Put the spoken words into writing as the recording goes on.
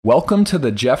Welcome to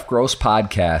the Jeff Gross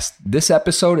Podcast. This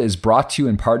episode is brought to you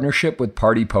in partnership with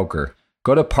Party Poker.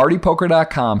 Go to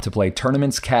partypoker.com to play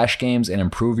tournaments, cash games, and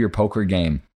improve your poker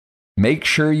game. Make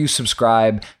sure you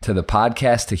subscribe to the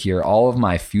podcast to hear all of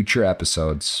my future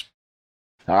episodes.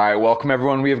 All right, welcome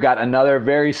everyone. We've got another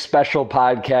very special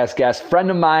podcast guest, friend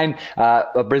of mine,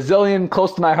 a Brazilian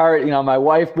close to my heart. You know, my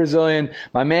wife Brazilian,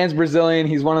 my man's Brazilian.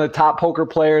 He's one of the top poker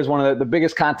players, one of the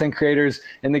biggest content creators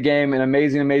in the game, an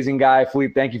amazing, amazing guy.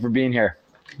 Philippe, thank you for being here.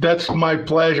 That's my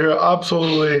pleasure.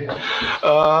 Absolutely.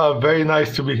 Very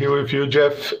nice to be here with you,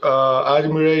 Jeff.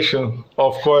 Admiration,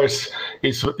 of course.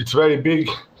 It's very big.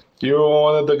 You're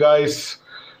one of the guys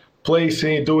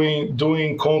placing,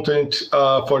 doing content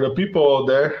for the people out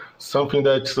there, something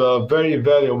that's very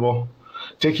valuable,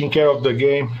 taking care of the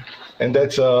game, and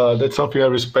that's something I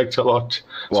respect a lot.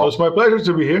 Well, so it's my pleasure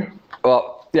to be here.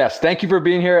 Well, yes, thank you for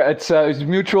being here. It's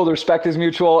mutual. The respect is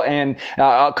mutual, and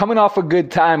coming off a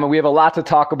good time, and we have a lot to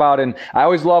talk about. And I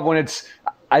always love when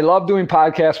I love doing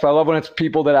podcasts, but I love when it's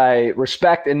people that I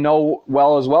respect and know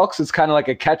well as well, because it's kind of like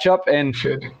a catch up. And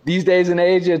these days and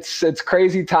age, it's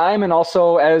crazy time. And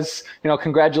also, as you know,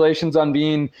 congratulations on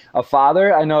being a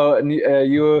father. I know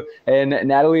you and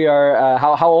Natalie are.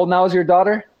 How old now is your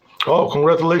daughter? Oh,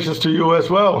 congratulations to you as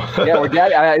well. Yeah, we're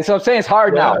daddy. So I'm saying it's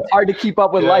hard now. It's hard to keep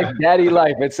up with life, daddy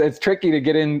life. It's tricky to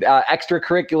get in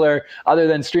extracurricular other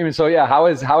than streaming. So yeah, how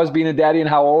is being a daddy, and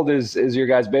how old is your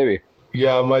guys' baby?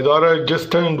 Yeah, my daughter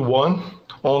just turned 1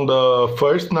 on the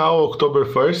 1st now, October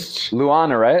 1st.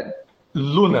 Luana, right?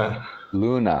 Luna.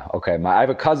 Okay. I have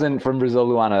a cousin from Brazil,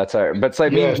 Luana. That's her. But it's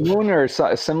like means moon or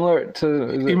similar to.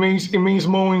 It means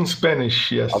moon in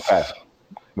Spanish. Yes. Okay.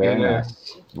 Very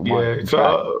nice. Yeah, it's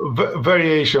a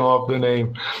variation of the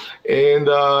name, and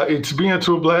it's been a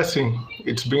true blessing.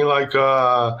 It's been like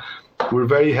we're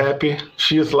very happy.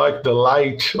 She is like the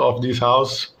light of this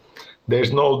house.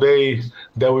 There's no day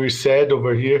that we're sad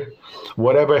over here.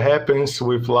 Whatever happens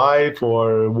with life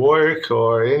or work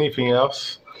or anything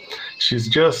else, she's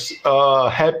just a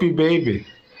happy baby.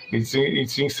 It's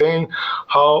insane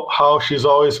how she's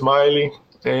always smiling.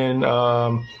 And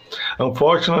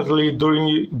unfortunately,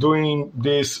 during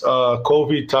this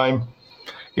COVID time,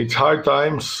 it's hard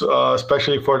times,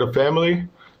 especially for the family.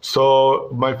 So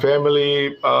my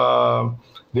family.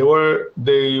 They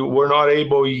were not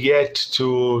able yet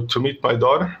to meet my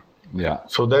daughter. Yeah.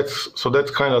 So that's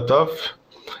kind of tough,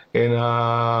 and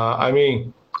I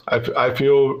mean, I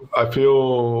feel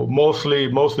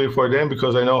mostly for them,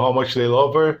 because I know how much they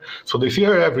love her. So they see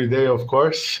her every day, of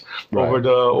course, right,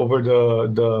 over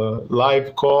the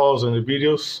live calls and the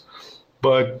videos,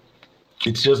 but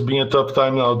it's just been a tough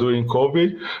time now during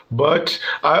COVID. But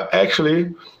I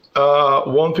actually.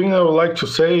 One thing I would like to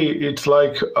say, it's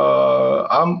like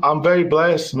I'm very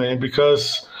blessed, man,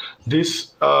 because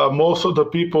this most of the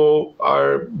people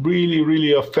are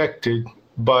really affected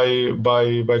by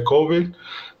COVID,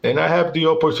 and I have the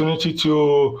opportunity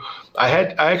to. I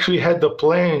actually had the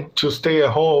plan to stay at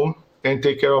home and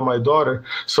take care of my daughter,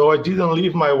 so I didn't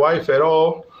leave my wife at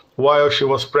all while she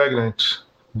was pregnant.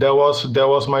 That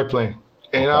was my plan.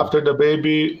 And after the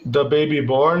baby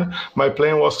born, my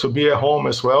plan was to be at home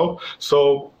as well.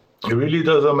 So it really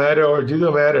doesn't matter, or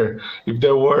didn't matter, if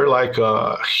there were like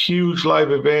huge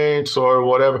live events or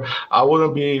whatever. I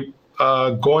wouldn't be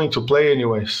going to play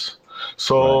anyways.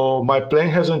 So my plan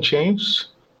hasn't changed.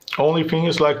 Only thing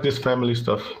is like this family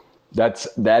stuff. That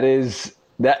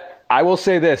I will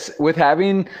say this, with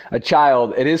having a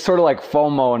child, it is sort of like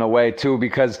FOMO in a way too,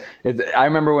 because I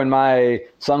remember when my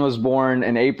son was born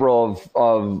in April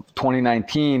of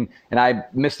 2019, and I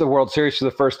missed the World Series for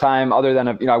the first time, other than,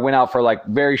 I went out for like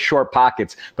very short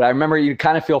pockets. But I remember you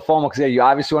kind of feel FOMO, because you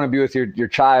obviously want to be with your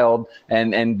child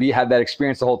and have that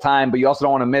experience the whole time, but you also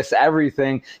don't want to miss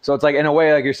everything. So it's like, in a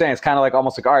way, like you're saying, it's kind of like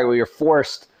almost like, all right, well, you're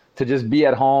forced to just be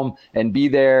at home and be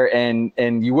there, and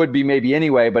you would be maybe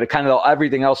anyway, but it kind of,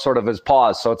 everything else sort of is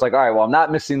paused. So it's like, all right, well, I'm not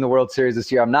missing the World Series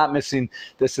this year. I'm not missing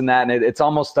this and that. And it's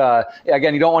almost,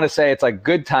 again, you don't want to say it's like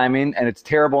good timing and it's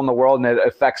terrible in the world and it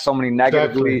affects so many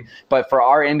negatively, exactly. But for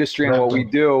our industry and what we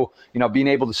do, being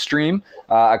able to stream,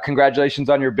 congratulations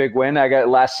on your big win. I got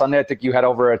last Sunday, I think you had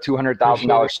over a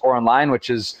 $200,000 score online, which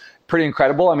is pretty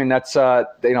incredible. I mean, that's as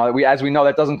we know,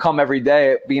 that doesn't come every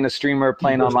day, being a streamer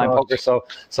playing online poker. So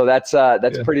that's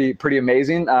pretty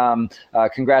amazing.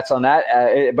 Congrats on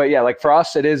that. But yeah, like for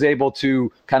us, it is able to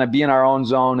kind of be in our own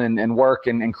zone and work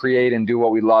and create and do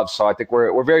what we love. So I think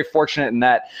we're very fortunate in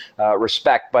that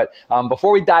respect. But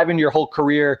before we dive into your whole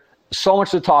career, so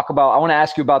much to talk about. I want to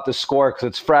ask you about the score because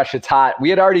it's fresh, it's hot. We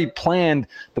had already planned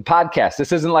the podcast.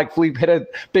 This isn't like Philippe hit a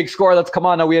big score, let's come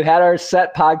on. No, we had our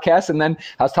set podcast, and then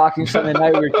I was talking Sunday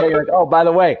night. We were saying like, oh, by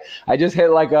the way, I just hit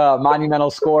like a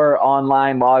monumental score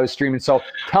online while I was streaming. So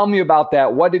tell me about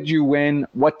that. What did you win?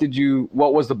 What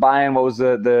was the buy-in? What was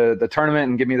the tournament?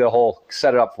 And give me the whole,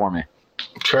 set it up for me.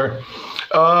 Sure.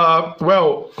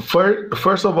 Well,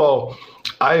 first of all,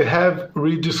 I have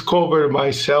rediscovered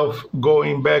myself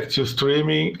going back to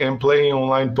streaming and playing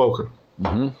online poker.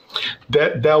 Mm-hmm.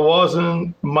 That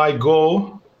wasn't my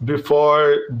goal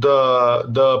before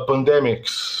the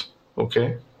pandemics.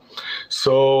 Okay.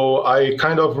 So I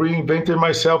kind of reinvented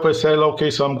myself. I said,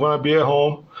 okay, so I'm going to be at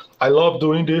home. I love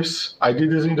doing this. I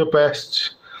did this in the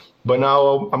past, but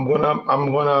now I'm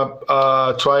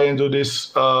gonna try and do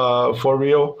this for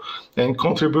real and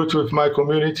contribute with my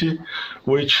community,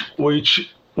 which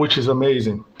is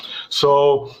amazing.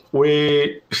 So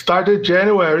we started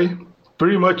January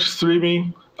pretty much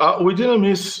streaming. We didn't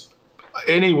miss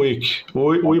any week.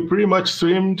 We pretty much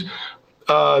streamed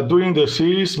during the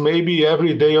series, maybe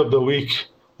every day of the week,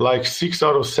 like 6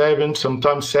 out of 7,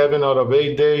 sometimes 7 out of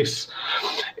 8 days.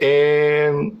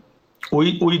 And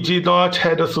we did not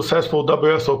have a successful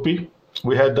WSOP.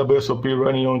 We had WSOP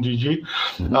running on GG,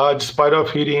 despite of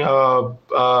hitting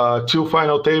 2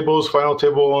 final tables, final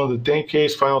table on the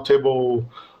 10Ks, final table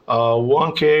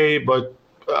 1K, but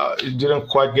it didn't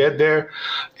quite get there.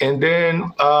 And then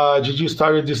GG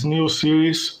started this new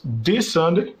series this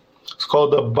Sunday. It's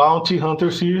called the Bounty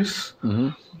Hunter Series. Mm-hmm.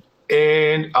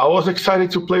 And I was excited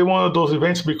to play one of those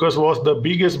events because it was the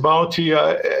biggest bounty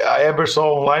I ever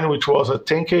saw online, which was a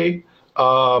 10K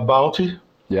bounty.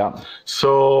 Yeah.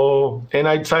 So, and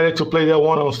I decided to play that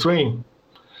one on stream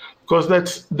because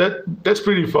that's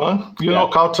pretty fun. You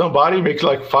knock out somebody, make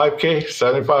like 5K,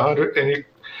 7,500, and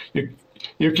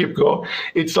you keep going.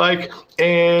 It's like,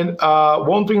 and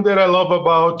one thing that I love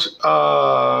about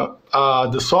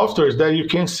the software is that you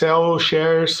can sell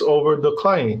shares over the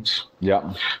client.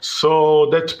 Yeah. So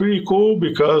that's pretty cool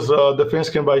because the fans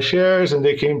can buy shares and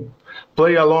they can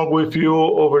play along with you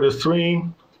over the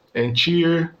stream and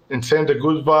cheer and send the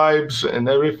good vibes and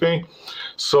everything.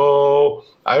 So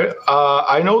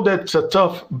I know that's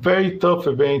a very tough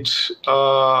event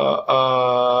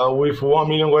with 1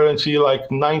 million guarantee,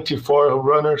 like 94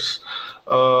 runners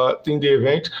in the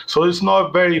event. So it's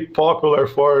not very popular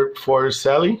for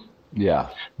selling. Yeah,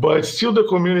 but still the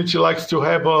community likes to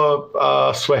have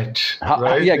a sweat,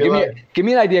 right? Yeah, give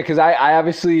me an idea because I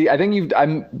think I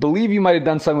believe you might have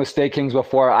done something with Stake Kings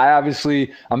before. I'm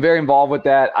very involved with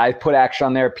that. I put action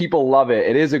on there. People love it.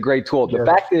 It is a great tool. The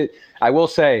fact that I will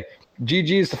say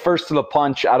GG is the first to the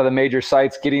punch out of the major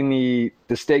sites, getting the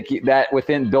stake that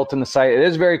built in the site. It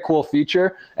is a very cool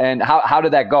feature. And how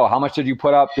did that go? How much did you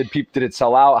put up? Did it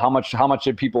sell out? How much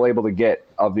did people able to get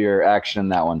of your action in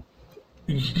that one?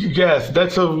 Yes,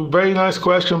 that's a very nice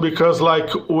question because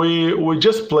like we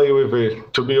just play with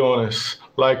it, to be honest.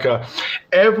 Like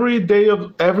every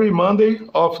Monday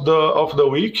of the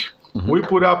week, we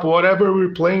put up whatever we're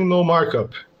playing, no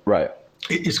markup. Right.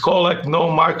 It's called like no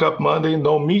markup Monday,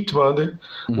 no meat Monday,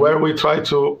 where we try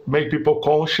to make people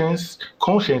conscious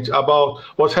about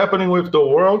what's happening with the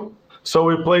world. So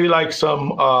we play like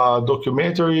some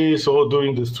documentaries or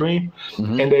during the stream,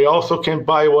 and they also can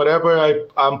buy whatever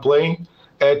I'm playing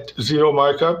at zero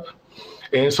markup.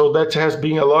 And so that has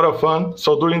been a lot of fun.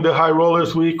 So during the High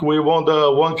Rollers week, we won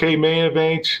the 1K main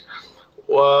event.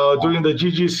 During the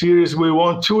GG series, we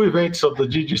won 2 events of the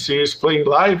GG series playing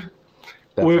live.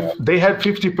 They had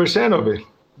 50% of it.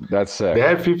 That's sick. They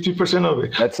had 50% of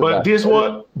it.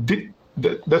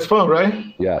 That's fun,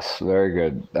 right? Yes, very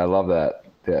good. I love that.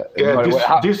 Yeah.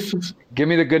 Give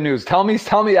me the good news. Tell me.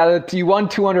 You won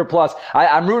 200 plus.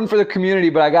 I'm rooting for the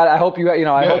community, but I hope you.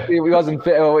 I hope it wasn't.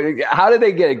 How did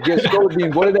they get it? Just go with me.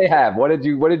 What did they have? What did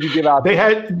you give out? They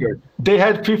had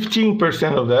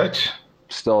 15% of that.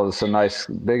 Still, it's a nice,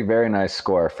 big, very nice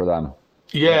score for them.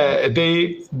 Yeah,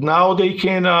 they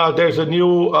can. There's a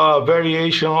new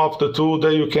variation of the tool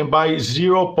that you can buy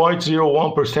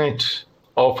 0.01%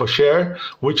 of a share,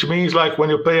 which means like when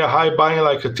you play a high buy-in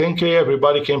like a 10K,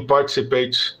 everybody can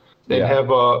participate and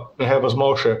have a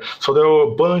small share. So there were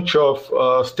a bunch of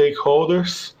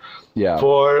stakeholders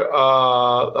for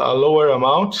a lower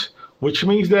amount, which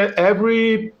means that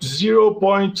every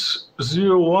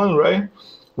 0.01, right,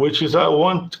 which is a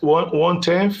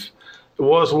 1/10th,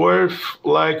 was worth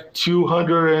like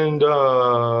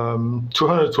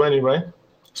 220, right?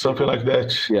 Something like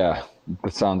that. Yeah,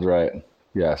 that sounds right.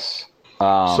 Yes.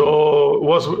 So it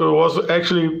was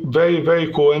actually very,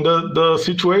 very cool. And the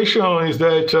situation is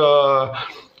that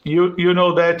you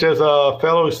know that as a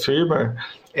fellow streamer,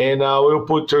 and will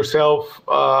put yourself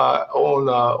on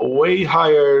a way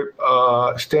higher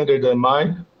standard than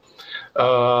mine.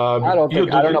 I don't You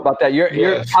think I don't know do, about that. You're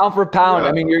yes. pound for pound.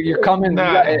 I mean, you're coming.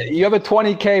 Nah, You have a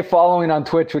 20K following on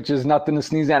Twitch, which is nothing to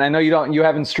sneeze at. I know you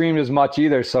haven't streamed as much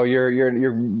either, so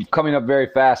you're coming up very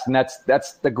fast, and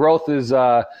that's the growth is.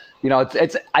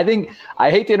 It's. I think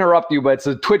I hate to interrupt you, but it's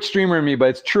a Twitch streamer in me, but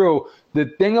it's true. The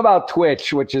thing about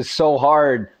Twitch, which is so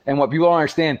hard, and what people don't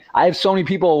understand, I have so many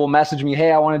people who will message me,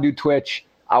 "Hey, I want to do Twitch.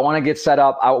 I want to get set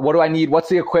up. What do I need? What's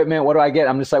the equipment? What do I get?"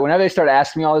 I'm just like, whenever they start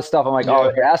asking me all this stuff, I'm like,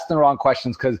 oh, you're asking the wrong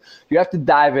questions, because you have to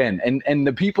dive in. And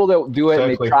the people that do it,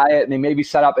 and they try it, and they maybe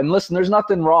set up. And listen, there's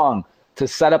nothing wrong to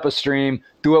set up a stream,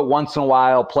 do it once in a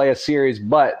while, play a series.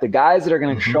 But the guys that are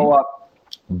going to show up,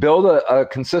 build a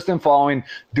consistent following,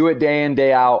 do it day in,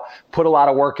 day out, put a lot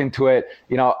of work into it,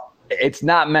 it's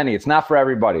not many. It's not for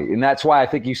everybody. And that's why I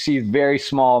think you see very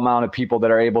small amount of people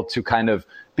that are able to kind of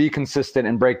be consistent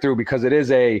and break through, because it's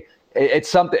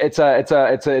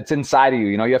inside of you.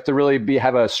 You have to really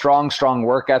have a strong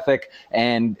work ethic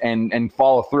and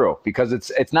follow through, because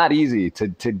it's not easy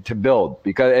to build,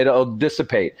 because it'll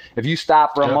dissipate. If you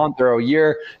stop for a month or a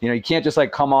year, you can't just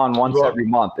like come on once every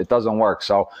month. It doesn't work.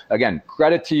 So again,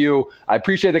 credit to you. I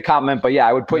appreciate the compliment, but yeah,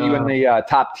 I would put you in the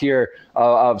top tier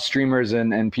of streamers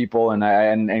and people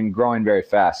and growing very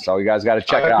fast. So you guys got to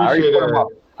check it out.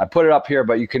 I put it up here,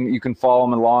 but you can follow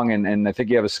them along, and I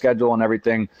think you have a schedule and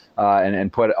everything,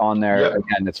 and put it on there. Yep.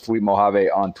 Again, it's Felipe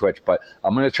Mojave on Twitch. But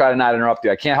I'm going to try to not interrupt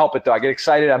you. I can't help it, though. I get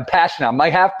excited. I'm passionate. I'm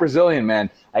like half Brazilian, man.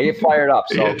 I get fired up.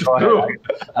 So go ahead.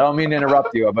 I don't mean to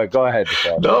interrupt you, but go ahead.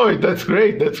 No, that's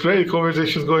great. That's great.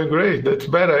 Conversation's going great. That's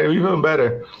better, even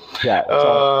better. Yeah.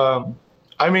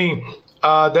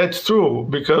 That's true,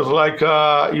 because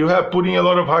you have putting a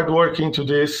lot of hard work into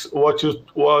this. What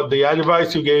the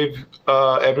advice you gave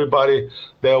everybody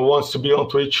that wants to be on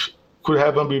Twitch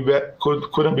couldn't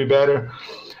be better,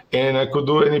 and I could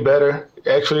do any better.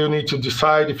 Actually, you need to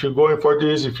decide if you're going for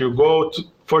this. If you go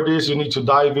for this, you need to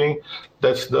dive in.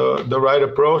 That's the right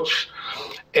approach.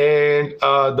 And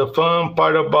the fun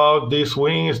part about this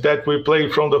win is that we play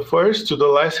from the first to the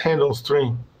last hand on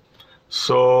stream.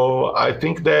 So I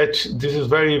think that this is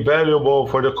very valuable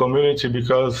for the community,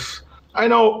 because I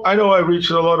know I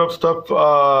reached a lot of stuff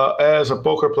as a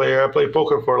poker player. I play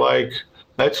poker for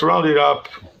let's round it up,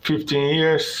 15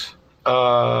 years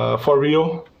for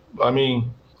real. I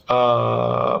mean,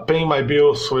 paying my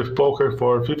bills with poker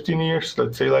for 15 years,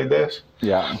 let's say like that.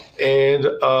 Yeah. And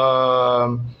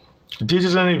this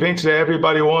is an event that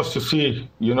everybody wants to see.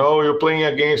 You're playing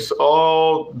against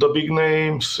all the big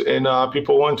names, and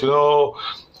people want to know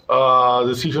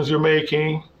decisions you're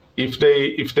making, what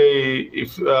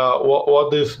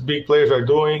these big players are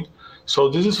doing. So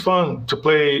this is fun to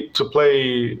play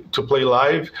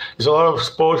live. There's a lot of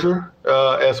exposure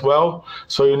as well.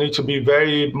 So you need to be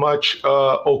very much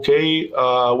okay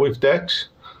with that.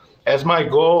 As my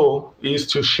goal is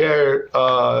to share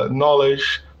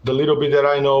knowledge, the little bit that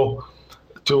I know,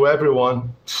 to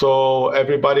everyone, so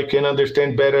everybody can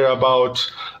understand better about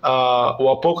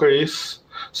what poker is.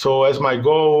 So as my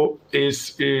goal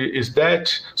is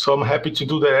that, so I'm happy to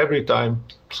do that every time.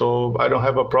 So I don't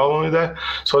have a problem with that.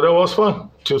 So that was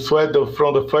fun to sweat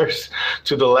from the first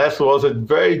to the last. Was a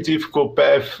very difficult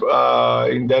path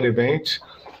in that event.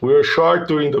 We were short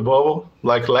during the bubble,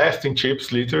 like last in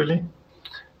chips, literally.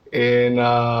 And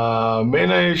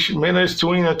managed to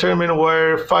win a tournament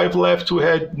where 5 left, we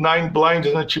had 9 blinds,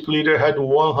 and the chip leader had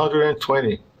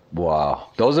 120. Wow,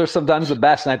 those are sometimes the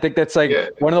best, and I think that's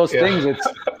one of those things.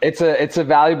 It's a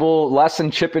valuable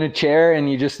lesson, chip in a chair, and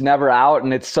you just never out.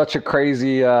 And it's such a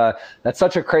crazy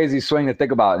swing to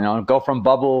think about. Go from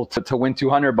bubble to win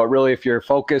 200, but really, if you're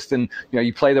focused and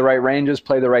you play the right ranges,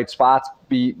 play the right spots,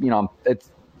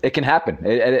 it can happen.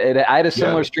 I had a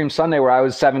similar stream Sunday where I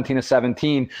was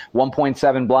 17-17,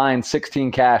 1.7 blind,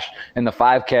 16 cash in the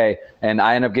 5K, and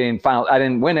I ended up getting final. I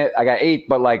didn't win it. I got 8,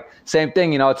 but same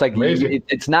thing. It's like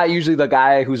it's not usually the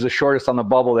guy who's the shortest on the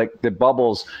bubble that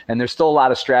bubbles, and there's still a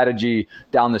lot of strategy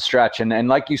down the stretch. And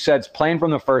like you said, it's playing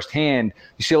from the first hand.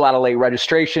 You see a lot of late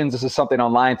registrations. This is something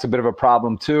online. It's a bit of a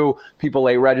problem too. People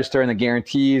late register, and the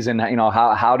guarantees, and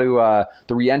how to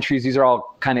the reentries. These are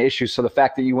all kind of issues. So the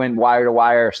fact that you went wire to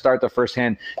wire, start the first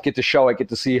hand, get to show it, get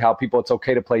to see how it's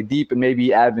okay to play deep, and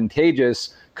maybe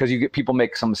advantageous because you get people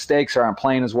make some mistakes or aren't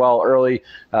playing as well early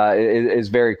is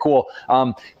very cool.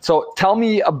 So tell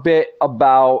me a bit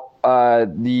about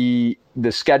the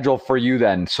schedule for you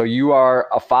then. So you are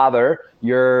a father.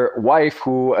 Your wife,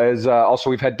 who is also,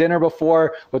 we've had dinner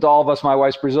before with all of us. My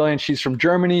wife's Brazilian. She's from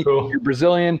Germany. Cool. You're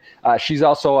Brazilian. She's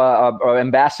also a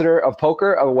ambassador of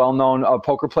poker, a well-known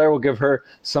poker player. We'll give her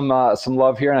some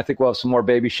love here, and I think we'll have some more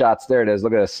baby shots. There it is.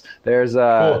 Look at this. There's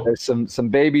Cool. there's some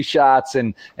baby shots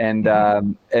and a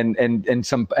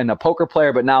poker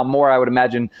player, but now more, I would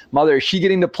imagine. Mother, is she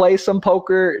getting to play some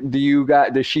poker?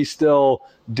 Does she still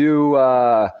do?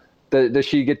 Does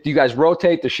she get? Do you guys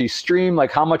rotate? Does she stream?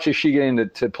 Like, how much is she getting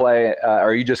to play? Or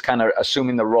are you just kind of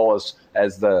assuming the role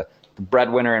as the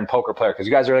breadwinner and poker player? Because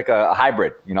you guys are like a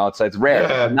hybrid. You know, it's rare.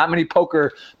 Yeah. Not many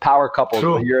poker power couples.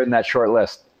 True. But you're in that short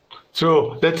list.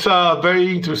 True. That's a very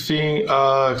interesting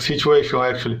situation,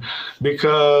 actually,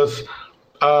 because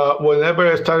whenever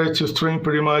I started to stream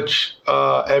pretty much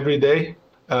every day,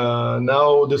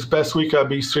 now this past week I've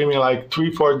been streaming like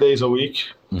 3-4 days a week.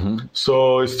 Mm-hmm.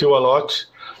 So it's still a lot.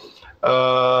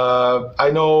 I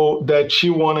know that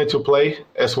she wanted to play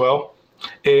as well,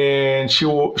 and she's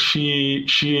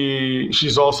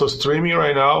also streaming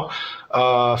right now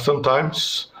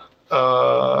sometimes.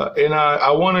 And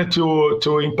I wanted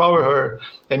to empower her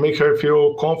and make her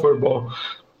feel comfortable.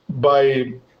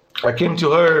 I came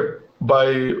to her by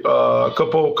a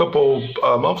couple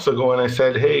months ago, and I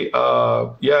said, "Hey,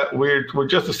 yeah, we're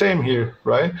just the same here,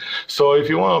 right? So if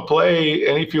you want to play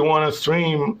and if you want to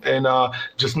stream, and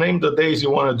just name the days you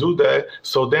want to do that.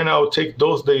 So then I'll take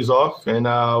those days off, and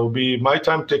it'll be my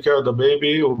time to take care of the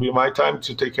baby. It will be my time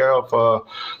to take care of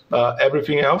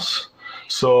everything else."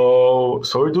 So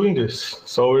we're doing this.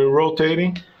 So we're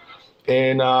rotating.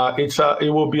 And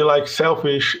it will be like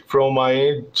selfish from my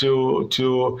end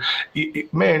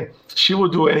man, she will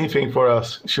do anything for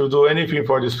us. She will do anything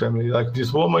for this family. Like,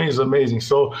 this woman is amazing.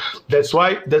 So that's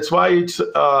why it's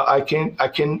I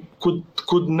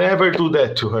could never do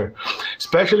that to her,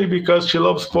 especially because she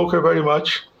loves poker very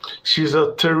much. She's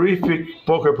a terrific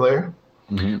poker player.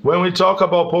 Mm-hmm. When we talk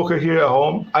about poker here at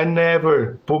home, I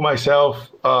never put myself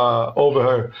over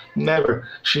her. Never.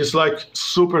 She's like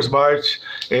super smart,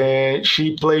 and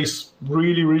she plays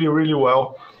really, really, really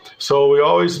well. So we're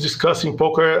always discussing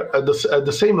poker at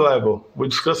the same level. We're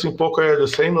discussing poker at the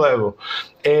same level,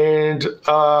 and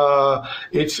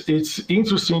it's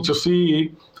interesting to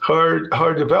see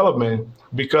her development,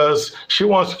 because she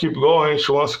wants to keep going.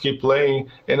 She wants to keep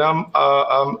playing, and I'm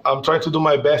trying to do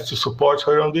my best to support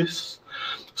her on this.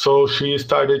 So she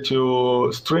started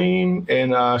to stream,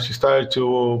 and she started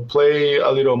to play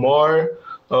a little more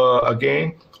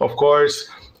again. Of course,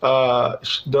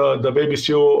 the baby's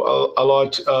still a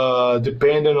lot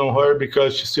dependent on her,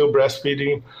 because she's still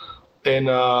breastfeeding, and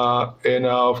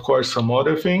of course some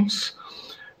other things.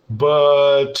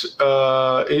 But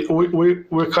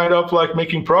we're kind of like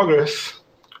making progress.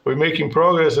 We're making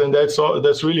progress, and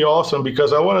that's really awesome,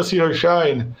 because I want to see her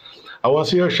shine. I want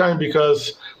to see her shine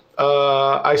because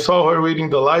I saw her winning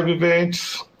the live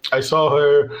events. I saw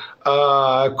her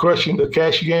crushing the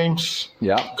cash games.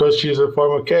 Yeah, because she's a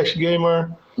former cash gamer,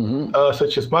 mm-hmm.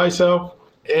 Such as myself.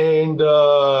 And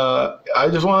I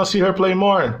just want to see her play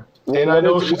more. And I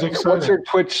know she's excited. What's her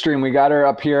Twitch stream? We got her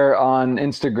up here on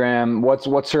Instagram.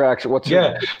 What's her actual?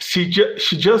 She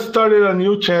just started a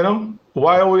new channel.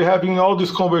 While we're having all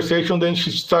this conversation, then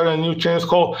she started a new channel. It's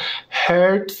called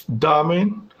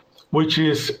Herzdammen, which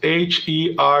is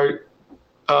HERZDA.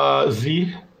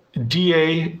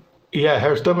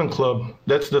 Herzdammen Club.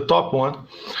 That's the top one,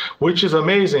 which is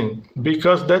amazing,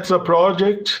 because that's a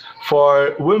project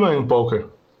for women in poker.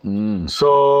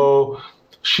 So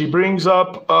she brings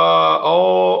up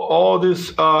all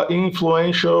this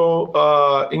influential,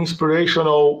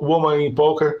 inspirational woman in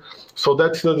poker. So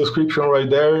that's the description right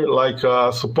there, like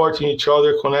supporting each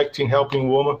other, connecting, helping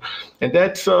women. And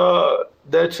that's a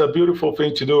beautiful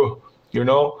thing to do. You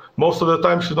know, most of the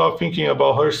time she's not thinking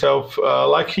about herself.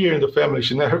 Like here in the family,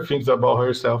 she never thinks about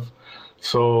herself.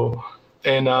 So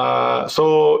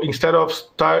instead of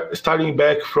starting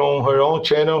back from her own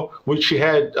channel, which she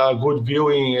had good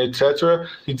viewing, etc.,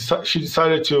 she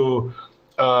decided to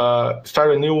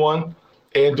start a new one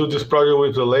and do this project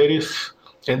with the ladies.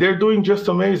 And they're doing just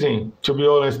amazing, to be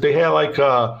honest. They had like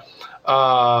a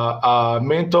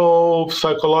mental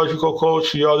psychological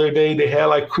coach the other day. They had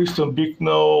like Kristen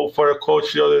Bicknell for a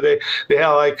coach the other day. They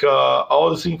had like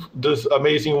all this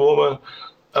amazing woman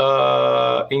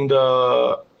in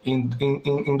the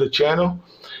channel,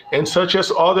 and such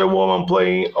as other women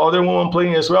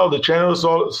playing as well. The channel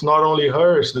is not only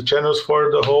hers. The channel is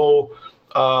for the whole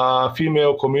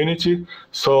female community.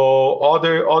 So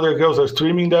other girls are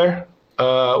streaming there.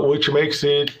 which makes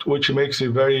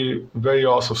it very, very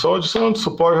awesome. So I just want to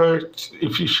support her.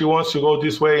 If she wants to go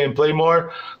this way and play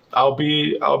more, I'll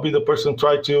be the person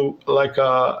try to like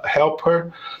help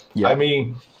her. Yeah. I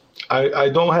mean, I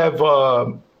don't have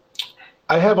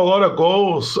I have a lot of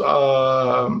goals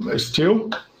still,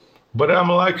 but I'm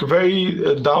like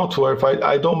very down to earth.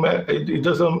 I don't it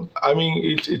doesn't. I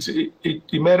mean,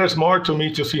 it matters more to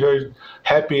me to see her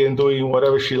happy and doing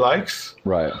whatever she likes.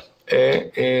 Right.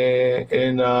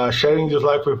 And sharing this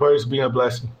life with her has been a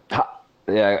blessing.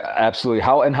 Yeah, absolutely.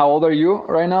 How old are you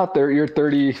right now? You're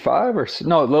 35 or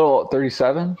no, a little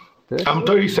 37? I'm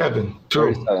 37.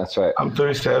 True. 37, that's right. I'm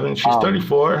 37. She's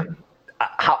 34.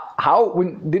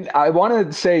 I wanted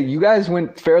to say you guys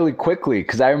went fairly quickly,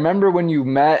 because I remember when you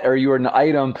met or you were an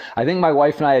item. I think my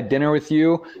wife and I had dinner with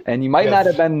you, and you might not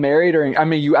have been married, or I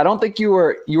mean, I don't think you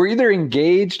were either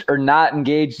engaged or not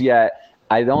engaged yet.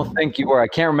 I don't think you were. I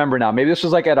can't remember now. Maybe this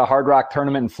was like at a Hard Rock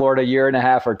tournament in Florida a year and a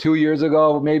half or 2 years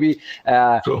ago, maybe.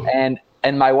 Cool.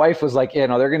 And my wife was like, they're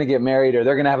going to get married or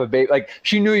they're going to have a baby. Like,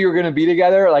 she knew you were going to be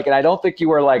together. Like, and I don't think you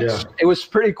were like, It was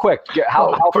pretty quick.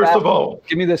 How first fast? Of all,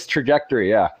 give me this trajectory.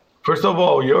 Yeah. First of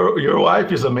all, your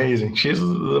wife is amazing. She's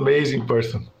an amazing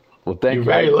person. Well, thank you.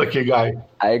 You're a very lucky guy.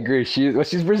 I agree.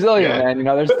 She's Brazilian, man. You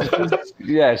know,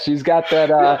 she's got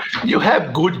that. You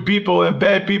have good people and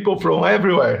bad people from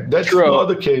everywhere. That's true. Not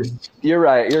the case. You're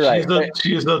right.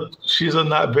 She's a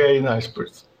not very nice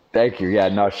person. Thank you. Yeah,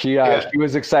 no, she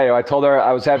was excited. I told her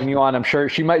I was having you on. I'm sure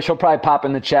she'll probably pop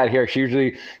in the chat here. She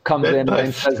usually comes in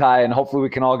and says hi, and hopefully we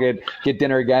can all get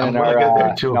dinner again.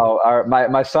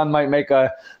 My son might make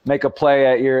a play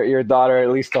at your daughter, at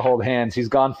least to hold hands. He's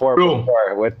gone for it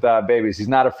before with babies. He's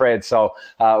not afraid. So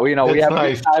we have a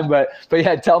good time. But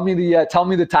yeah, tell me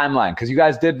the timeline, because you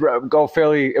guys did go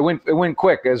fairly. It went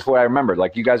quick, is what I remembered.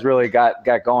 Like, you guys really got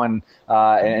going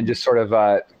and just sort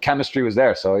of chemistry was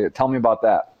there. So tell me about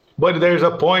that. But there's a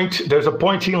point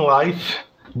in life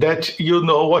that you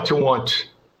know what you want,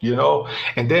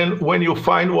 and then when you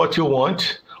find what you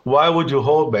want, why would you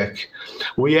hold back?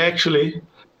 We actually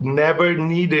never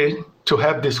needed to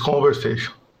have this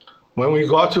conversation. When we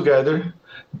got together,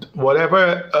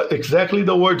 whatever exactly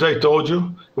the words I told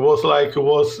you, it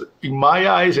was in my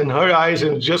eyes, in her eyes,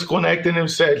 and just connected and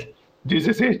said, this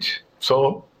is it.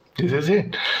 So this is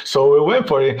it. So we went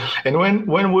for it. And when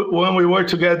we were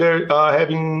together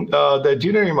having the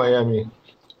dinner in Miami,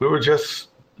 we were just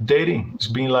dating. It's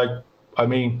been like,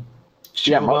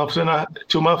 2 months and a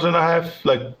half,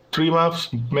 like 3 months,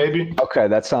 maybe. Okay,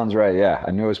 that sounds right. Yeah,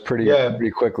 I knew it was pretty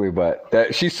quickly, but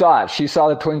she saw it. She saw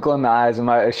the twinkle in the eyes,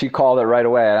 and she called it right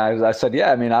away. And I said,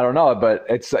 I don't know, but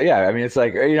it's it's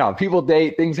like, people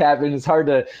date, things happen. It's hard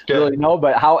to really know.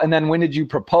 But how? And then when did you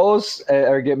propose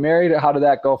or get married? Or how did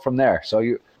that go from there?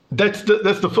 So that's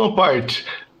the fun part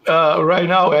right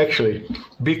now, actually,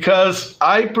 because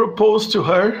I proposed to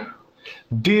her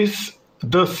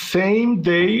the same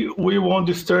day we won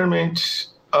this tournament.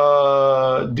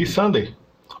 This Sunday,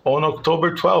 on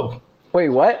October 12th. Wait,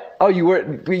 what? Oh,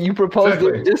 you proposed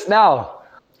it just now?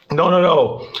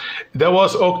 No. That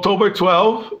was October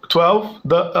 12th,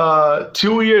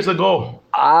 2 years ago.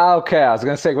 Okay. I was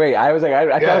gonna say, wait. I was like, I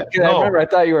remember. I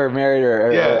thought you were married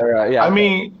I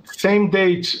mean, same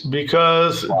date,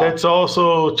 because that's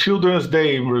also Children's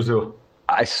Day in Brazil.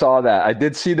 I saw that. I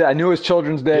did see that. I knew it was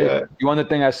Children's Day. Yeah. The one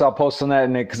thing I saw posted on that,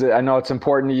 and because I know it's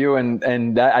important to you, and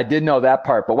that, I did know that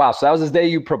part. But wow, so that was the day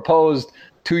you proposed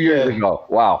 2 years ago.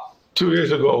 Wow. 2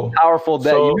 years ago. Powerful day.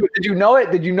 So, did you know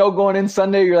it? Did you know going in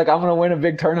Sunday, you're like, I'm going to win a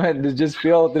big tournament? Did it just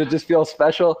feel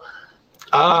special?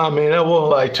 Man, I won't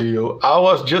lie to you. I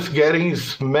was just getting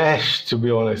smashed, to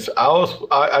be honest.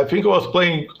 I think I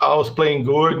was playing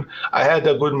good. I had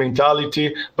a good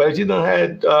mentality, but I didn't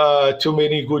had too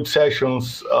many good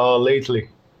sessions lately,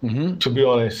 to be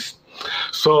honest.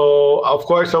 So of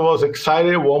course I was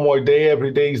excited. One more day.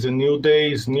 Every day is a new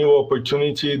day, is new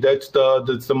opportunity. That's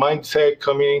the mindset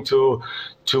coming into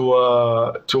to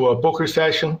a poker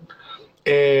session,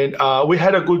 and we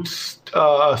had a good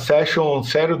session on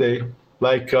Saturday.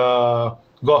 Like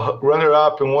got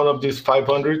runner-up in one of these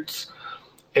 500s.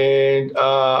 And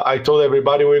I told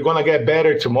everybody we're going to get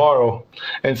better tomorrow.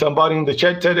 And somebody in the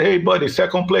chat said, hey, buddy,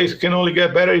 second place can only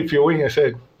get better if you win. I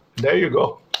said, there you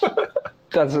go.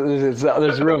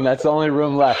 There's room. That's the only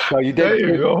room left. So you did. There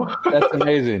you go. That's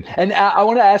amazing. And I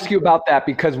want to ask you about that,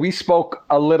 because we spoke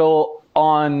a little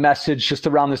on message just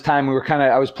around this time.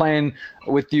 I was playing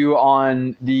with you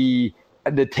on the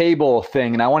table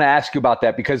thing, and I want to ask you about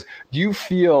that, because do you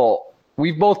feel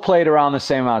we've both played around the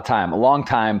same amount of time, a long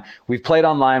time. We've played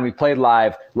online, we've played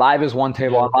live. Live is one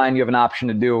table. Online, you have an option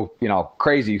to do,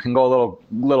 crazy. You can go a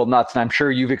little nuts. And I'm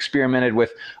sure you've experimented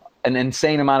with an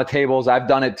insane amount of tables. I've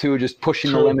done it too, just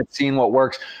pushing the limits, seeing what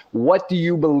works. What do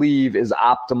you believe is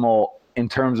optimal in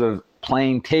terms of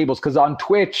playing tables? Because on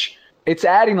Twitch, it's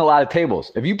adding a lot of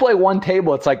tables. If you play one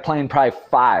table, it's like playing probably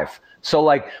 5. So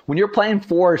like when you're playing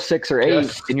 4 or 6 or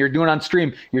 8 and you're doing on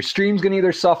stream, your stream's going to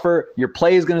either suffer, your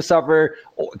play is going to suffer,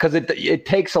 because it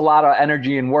takes a lot of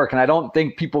energy and work. And I don't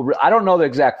think I don't know the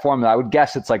exact formula. I would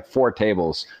guess it's like 4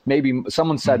 tables. Maybe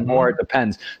someone said more, it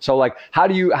depends. So like, how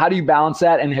do you balance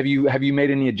that? And have you made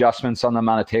any adjustments on the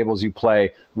amount of tables you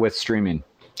play with streaming?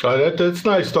 That's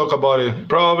nice to talk about it.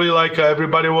 Probably like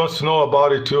everybody wants to know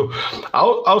about it too.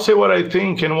 I'll say what I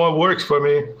think and what works for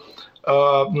me,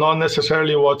 not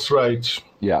necessarily what's right.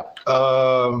 Yeah.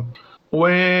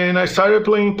 When I started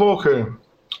playing poker,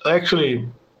 actually,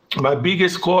 my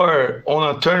biggest score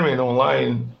on a tournament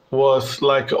online was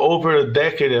like over a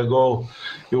decade ago.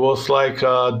 It was like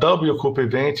a W Cup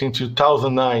event in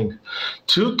 2009.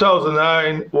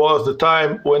 2009 was the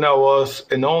time when I was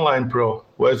an online pro,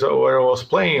 where I was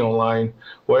playing online,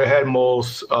 where I had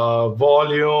most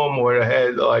volume, where I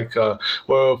had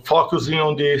were focusing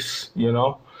on this,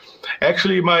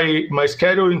 Actually, my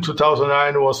schedule in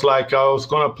 2009 was like I was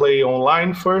going to play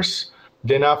online first.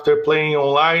 Then after playing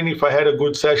online, if I had a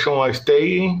good session, I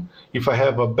stay in. If I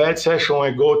have a bad session,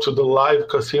 I go to the live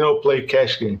casino, play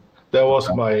cash game. That was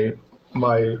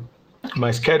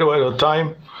my schedule at the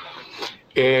time.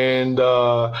 And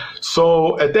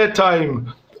so at that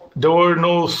time, there were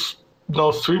no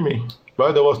streaming,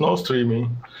 right? There was no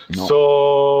streaming. No.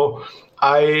 So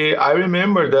I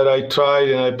remember that I tried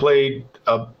and I played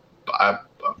a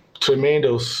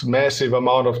tremendous, massive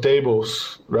amount of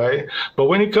tables, right? But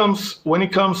when it comes,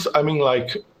 I mean,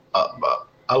 like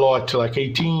a lot, like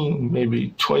 18,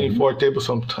 maybe 24 tables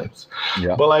sometimes.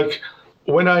 Yeah. But like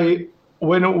when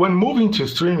moving to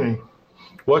streaming,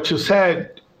 what you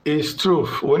said is true.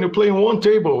 When you're playing one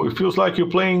table, it feels like you're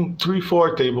playing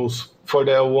 3-4 tables for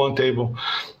that one table,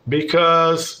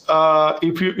 because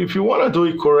if you want to do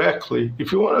it correctly,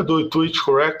 if you want to do Twitch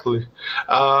correctly,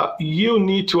 you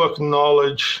need to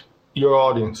acknowledge your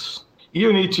audience.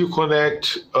 You need to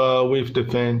connect with the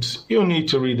fans. You need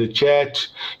to read the chat.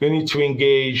 You need to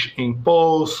engage in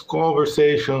polls,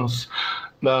 conversations,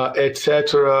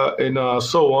 etc., and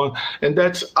so on. And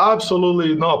that's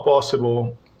absolutely not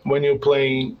possible when you're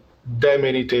playing that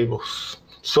many tables.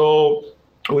 So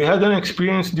we had an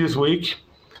experience this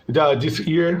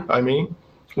year, I mean,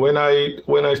 when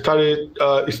I started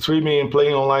streaming and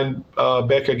playing online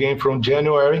back again from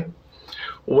January,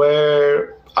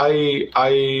 where I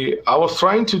was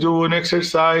trying to do an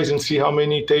exercise and see how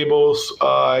many tables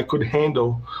I could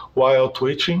handle while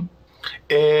twitching,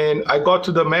 and I got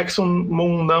to the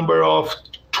maximum number of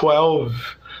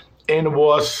 12, and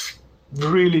was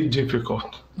really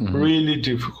difficult. Really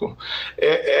difficult.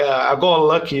 I got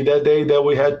lucky that day that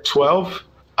we had 12.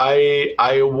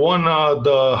 I won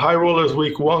the High Rollers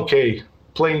Week 1K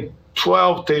playing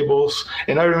 12 tables,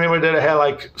 and I remember that I had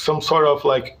like some sort of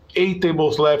like 8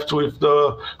 tables left with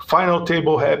the final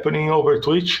table happening over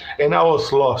Twitch, and I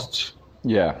was lost.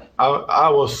 Yeah, I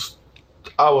was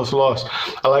lost.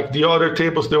 Like the other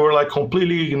tables, they were like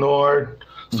completely ignored.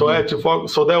 So I had to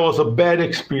focus. So that was a bad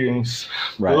experience.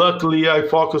 Right. Luckily, I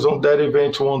focused on that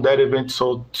event, won that event,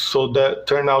 so that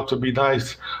turned out to be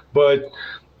nice. But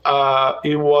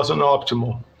it wasn't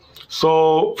optimal.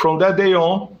 So from that day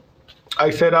on, I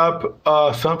set up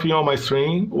something on my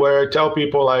stream where I tell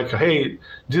people like, hey,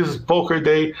 this is poker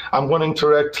day. I'm going to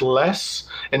interact less,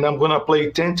 and I'm going to play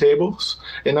 10 tables,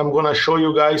 and I'm going to show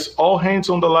you guys all hands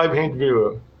on the live hand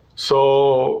viewer.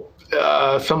 So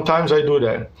sometimes I do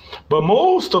that. But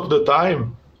most of the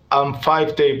time, I'm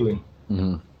 5 tabling.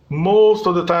 Most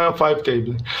of the time, I'm 5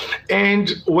 tabling. And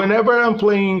whenever I'm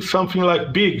playing something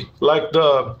like big, like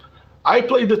I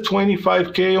play the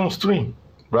 25K on stream,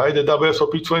 right? The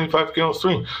WSOP 25K on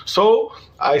stream. So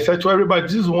I said to everybody,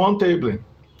 this is one tabling.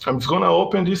 I'm just going to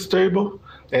open this table,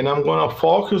 and I'm going to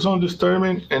focus on this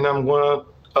tournament, and I'm going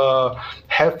to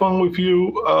have fun with you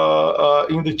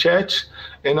in the chat,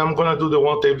 and I'm going to do the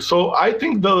one table. So I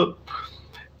think to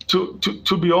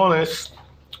be honest,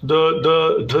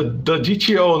 the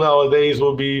GTO nowadays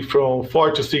will be from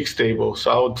 4 to 6 tables,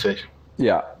 I would say.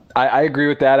 Yeah, I agree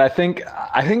with that. I think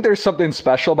there's something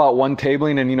special about one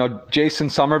tabling, and Jason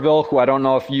Somerville, who I don't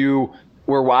know if you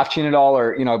were watching it all,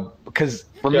 or because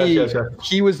for me,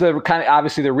 he was the kind of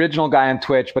obviously the original guy on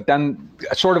Twitch, but then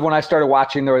sort of when I started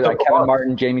watching, there was like Kevin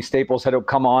Martin, Jamie Staples had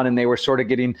come on, and they were sort of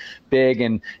getting big,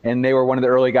 and they were one of the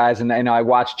early guys, and I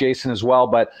watched Jason as well.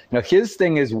 But his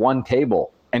thing is one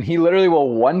table, and he literally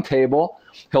will one table.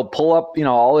 He'll pull up,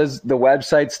 all the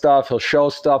website stuff. He'll show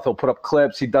stuff. He'll put up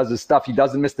clips. He does his stuff. He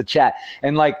doesn't miss the chat.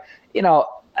 And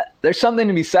there's something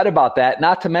to be said about that.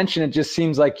 Not to mention, it just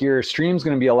seems like your stream's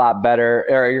going to be a lot better,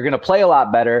 or you're going to play a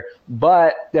lot better.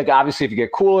 But obviously, if you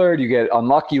get cooler, you get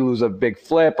unlucky, you lose a big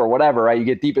flip or whatever, right? You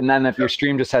get deep, and then if your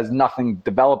stream just has nothing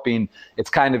developing, it's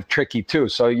kind of tricky too.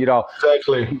 So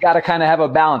exactly, you got to kind of have a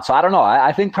balance. So I don't know.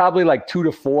 I think probably like 2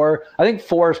 to 4. I think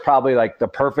 4 is probably like the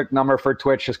perfect number for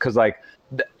Twitch, just because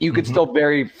you could still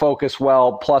very focus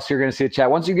well. Plus, you're going to see a chat.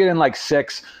 Once you get in like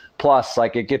 6. Plus,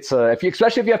 like it gets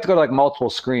especially if you have to go to like multiple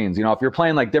screens, if you're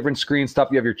playing like different screen stuff,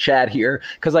 you have your chat here.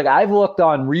 Cause like I've looked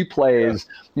on replays,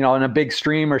 in a big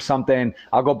stream or something,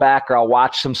 I'll go back or I'll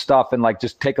watch some stuff and like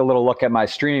just take a little look at my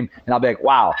stream and I'll be like,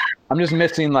 wow, I'm just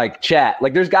missing like chat.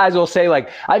 Like there's guys who will say like,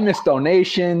 I miss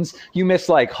donations, you miss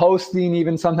like hosting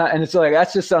even sometimes. And it's like,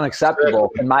 that's just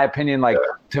unacceptable in my opinion, like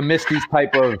to miss these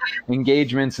type of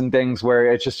engagements and things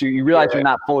where it's just, you realize you're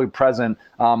not fully present.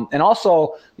 And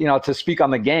also, to speak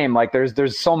on the game, like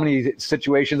there's so many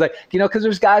situations like, cause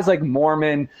there's guys like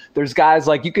Mormon, there's guys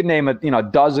like you could name a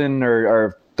dozen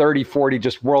or 30, 40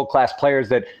 just world-class players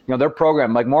that, they're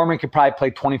programmed. Like Mormon could probably play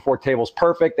 24 tables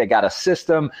perfect. They got a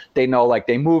system. They know, like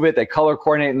they move it, they color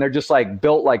coordinate, and they're just like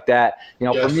built like that.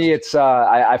 For me, it's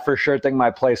I for sure think my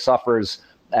play suffers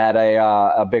at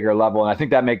a bigger level. And I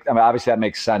think obviously that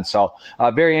makes sense. So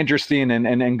very interesting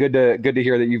and good to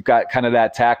hear that you've got kind of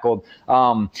that tackled.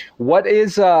 What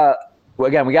is,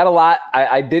 again, we got a lot.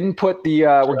 I didn't put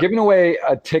we're giving away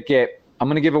a ticket. I'm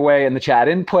going to give away in the chat. I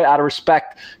didn't put out of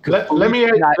respect. Let me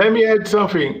add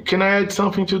something. Can I add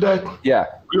something to that? Yeah.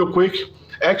 Real quick.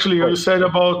 Actually, you said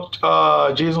about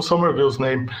Jason Somerville's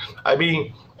name. I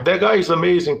mean, that guy is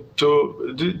amazing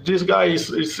too. This guy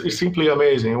is simply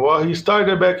amazing. Well, he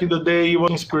started back in the day. He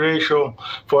was inspiration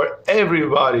for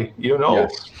everybody,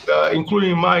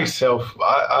 including myself.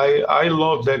 I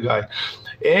love that guy.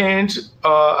 And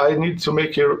I need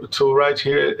to write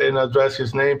here and address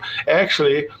his name.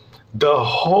 Actually, the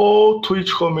whole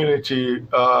Twitch community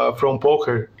from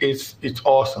poker it's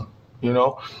awesome.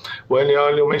 When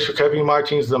you mentioned Kevin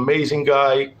Martin is an amazing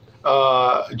guy,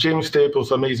 James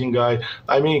Staples amazing guy.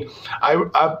 I mean,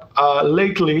 I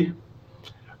lately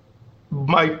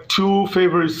my 2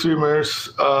 favorite streamers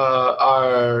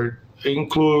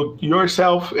include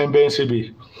yourself and Ben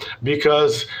CB,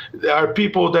 because there are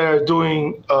people that are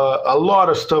doing a lot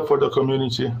of stuff for the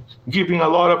community, giving a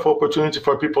lot of opportunity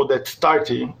for people that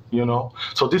starting,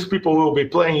 So these people will be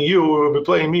playing you, will be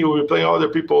playing me, will be playing other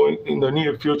people in the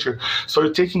near future. So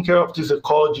you're taking care of this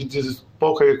ecology, this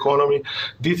poker economy.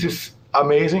 This is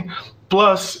amazing.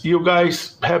 Plus, you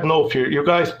guys have no fear. You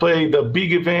guys play the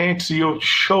big events. You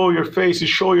show your face. You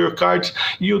show your cards.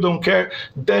 You don't care.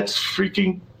 That's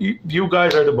freaking. You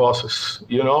guys are the bosses.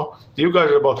 You guys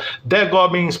are the boss. That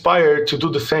got me inspired to do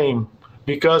the same.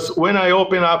 Because when I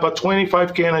open up a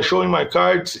 25K and I'm showing my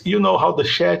cards, you know how the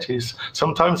chat is.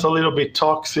 Sometimes a little bit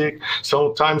toxic.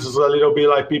 Sometimes it's a little bit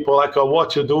like people like,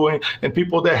 what you're doing, and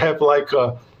people that have like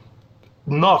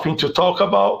nothing to talk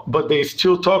about, but they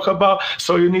still talk about.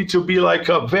 So you need to be like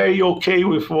very okay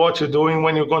with what you're doing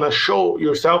when you're going to show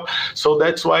yourself. So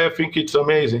that's why I think it's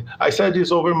amazing. I said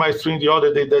this over my stream the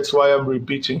other day. That's why I'm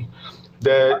repeating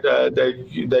that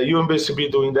you and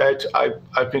BCB doing that.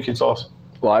 I think it's awesome.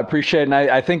 Well, I appreciate it. And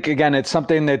I think, again, it's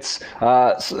something that's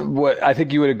what I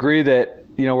think you would agree that,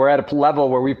 we're at a level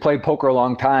where we've played poker a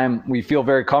long time. We feel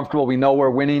very comfortable. We know we're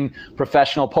winning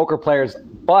professional poker players,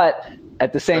 but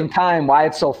at the same time, why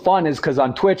it's so fun is because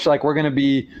on Twitch, like we're going to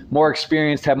be more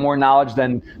experienced, have more knowledge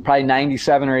than probably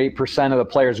 97 or 8% of the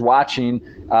players watching,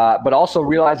 but also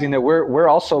realizing that we're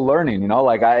also learning,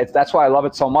 that's why I love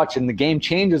it so much. And the game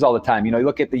changes all the time. You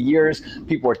look at the years,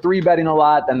 people were 3-betting a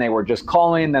lot, then they were just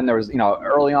calling, then there was,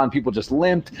 early on people just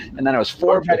limped, and then it was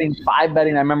 4-betting,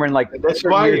 5-betting. I remember in like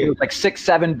certain years, it was like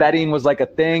 6-7 betting was like a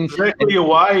thing. Exactly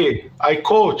why I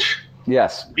coach.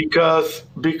 Yes.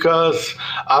 Because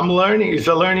I'm learning. It's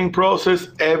a learning process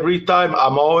every time.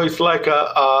 I'm always like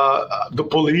the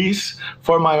police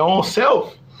for my own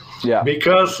self. Yeah.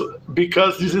 Because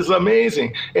this is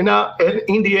amazing. And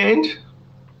in the end,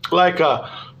 like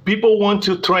people want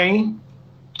to train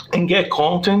and get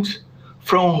content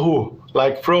from who?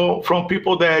 Like from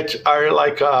people that are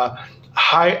like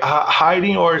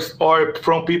hiding or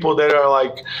from people that are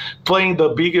like playing the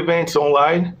big events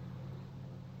online.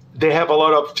 they have a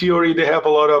lot of theory, they have a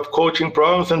lot of coaching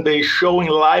programs, and they showing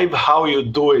live how you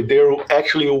do it. They're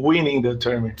actually winning the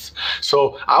tournaments.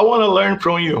 So I want to learn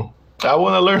from you. I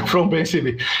want to learn from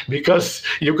BNCB because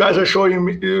you guys are showing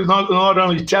me, you're not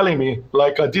only telling me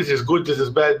like this is good, this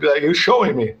is bad, but you're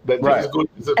showing me that this is good,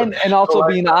 this is bad. And also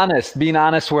being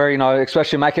honest where,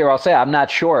 especially in my case where I'll say, I'm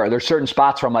not sure. There's certain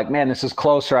spots where I'm like, man, this is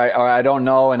close, or I don't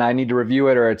know, and I need to review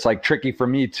it, or it's like tricky for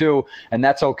me too. And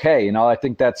that's okay. I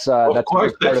think that's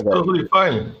totally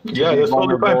fine. Yeah, that's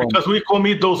totally fine because we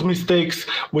commit those mistakes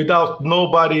without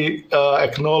nobody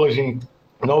acknowledging,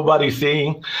 nobody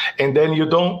seeing, and then you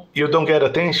don't get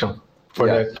attention for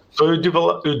that. So you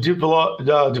develop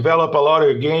a lot of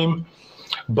your game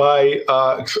by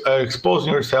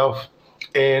exposing yourself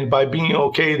and by being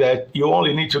okay that you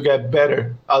only need to get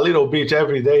better a little bit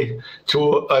every day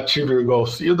to achieve your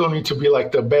goals. You don't need to be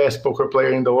like the best poker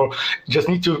player in the world. You just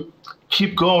need to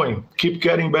keep going, keep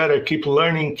getting better, keep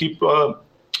learning, keep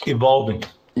evolving.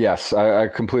 Yes, I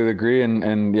completely agree.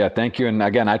 And yeah, thank you. And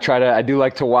again, I do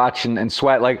like to watch and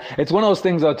sweat. Like, it's one of those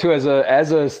things though, too, as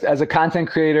a content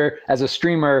creator, as a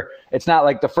streamer, it's not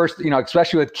like the first,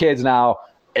 especially with kids now,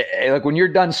 like when you're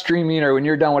done streaming or when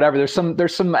you're done whatever, there's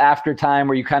some after time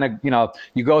where you kind of,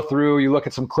 you go through, you look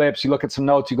at some clips, you look at some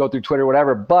notes, you go through Twitter,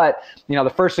 whatever. But,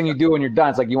 the first thing you do when you're done,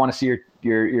 it's like you want to see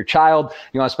your child,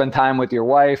 you want to spend time with your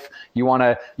wife, you want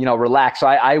to, relax. So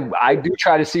I do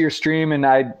try to see your stream,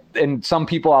 and some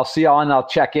people I'll see on, I'll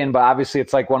check in, but obviously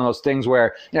it's like one of those things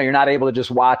where, you're not able to just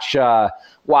watch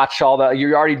all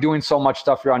you're already doing so much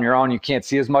stuff, you're on your own, you can't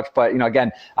see as much. But,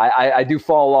 again, I do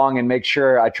follow along and make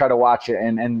sure I try to watch it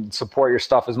and support your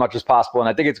stuff as much as possible. And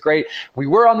I think it's great. We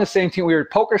were on the same team. We were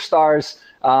Poker Stars.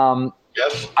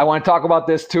 Yes. I want to talk about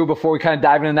this too before we kind of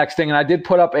dive into the next thing. And I did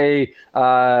put up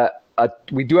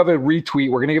we do have a retweet.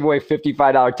 We're going to give away a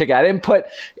 $55 ticket. I didn't put,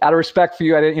 out of respect for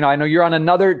you, I know you're on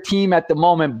another team at the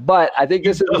moment, but I think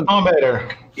this does not matter.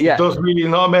 Yeah. It does really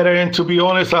not matter. And to be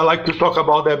honest, I like to talk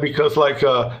about that because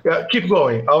keep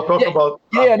going. I'll talk about.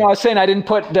 No, I was saying I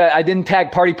didn't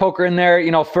tag Party Poker in there,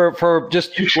 for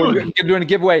just doing a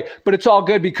giveaway, but it's all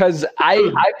good because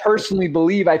I personally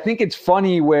believe, I think it's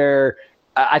funny where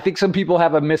I think some people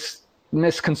have a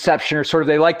misconception, or sort of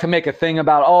they like to make a thing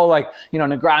about,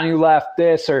 Negreanu left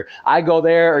this, or I go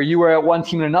there, or you were at one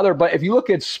team and another. But if you look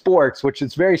at sports, which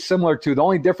it's very similar to, the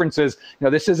only difference is,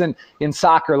 this isn't in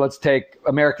soccer. Let's take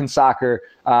American soccer.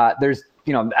 There's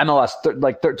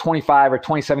MLS, 25 or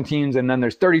 27 teams, and then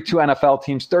there's 32 NFL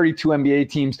teams, 32 NBA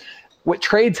teams. What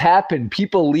trades happen,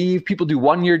 people leave, people do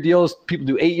 1-year deals, people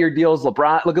do 8-year deals. Look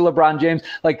at LeBron James.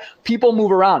 Like, people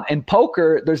move around. In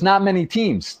poker, there's not many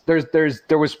teams. There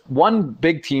was one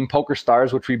big team, Poker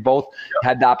Stars, which we both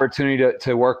had the opportunity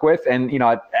to work with. And,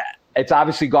 it's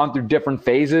obviously gone through different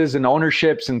phases and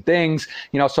ownerships and things,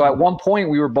 so at one point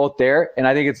we were both there. And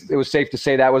I think it was safe to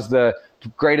say that was the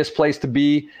greatest place to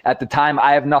be at the time.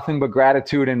 I have nothing but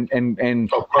gratitude and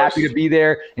happy to be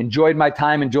there. Enjoyed my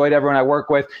time, enjoyed everyone I work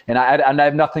with. And I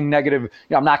have nothing negative.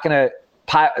 I'm not going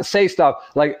to say stuff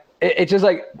like it's just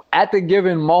like at the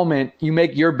given moment, you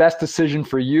make your best decision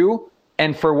for you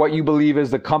and for what you believe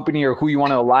is the company or who you want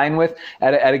to align with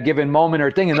at a given moment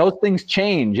or thing. And those things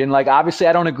change. And obviously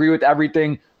I don't agree with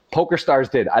everything Poker Stars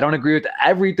did. I don't agree with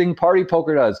everything Party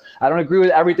Poker does. I don't agree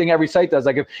with everything every site does.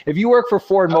 Like if you work for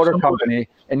Ford Motor Company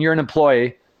and you're an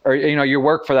employee, or you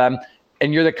work for them,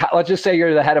 and let's just say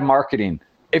you're the head of marketing.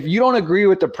 If you don't agree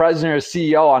with the president or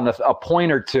CEO on a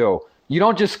point or two, you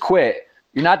don't just quit.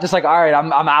 You're not just like, all right,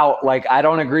 I'm out. Like, I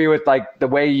don't agree with the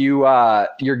way you're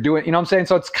doing. You know what I'm saying?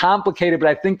 So it's complicated, but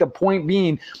I think the point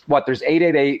being, there's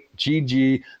 888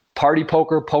 GG. Party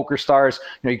Poker, Poker Stars,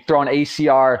 you throw on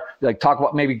ACR, talk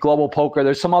about maybe Global Poker.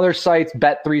 There's some other sites,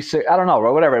 Bet360, I don't know,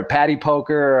 whatever, Patty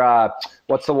Poker,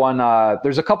 what's the one?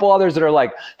 There's a couple others that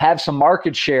are have some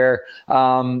market share,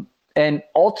 and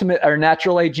Ultimate or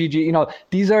Natural AGG,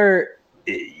 these are,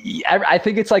 I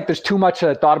think it's there's too much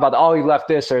thought about, he left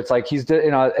this, or it's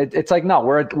it's like, no,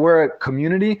 we're a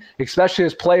community, especially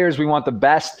as players. We want the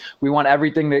best. We want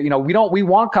everything that, we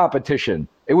want competition.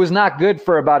 It was not good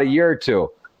for about a year or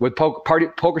two. With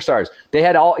Poker Stars, they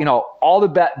had all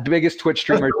the biggest Twitch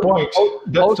streamers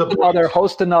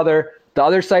host another. The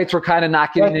other sites were kind of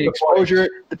not getting the exposure.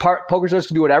 The Poker Stars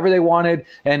could do whatever they wanted,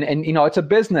 and it's a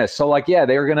business. So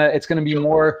it's gonna be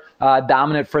more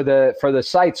dominant for the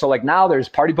site. So now there's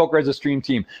Party Poker as a stream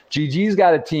team. GG's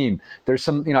got a team. There's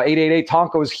some 888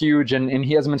 Tonka was huge, and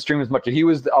he hasn't been streaming as much. He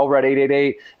was over at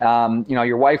 888.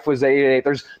 Your wife was at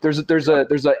 888.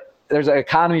 There's there's an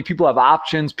economy. People have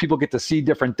options. People get to see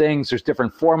different things. There's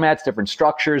different formats, different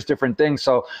structures, different things.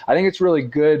 So I think it's really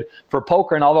good for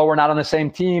poker. And although we're not on the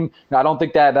same team, I don't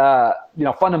think that,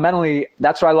 fundamentally,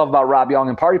 that's what I love about Rob Young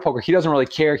and Party Poker. He doesn't really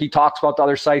care. He talks about the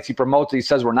other sites. He promotes it. He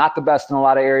says we're not the best in a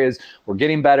lot of areas. We're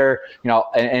getting better,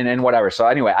 and whatever. So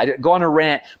anyway, I go on a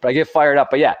rant, but I get fired up.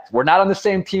 But yeah, we're not on the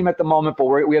same team at the moment, but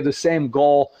we have the same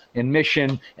goal and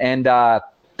mission, and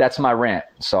that's my rant.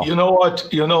 So you know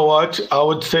what? I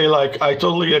would say, like, I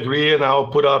totally agree, and I'll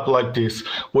put up like this.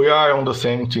 We are on the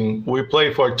same team. We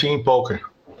play for team poker.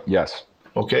 Yes.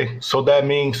 Okay, so that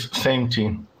means same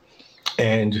team.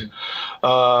 And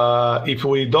if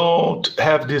we don't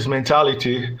have this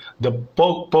mentality, the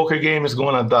poker game is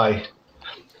gonna die.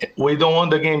 We don't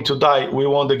want the game to die. We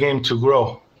want the game to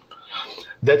grow.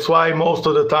 That's why most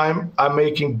of the time I'm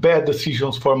making bad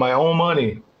decisions for my own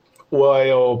money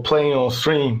while playing on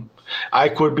stream. I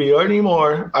could be earning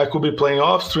more. I could be playing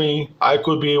off stream. I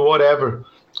could be whatever,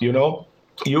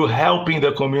 You're helping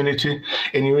the community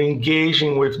and you're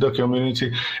engaging with the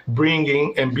community,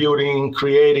 bringing and building,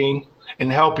 creating,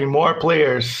 and helping more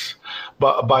players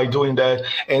by doing that.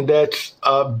 And that's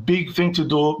a big thing to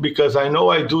do, because I know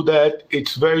I do that.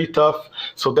 It's very tough.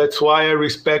 So that's why I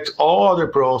respect all other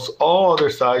pros, all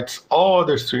other sites, all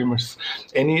other streamers.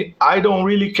 And I don't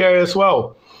really care as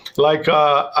well. Like,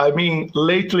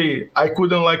 lately I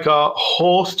couldn't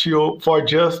host you for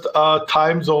just a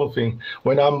time zone thing.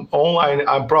 When I'm online,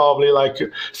 I'm probably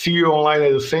see you online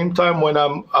at the same time. When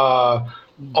I'm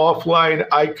offline,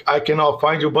 I cannot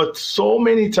find you. But so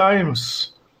many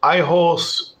times I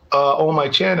host on my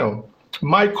channel,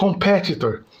 my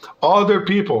competitor, other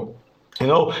people.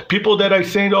 People that I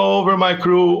send all over my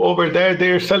crew over there,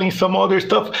 they're selling some other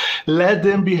stuff. Let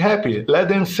them be happy. Let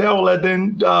them sell. Let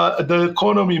them the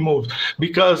economy move.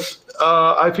 Because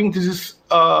I think this is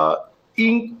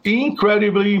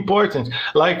incredibly important.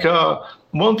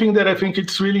 One thing that I think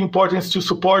it's really important is to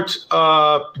support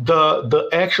the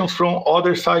actions from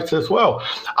other sites as well.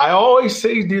 I always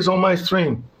say this on my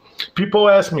stream. People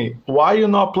ask me, why you're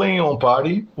not playing on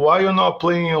Party? Why you're not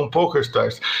playing on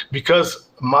PokerStars? Because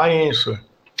my answer,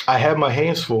 I have my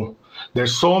hands full.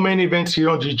 There's so many events here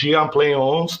on GG I'm playing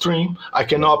on stream. I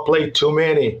cannot play too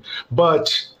many. But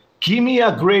give me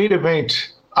a great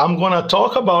event. I'm going to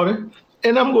talk about it,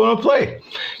 and I'm going to play.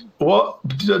 Well,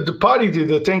 the Party did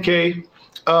the 10K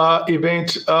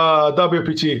event,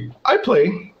 WPT. I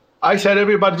play. I said,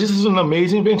 everybody, this is an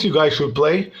amazing event. You guys should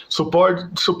play.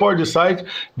 Support the site,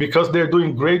 because they're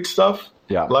doing great stuff.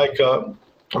 Yeah.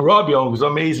 Rob Young is an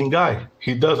amazing guy.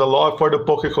 He does a lot for the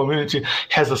poker community,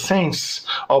 has a sense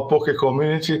of poker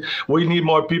community. We need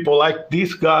more people like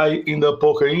this guy in the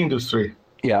poker industry.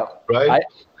 Yeah. Right?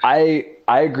 I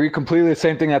agree completely. The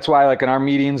same thing. That's why, in our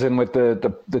meetings and with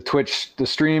the Twitch, the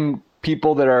stream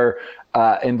people that are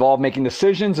involved making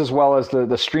decisions, as well as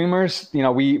the streamers,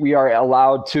 we are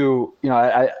allowed to,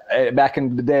 I back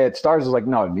in the day at Stars, it was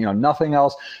no, nothing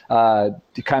else to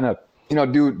kind of,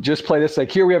 do just play this.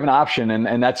 Here we have an option,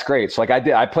 and that's great. So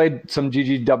I played some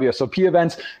GG WSOP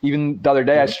events. Even the other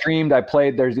day I streamed, I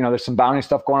played, there's some bounty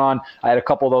stuff going on. I had a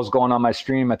couple of those going on my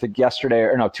stream, I think yesterday,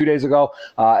 or no, 2 days ago.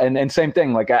 And same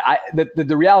thing,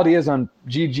 the reality is on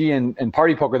GG and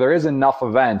Party Poker, there is enough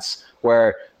events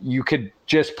where you could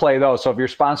just play those. So if you're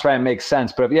sponsored by it, makes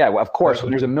sense. But of course,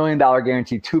 when there's $1 million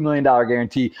guarantee, $2 million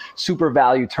guarantee, super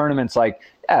value tournaments,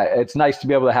 it's nice to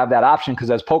be able to have that option, because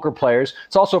as poker players,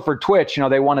 it's also for Twitch,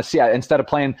 they want to see it. Instead of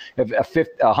playing a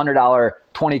 $100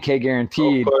 $20K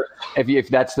guaranteed, if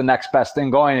that's the next best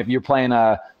thing going, if you're playing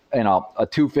a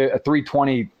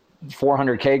 320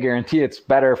 $400K guarantee, it's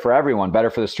better for everyone, better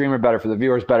for the streamer, better for the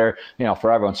viewers, better,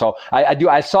 for everyone. So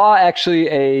I saw actually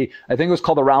I think it was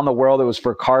called Around the World. It was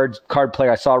for card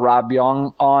player. I saw Rob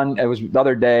Young on, it was the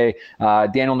other day,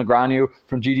 Daniel Negreanu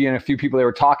from GG and a few people, they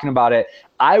were talking about it.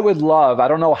 I would love, I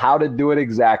don't know how to do it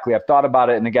exactly. I've thought about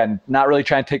it. And again, not really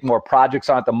trying to take more projects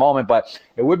on at the moment, but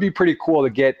it would be pretty cool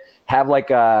to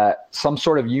have some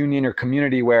sort of union or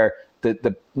community where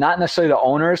the not necessarily the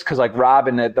owners, because Rob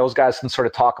and those guys can sort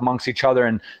of talk amongst each other,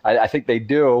 and I think they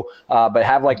do, but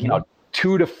have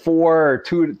 2 to 4 or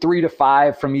 3 to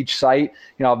 5 from each site,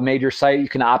 a major site, you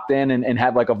can opt in and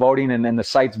have a voting, and then the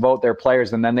sites vote their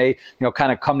players, and then they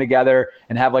kind of come together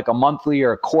and have a monthly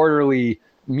or a quarterly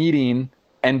meeting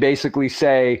and basically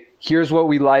say, here's what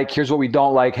we like, here's what we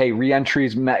don't like. Hey,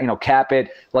 re-entries, cap it.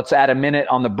 Let's add a minute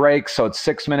on the break, so it's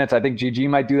 6 minutes. I think GG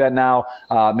might do that now.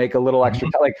 Make a little extra,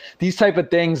 these type of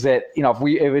things that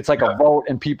if it's a vote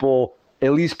and people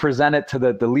at least present it to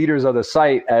the leaders of the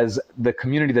site as the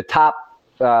community, the top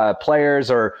players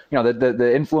or, the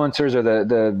influencers or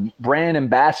the brand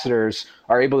ambassadors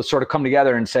are able to sort of come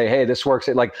together and say, hey, this works.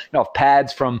 Like, if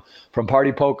Pads from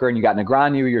Party Poker, and you got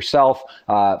Negreanu, yourself,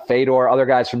 Fedor, other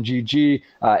guys from GG,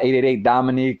 888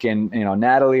 Dominique, and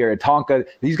Natalie or Tonka,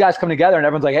 these guys come together and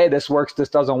everyone's like, hey, this works, this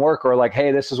doesn't work, or like,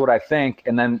 hey, this is what I think,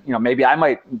 and then maybe I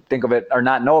might think of it or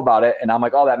not know about it, and I'm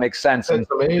like, oh, that makes sense. That's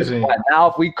amazing. Now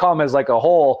if we come as like a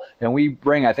whole and we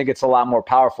bring, I think it's a lot more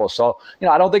powerful. So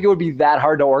I don't think it would be that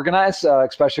hard to organize,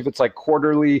 especially if it's like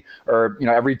quarterly or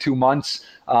every 2 months.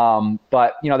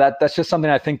 But that's just something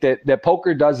I think that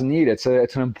poker does need. It's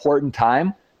an important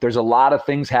time. There's a lot of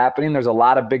things happening. There's a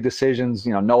lot of big decisions.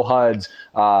 No HUDs,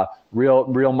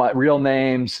 real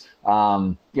names.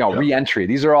 Re-entry.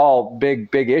 These are all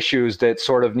big issues that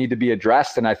sort of need to be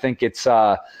addressed. And I think it's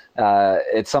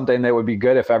something that would be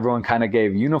good if everyone kind of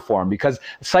gave uniform, because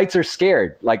sites are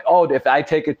scared. Like, oh, if I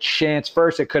take a chance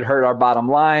first, it could hurt our bottom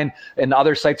line. And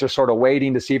other sites are sort of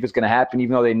waiting to see if it's going to happen,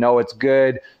 even though they know it's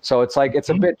good. So it's like, it's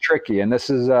a bit tricky. And this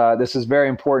is very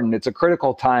important. It's a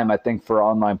critical time, I think, for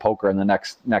online poker in the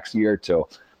next year or two.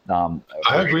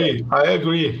 I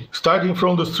agree. Starting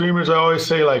from the streamers, I always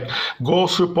say, like, go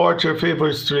support your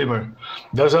favorite streamer.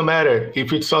 Doesn't matter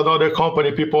if it's another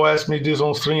company. People ask me this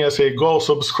on stream. I say, go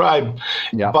subscribe,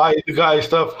 buy the guy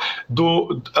stuff,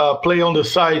 do play on the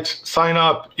site, sign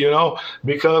up.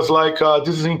 Because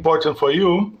this is important for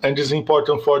you, and this is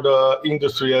important for the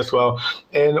industry as well.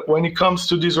 And when it comes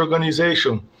to this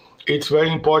organization, it's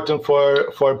very important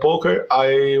for poker.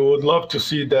 I would love to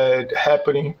see that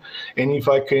happening. And if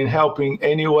I can help in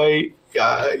any way,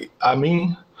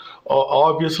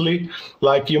 obviously,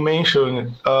 like you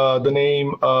mentioned, the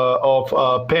name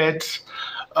of Pads.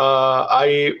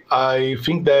 I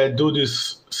think that dude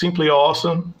is simply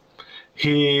awesome.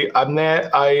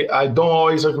 I don't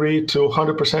always agree to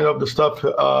 100% of the stuff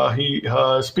he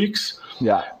speaks.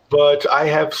 Yeah. But I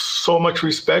have so much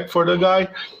respect for the guy.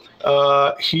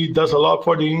 He does a lot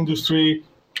for the industry,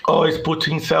 always puts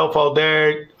himself out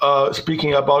there,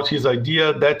 speaking about his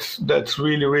idea. That's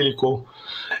really, really cool.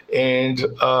 And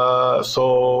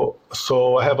so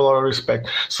I have a lot of respect.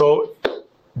 So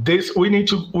we need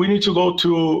to go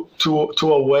to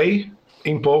a way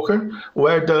in poker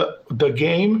where the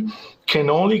game can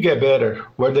only get better,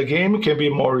 where the game can be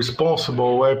more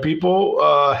responsible, where people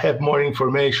have more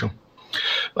information.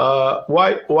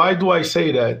 Why do I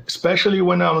say that? Especially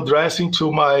when I'm addressing to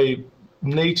my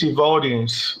native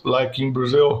audience, like in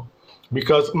Brazil,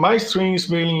 because my stream is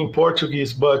mainly in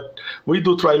Portuguese, but we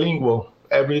do trilingual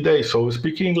every day. So we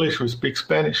speak English, we speak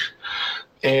Spanish.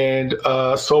 And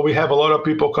so we have a lot of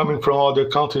people coming from other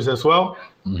countries as well.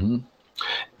 Mm-hmm.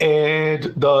 And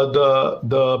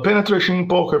the penetration in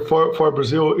poker for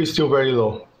Brazil is still very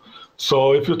low.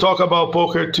 So if you talk about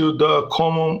poker to the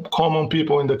common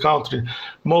people in the country,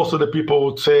 most of the people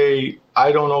would say,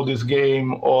 I don't know this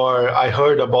game, or I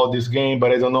heard about this game,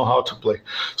 but I don't know how to play.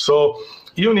 So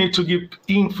you need to give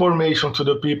information to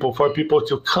the people for people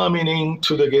to come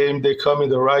into the game. They come in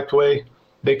the right way.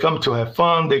 They come to have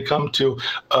fun. They come to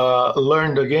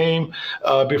learn the game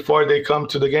before they come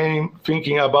to the game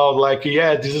thinking about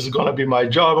this is going to be my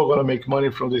job. I'm going to make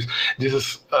money from this. This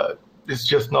is it's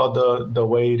just not the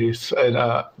way it is, and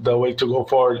the way to go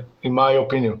forward, in my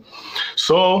opinion.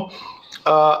 So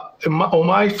on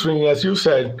my stream, as you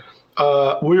said,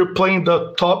 we're playing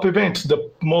the top events,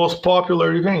 the most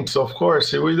popular events, of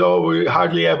course. We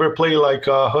hardly ever play like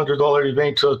 $100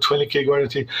 event or 20K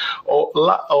guarantee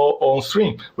on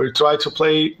stream. We try to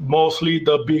play mostly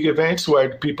the big events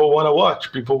where people want to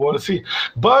watch, people want to see.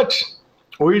 But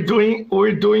we're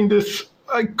doing this.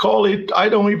 I call it, I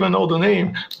don't even know the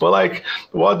name, but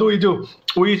what do?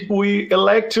 We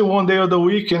elect one day of the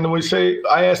week and we say,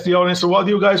 I ask the audience, what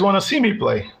do you guys want to see me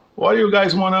play? What do you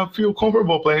guys want to feel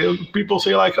comfortable playing? People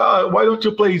say why don't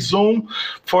you play Zoom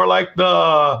for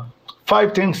the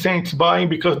 5-10 cents buying,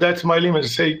 because that's my limit. I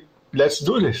say, let's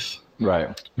do this.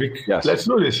 Right. Yes. Let's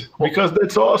do this, because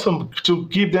that's awesome to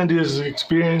give them this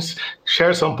experience,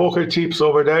 share some poker tips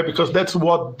over there, because that's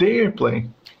what they're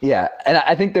playing. Yeah, and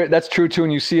I think that's true too.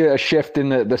 And you see a shift in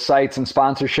the sites and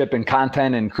sponsorship and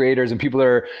content and creators and people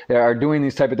that are doing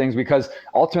these type of things, because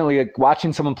ultimately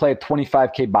watching someone play at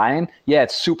 25K buy-in, yeah,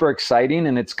 it's super exciting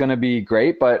and it's going to be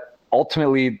great, but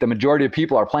ultimately the majority of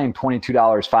people are playing $22,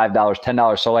 $5,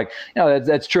 $10. So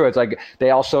that's true. It's like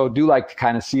they also do like to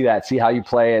kind of see how you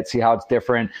play it, see how it's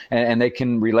different, and they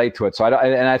can relate to it. So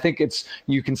I think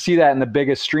you can see that in the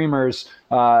biggest streamers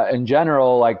in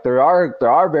general. Like there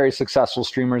are very successful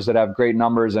streamers that have great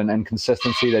numbers and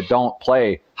consistency that don't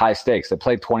play high stakes, that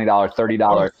play $20,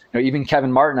 $30. Even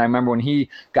Kevin Martin, I remember when he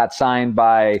got signed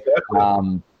by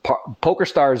Poker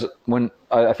Stars, when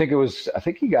I think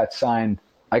he got signed.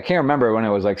 I can't remember when it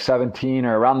was like 17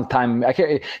 or around the time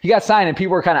he got signed, and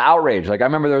people were kind of outraged. Like I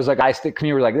remember there was like guys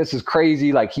community were like, this is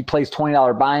crazy. Like he plays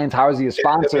 $20 buy-ins. How is he a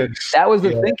sponsor? That was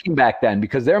the thinking back then,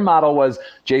 because their model was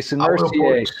Jason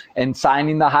Mercier and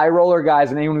signing the high roller guys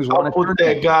and anyone who's won a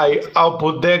tournament. I'll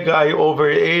put that guy over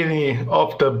any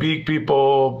of the big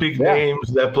people, names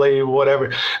that play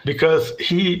whatever, because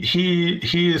he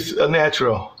is a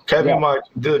natural. Kevin Martin,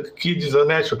 the kid is a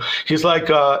natural. He's like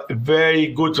very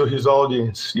good to his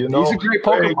audience, you know. He's a great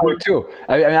poker player too.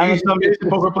 He's an amazing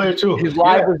poker player too. His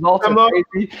live results are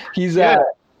crazy. He's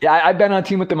I've been on a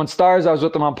team with him on Stars. I was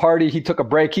with him on Party. He took a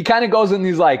break. He kind of goes in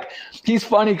these he's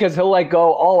funny because he'll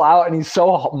go all out, and he's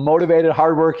so motivated,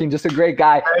 hardworking, just a great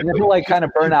guy. Exactly. And then he'll kind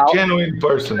of burn out. Genuine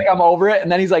person. I'm over it,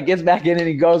 and then he's gets back in and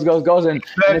he goes, and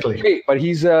it's great. But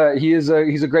he's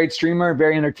a great streamer,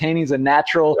 very entertaining. He's a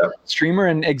natural streamer,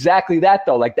 and exactly that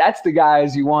though. That's the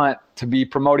guys you want to be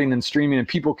promoting and streaming, and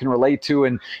people can relate to.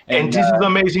 And this is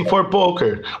amazing for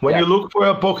poker. When you look for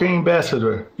a poker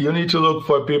ambassador, you need to look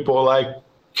for people like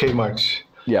Kmart.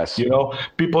 Yes. You know,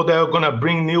 people that are going to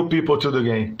bring new people to the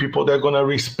game, people that are going to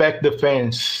respect the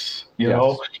fans, you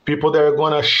know, people that are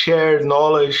going to share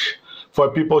knowledge for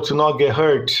people to not get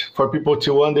hurt, for people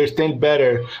to understand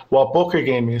better what poker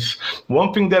game is.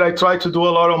 One thing that I try to do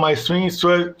a lot on my streams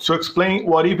to explain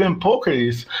what even poker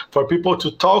is, for people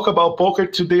to talk about poker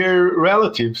to their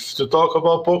relatives, to talk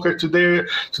about poker to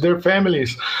their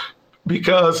families,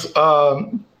 because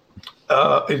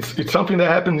it's something that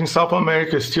happens in South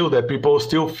America still, that people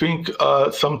still think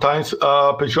sometimes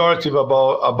pejorative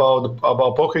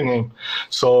about poker game.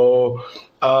 So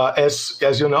as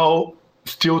you know,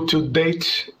 still to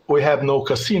date, we have no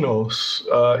casinos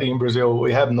in Brazil.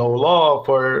 We have no law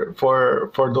for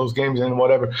those games and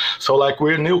whatever. So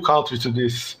we're a new country to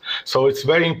this. So it's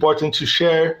very important to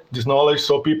share this knowledge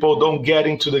so people don't get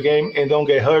into the game and don't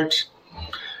get hurt.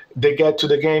 They get to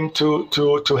the game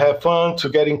to have fun, to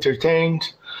get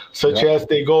entertained, such as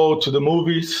they go to the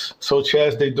movies, such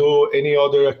as they do any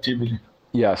other activity.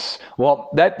 Yes. Well,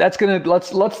 that's gonna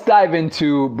let's dive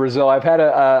into Brazil. I've had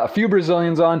a few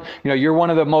Brazilians on. You're one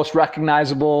of the most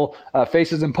recognizable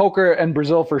faces in poker in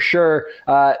Brazil for sure.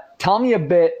 Tell me a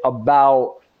bit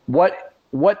about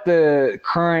what the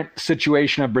current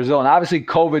situation of Brazil, and obviously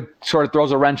COVID sort of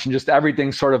throws a wrench in just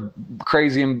everything sort of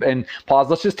crazy and pause.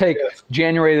 Let's just take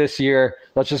January this year.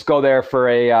 Let's just go there for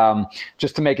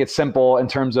just to make it simple in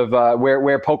terms of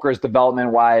where poker is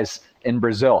development wise in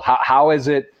Brazil. How is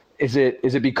it? Is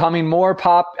it becoming more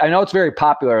pop? I know it's very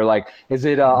popular. Is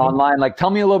it online? Tell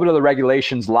me a little bit of the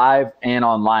regulations live and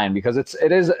online, because it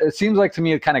seems like to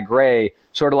me it's kind of gray,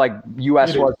 sort of like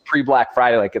US was pre-Black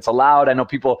Friday. It's allowed. I know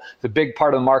the big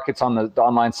part of the market's on the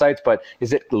online sites, but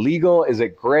is it legal? Is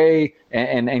it gray?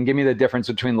 And give me the difference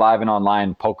between live and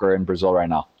online poker in Brazil right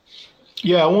now.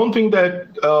 Yeah, one thing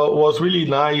that was really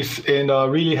nice and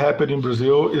really happened in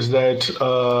Brazil is that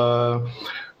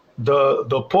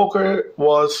the poker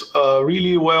was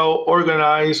really well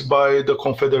organized by the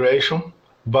confederation,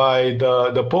 by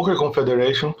the Poker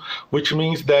Confederation, which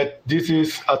means that this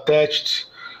is attached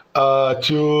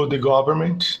to the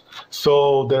government.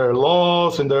 So there are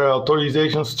laws and there are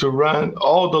authorizations to run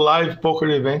all the live poker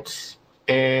events.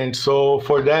 And so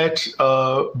for that,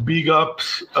 big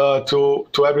ups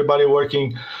to everybody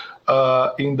working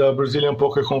in the Brazilian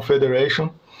Poker Confederation,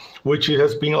 which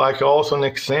has been also an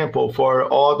example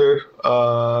for other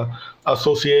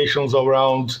associations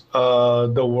around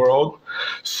the world.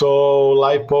 So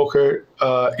live poker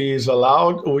is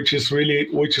allowed, which is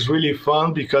really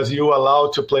fun, because you're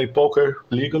allowed to play poker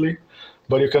legally,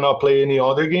 but you cannot play any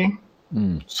other game.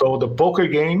 So the poker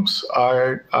games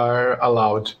are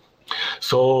allowed.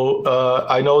 So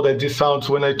I know that this sounds,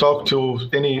 when I talk to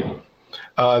any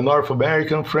North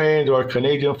American friend or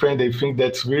Canadian friend, they think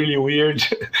that's really weird.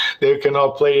 They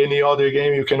cannot play any other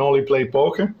game. You can only play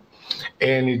poker,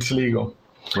 and it's legal.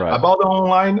 Right. About the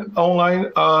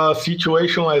online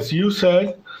situation, as you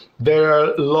said, there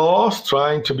are laws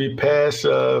trying to be passed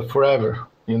forever,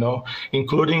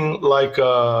 including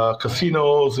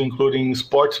casinos, including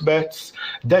sports bets.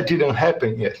 That didn't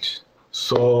happen yet.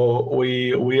 So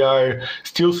we are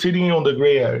still sitting on the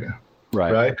gray area.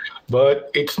 Right.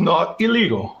 But it's not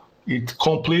illegal. It's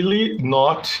completely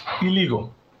not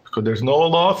illegal, because there's no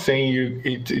law saying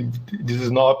this is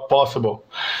not possible.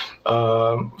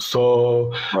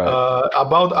 About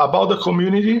the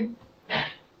community,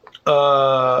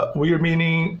 we're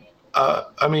meaning.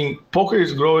 Poker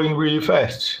is growing really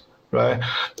fast, right?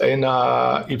 And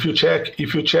if you check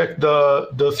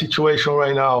the situation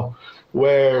right now,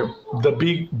 where the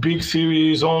big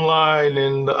series online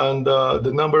and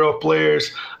the number of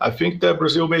players, I think that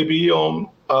Brazil may be on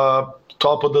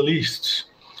top of the list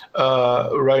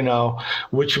right now,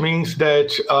 which means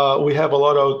that we have a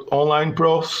lot of online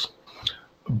pros,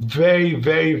 very,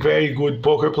 very, very good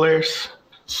poker players.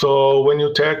 So when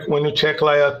you check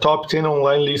like a top 10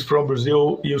 online list from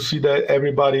Brazil, you see that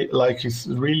everybody like is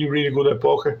really, really good at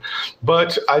poker.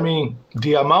 But I mean,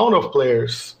 the amount of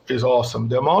players is awesome.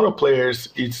 The amount of players,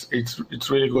 it's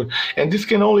really good, and this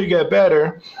can only get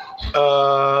better.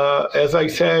 As I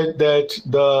said, that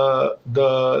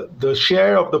the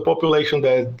share of the population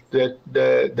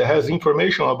that has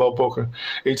information about poker,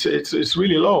 it's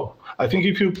really low. I think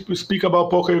if you speak about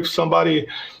poker, if somebody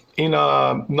in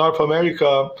North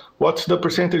America, what's the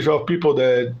percentage of people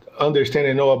that understand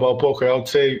and know about poker? I would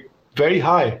say very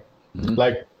high,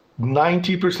 like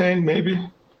 90% maybe.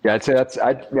 Yeah, I'd say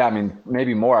I mean,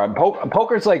 maybe more.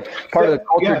 Poker's like part of the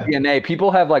culture DNA. People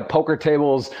have like poker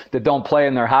tables that don't play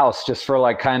in their house just for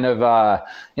like kind of,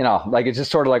 like it's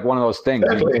just sort of like one of those things.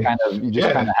 Exactly. You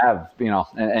just kind of have,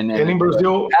 and in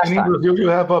Brazil, you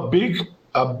have a big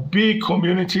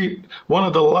community, one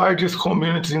of the largest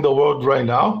communities in the world right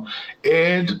now,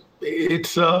 and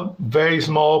it's a very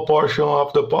small portion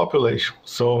of the population.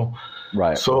 So,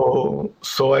 right. So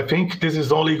I think this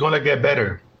is only going to get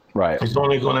better. Right. It's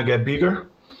only going to get bigger,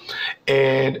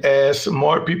 and as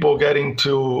more people getting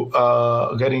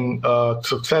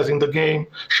success in the game,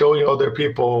 showing other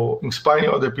people, inspiring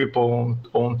other people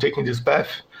on taking this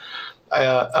path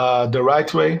the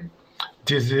right way.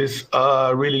 This is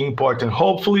really important.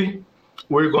 Hopefully,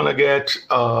 we're gonna get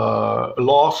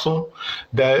lawsuit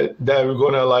that we're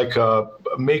gonna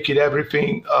make it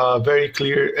everything very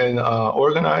clear and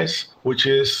organized, which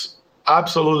is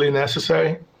absolutely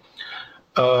necessary.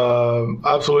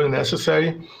 Absolutely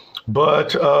necessary.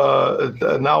 But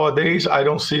nowadays, I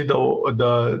don't see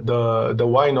the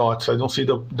why nots. I don't see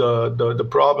the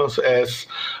problems, as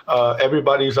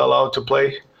everybody is allowed to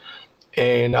play.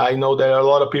 And I know that a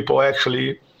lot of people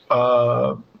actually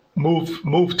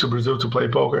move to Brazil to play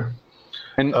poker.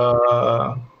 And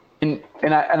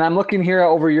I'm looking here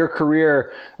over your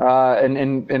career,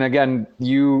 and again,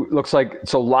 you looks like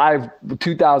so live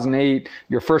 2008.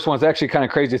 Your first one's actually kind of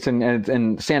crazy. It's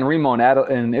in San Remo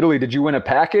in Italy. Did you win a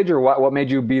package, or what made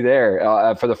you be there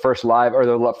for the first live or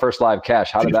the first live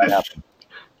cash? How did that happen?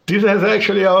 This has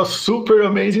actually a super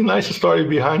amazing, nice story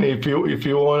behind it. If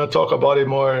you want to talk about it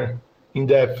more in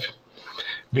depth,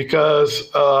 because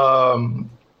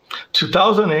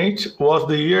 2008 was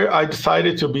the year I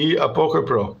decided to be a poker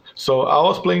pro. So I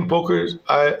was playing poker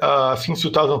since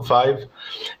 2005,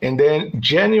 and then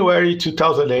January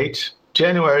 2008.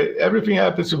 Everything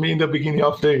happens to me in the beginning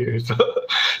of the year. So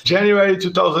January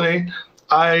 2008,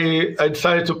 I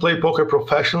decided to play poker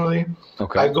professionally.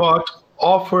 Okay. I got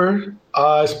offered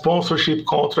a sponsorship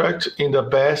contract in the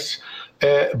past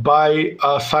by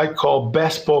a site called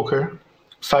Best Poker,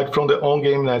 site from the On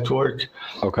Game Network.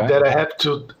 Okay. That I have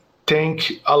to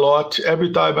thank a lot.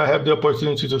 Every time I have the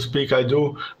opportunity to speak, I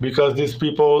do, because these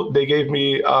people, they gave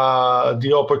me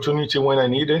the opportunity when I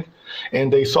needed,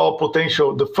 and they saw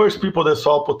potential. The first people that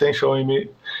saw potential in me,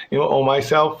 on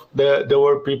myself, there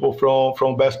were people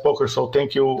from Best Poker. So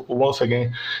thank you once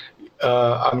again.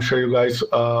 I'm sure you guys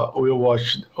will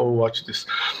watch this.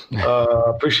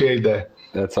 Appreciate that.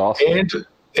 That's awesome.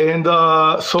 And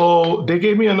so they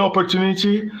gave me an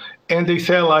opportunity, and they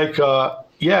said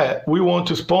yeah, we want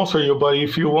to sponsor you, but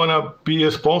if you want to be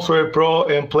a sponsor, a pro,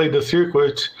 and play the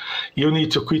circuit, you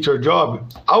need to quit your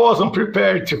job. I wasn't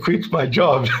prepared to quit my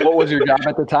job. What was your job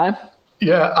at the time?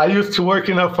 Yeah, I used to work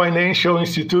in a financial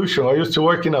institution. I used to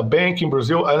work in a bank in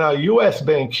Brazil and a U.S.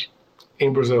 bank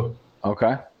in Brazil.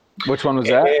 Okay. Which one was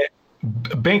that?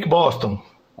 Bank Boston.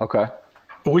 Okay.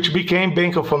 Which became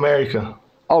Bank of America.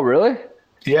 Oh, really?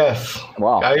 Yes.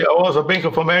 Wow. I was a Bank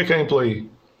of America employee.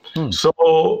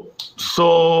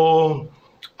 So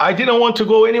I didn't want to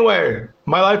go anywhere.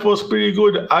 My life was pretty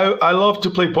good. I love to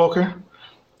play poker,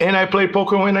 and I play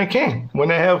poker when I can.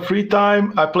 When I have free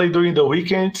time, I play during the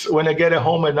weekends. When I get at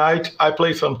home at night, I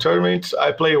play some tournaments.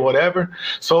 I play whatever.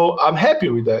 So I'm happy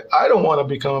with that. I don't want to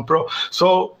become a pro.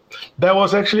 So that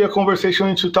was actually a conversation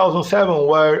in 2007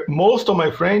 where most of my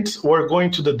friends were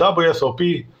going to the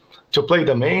WSOP to play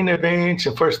the main event,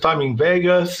 the first time in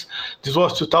Vegas. This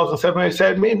was 2007. I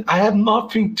said, man, I have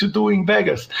nothing to do in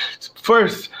Vegas.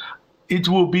 First, it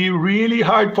will be really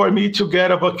hard for me to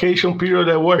get a vacation period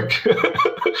at work.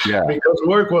 Yeah. Because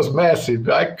work was massive.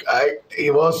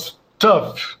 It was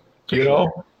tough, It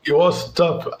was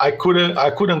tough. I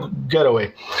couldn't get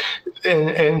away.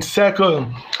 And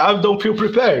second, I don't feel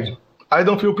prepared. I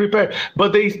don't feel prepared.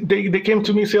 But they came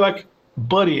to me and say like,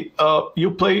 buddy,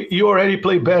 you already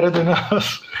play better than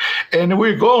us, and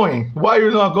we're going. Why are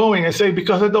you not going? I say,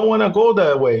 because I don't want to go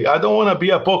that way. I don't want to be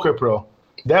a poker pro.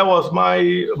 That was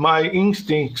my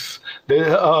instincts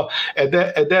at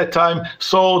that time.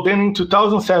 So then in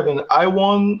 2007, I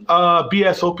won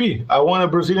BSOP. I won a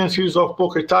Brazilian Series of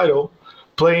Poker title,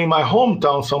 playing my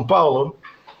hometown, São Paulo.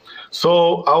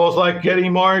 So I was like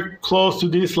getting more close to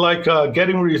this, like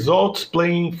getting results,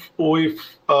 playing with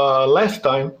less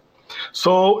time.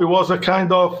 So it was a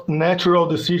kind of natural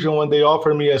decision when they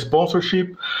offered me a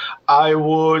sponsorship. I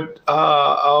was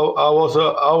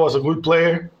a good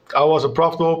player. I was a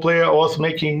profitable player. I was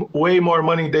making way more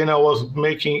money than I was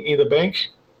making in the bank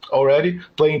already,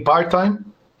 playing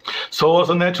part-time. So it was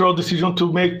a natural decision to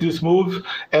make this move,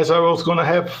 as I was going to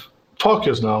have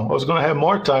focus now. I was going to have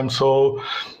more time. So,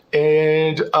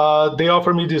 and they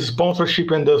offered me this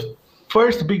sponsorship, and the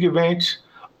first big event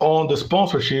on the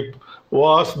sponsorship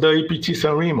was the EPT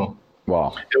San Remo.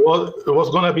 Wow. It was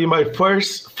going to be my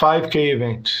first 5K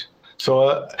event.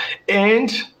 So,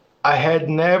 and I had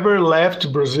never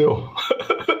left Brazil.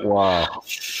 Wow.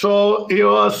 So it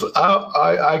was.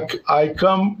 I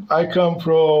come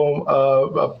from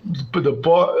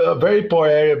the very poor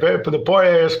area, the poor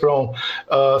areas from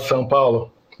São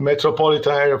Paulo,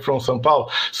 metropolitan area from São Paulo.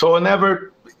 So I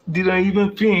never didn't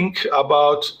even think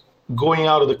about going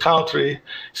out of the country,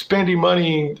 spending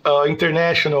money in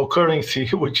international currency,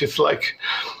 which is like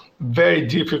very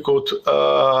difficult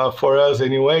for us,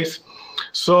 anyways.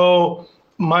 So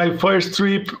my first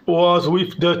trip was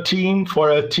with the team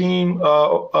for a team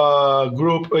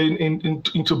group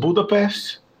into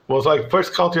Budapest. It was like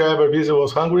first country I ever visited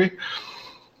was Hungary.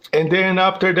 And then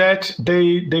after that,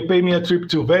 they paid me a trip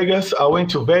to Vegas. I went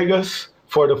to Vegas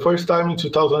for the first time in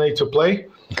 2008 to play.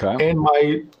 Okay. And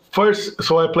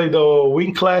so I played the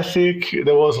Wynn Classic.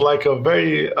 There was like a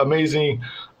very amazing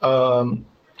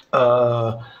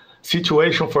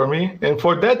situation for me. And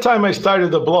for that time, I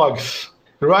started the blogs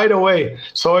right away.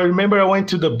 So I remember I went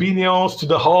to the Binions, to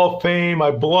the Hall of Fame.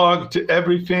 I blogged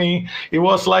everything. It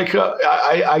was like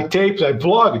I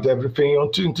vlogged everything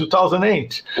in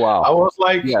 2008. Wow. I was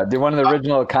like, yeah, they're one of the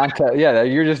original content. Yeah,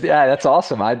 that's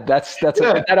awesome. Is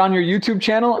that on your YouTube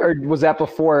channel, or was that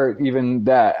before even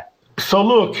that? So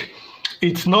look,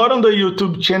 it's not on the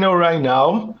YouTube channel right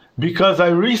now because I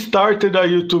restarted a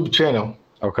YouTube channel.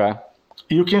 Okay.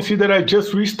 You can see that I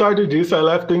just restarted this. I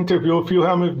left the interview of Phil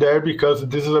Hellmuth there because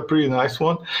this is a pretty nice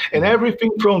one. And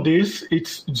everything from this,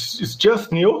 it's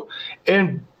just new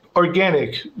and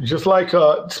organic. Just like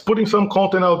just putting some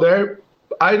content out there.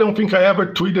 I don't think I ever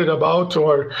tweeted about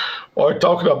or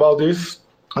talked about this.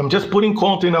 I'm just putting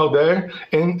content out there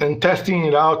and testing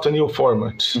it out a new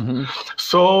format. Mm-hmm.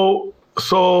 So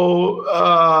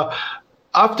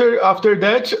after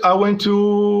that, I went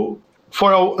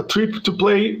for a trip to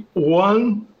play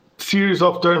one series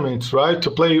of tournaments, right?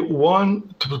 To play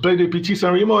the EPT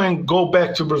San Remo and go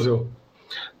back to Brazil.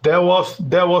 That was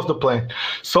the plan.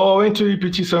 So I went to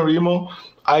EPT San Remo.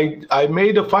 I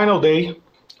made the final day.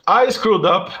 I screwed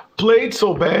up, played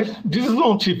so bad. This is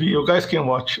on TV. You guys can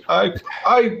watch. I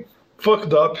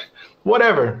fucked up.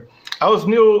 Whatever. I was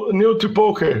new to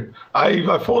poker.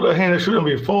 I folded a hand I shouldn't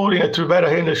be folding. I three-bet a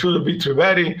hand I shouldn't be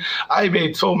three-betting. I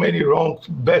made so many wrong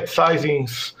bet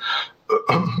sizings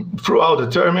throughout the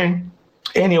tournament.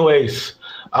 Anyways,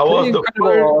 I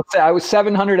was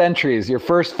 700 entries. Your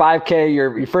first 5K.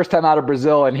 Your first time out of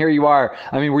Brazil, and here you are.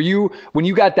 I mean, when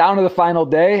you got down to the final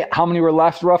day? How many were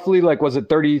left roughly? Like, was it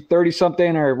 30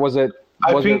 something, or was it?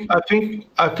 I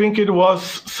think it was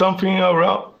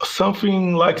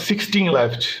something like 16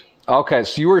 left. Okay,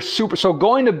 so you were so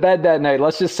going to bed that night,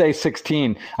 let's just say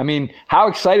 16. I mean, how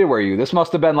excited were you? This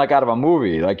must have been like out of a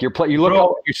movie. Like you look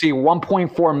up, you see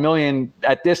 1.4 million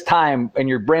at this time and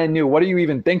you're brand new. What are you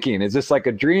even thinking? Is this like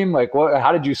a dream? Like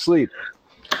how did you sleep?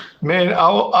 Man,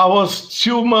 I was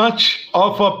too much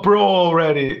of a pro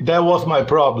already. That was my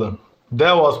problem.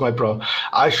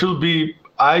 I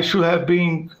should have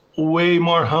been way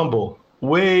more humble.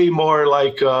 Way more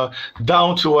like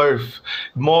down to earth,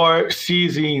 more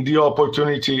seizing the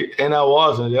opportunity, and I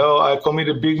wasn't. I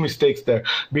committed big mistakes there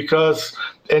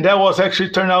and that was actually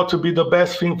turned out to be the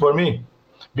best thing for me,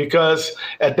 because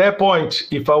at that point,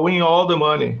 if I win all the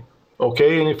money,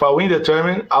 okay, and if I win the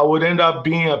tournament, I would end up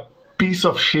being a piece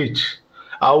of shit.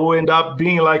 I would end up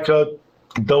being like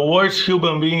the worst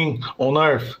human being on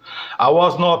earth. I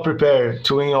was not prepared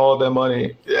to win all the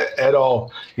money at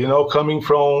all. Coming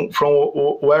from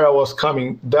where I was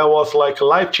coming, that was like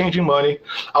life-changing money.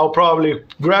 I'll probably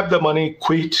grab the money,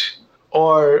 quit,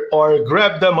 or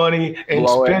grab the money and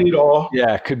Blow spend it all.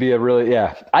 Yeah, it could be a really,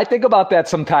 yeah. I think about that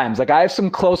sometimes. Like I have some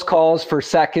close calls for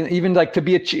second, even like to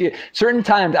be certain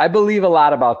times. I believe a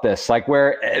lot about this, like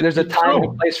where there's a time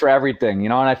and place for everything,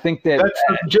 and I think that's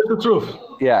just the truth.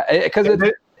 Yeah, because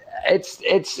it's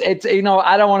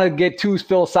I don't want to get too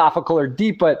philosophical or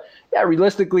deep, but yeah,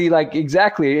 realistically, like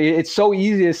exactly, it's so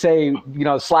easy to say,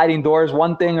 sliding doors,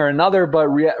 one thing or another, but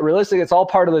realistically, it's all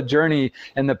part of the journey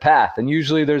and the path. And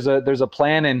usually there's a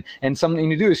plan and something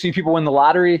to do. You see people win the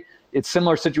lottery. It's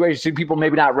similar situations. See people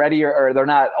maybe not ready or they're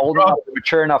not old enough, or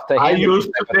mature enough to handle.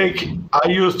 I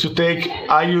used to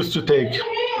take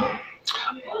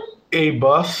a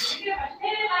bus,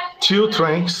 2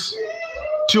 trains,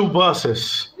 2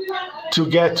 buses to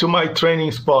get to my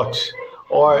training spot,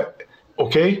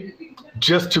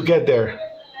 just to get there.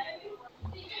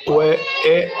 When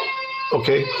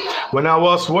I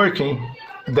was working,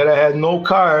 that I had no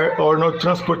car or no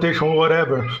transportation or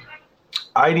whatever,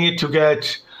 I need to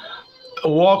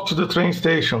walk to the train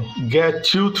station, get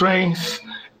 2 trains,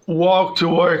 walk to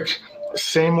work,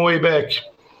 same way back.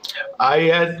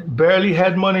 I barely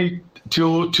had money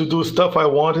to do stuff I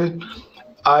wanted.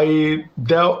 I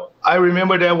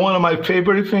remember that one of my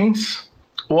favorite things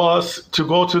was to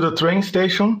go to the train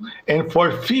station and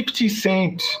for 50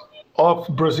 cents of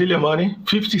Brazilian money,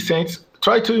 50 cents,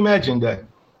 try to imagine that.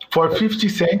 For 50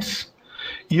 cents,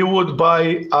 you would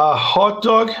buy a hot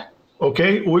dog,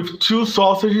 with 2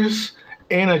 sausages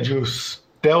and a juice.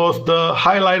 That was the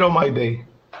highlight of my day,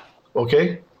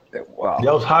 Wow.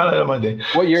 That was highlight of my day.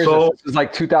 What year is this? This is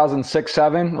like 2006,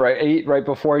 7, right? 8, right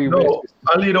before you. No,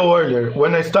 a little earlier. For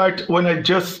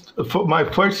my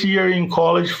first year in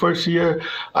college,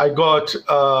 I got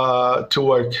to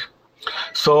work.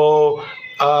 So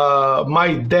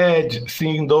my dad,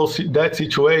 seeing that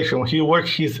situation, he worked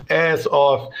his ass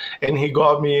off, and he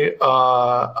got me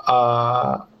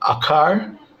a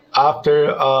car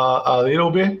after a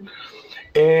little bit.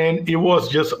 And it was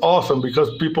just awesome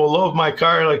because people love my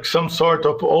car, like some sort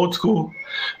of old school,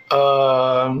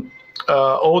 older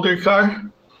car,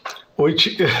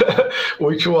 which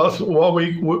was what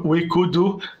we could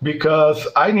do because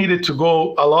I needed to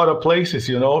go a lot of places,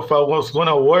 if I was going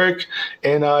to work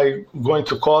and I going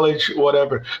to college,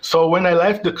 whatever. So when I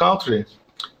left the country,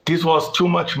 this was too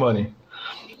much money.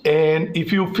 And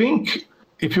if you think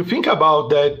about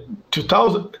that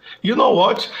 2000, you know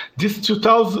what? This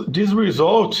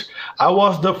result, I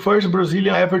was the first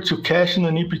Brazilian ever to cash in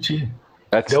an EPT.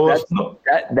 That's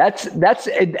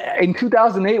in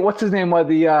 2008. What's his name? What's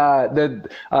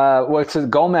his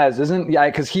Gomez?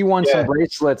 Because he won some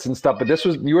bracelets and stuff. But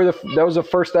that was the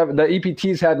first ever. The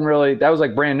EPTs hadn't really. That was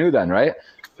like brand new then, right?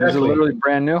 Exactly. Was it literally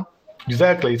brand new?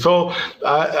 Exactly. So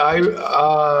I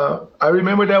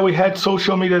remember that we had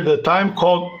social media at the time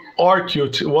called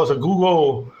Orkut. It was a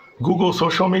Google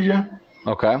social media.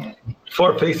 Okay.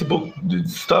 For Facebook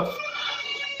stuff,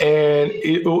 and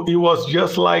it was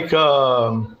just like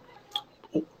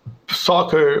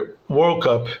soccer World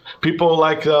Cup. People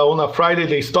like on a Friday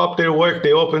they stopped their work,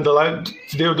 they opened the light,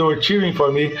 they were cheering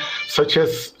for me, such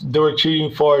as they were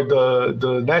cheering for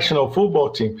the national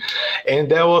football team, and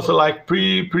that was like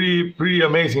pretty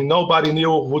amazing. Nobody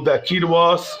knew who that kid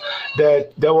was,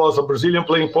 that there was a Brazilian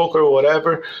playing poker or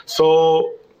whatever.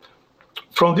 So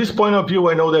from this point of view,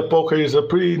 I know that poker is a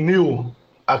pretty new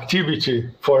activity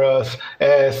for us,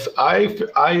 as I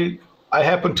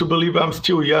happen to believe I'm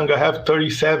still young. I have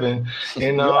 37,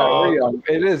 and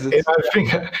it is. And I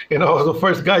think I was the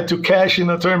first guy to cash in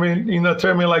a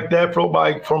tournament like that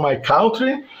for my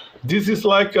country. This is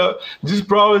like this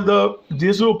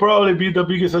will probably be the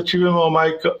biggest achievement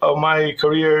of my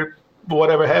career,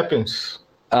 whatever happens.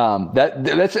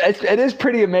 It is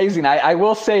pretty amazing. I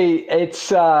will say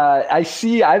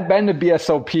I've been to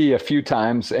BSOP a few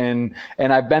times and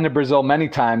I've been to Brazil many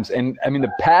times, and I mean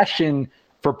the passion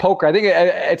for poker, I think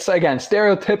it's again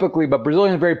stereotypically, but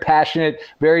Brazilians are very passionate,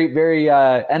 very very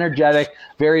energetic,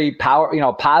 very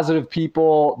positive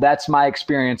people. That's my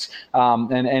experience,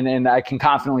 and I can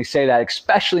confidently say that,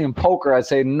 especially in poker. I'd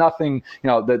say nothing.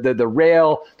 The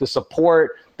rail, the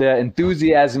support, the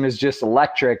enthusiasm is just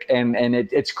electric, and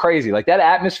it's crazy. Like that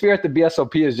atmosphere at the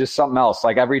BSOP is just something else.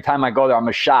 Like every time I go there,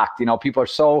 I'm shocked. People are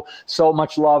so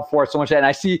much love for it, so much. And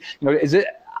I see, is it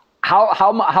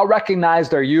how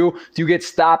recognized are you? Do you get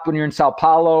stopped when you're in Sao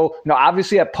Paulo?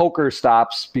 Obviously at poker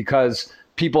stops because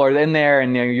people are in there,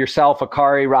 and yourself,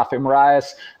 Akari, Rafa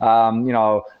Marias,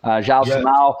 João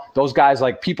Simão, those guys,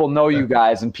 like people know you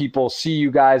guys and people see you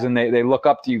guys and they look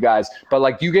up to you guys. But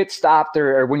like, do you get stopped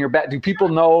or when you're back, do people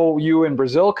know you in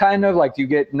Brazil kind of? Like, do you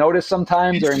get noticed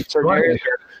sometimes or in certain areas?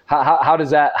 How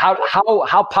does that,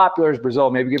 how popular is Brazil?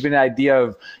 Maybe give me an idea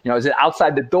of, is it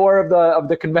outside the door of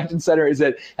the convention center? Is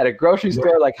it at a grocery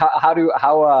store? Like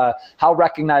how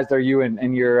recognized are you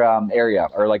in your area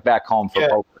or like back home for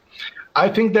poker? I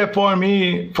think that for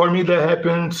me that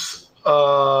happens,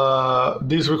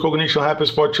 this recognition happens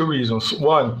for two reasons.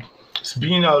 One, it's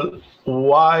been a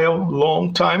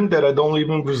long time that I don't live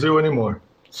in Brazil anymore.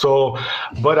 So,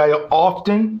 but I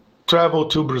often travel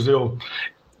to Brazil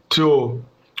to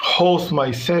host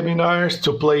my seminars,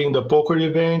 to play in the poker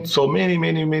event. So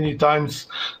many times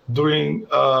during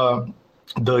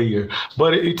the year.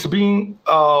 But it's been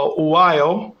a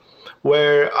while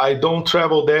where I don't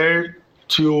travel there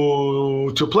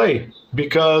to play,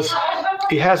 because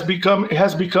it has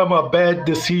become a bad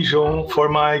decision for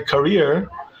my career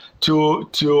to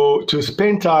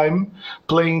spend time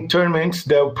playing tournaments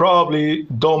that probably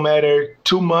don't matter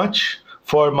too much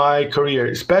for my career,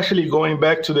 especially going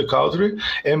back to the country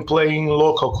and playing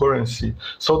local currency.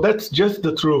 So that's just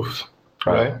the truth,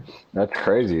 right? That's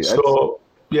crazy. So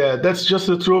yeah, that's just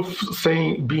the truth,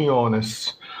 being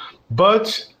honest.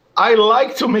 But I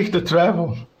like to make the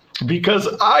travel because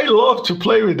I love to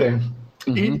play with them.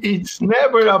 Mm-hmm. It's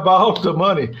never about the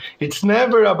money. It's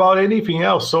never about anything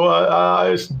else. So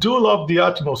I do love the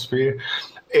atmosphere,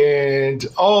 and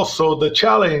also the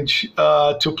challenge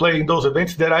to play in those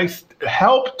events that I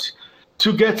helped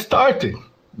to get started.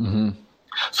 Mm-hmm.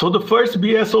 So the first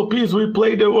BSOPs we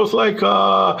played, there was like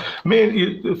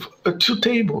 2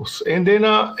 tables, and then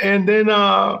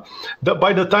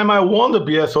by the time I won the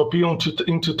BSOP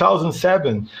in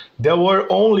 2007, there were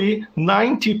only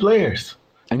 90 players.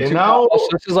 And now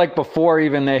this is like before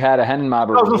even they had a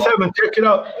Henenmaber. 2007, check it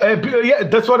out. Yeah,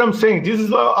 that's what I'm saying. This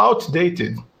is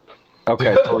outdated.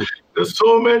 Okay. There's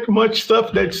so much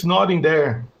stuff that's not in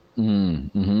there.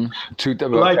 Mm-hmm.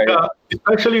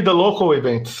 Especially the local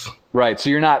events. Right. So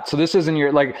this isn't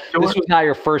this was not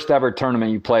your first ever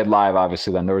tournament you played live,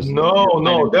 obviously. Then there was no.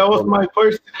 That was my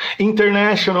first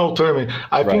international tournament.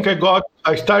 I think I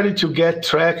started to get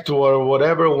tracked or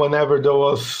whatever whenever there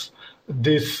was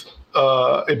this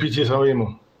APT San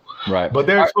Remo. Right. But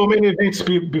there are so many events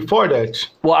before that.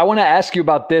 Well, I want to ask you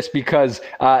about this because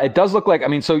it does look like,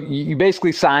 so you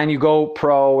basically sign, you go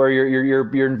pro, or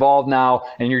you're involved now,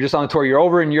 and you're just on the tour. You're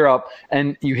over in Europe,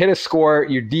 and you hit a score.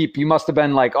 You're deep. You must have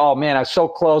been like, oh man, I was so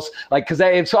close. Like, because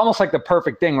it's almost like the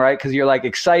perfect thing, right? Because you're like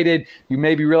excited. You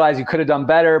maybe realize you could have done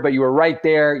better, but you were right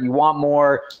there. You want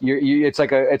more. It's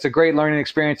a great learning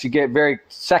experience. You get very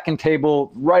second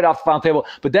table right off the final table,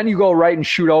 but then you go right and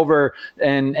shoot over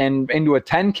and into a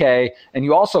 10K. And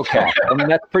you also cap.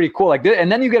 That's pretty cool. And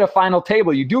then you get a final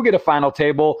table. You do get a final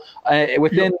table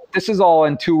within. This is all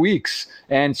in 2 weeks,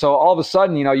 and so all of a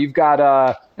sudden, you've got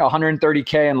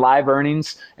 130K in live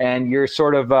earnings, and you're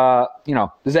sort of,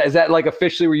 is that like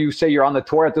officially where you say you're on the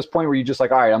tour at this point, where you just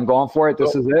like, all right, I'm going for it.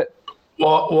 This is it.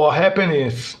 Well, what happened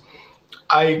is,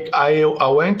 I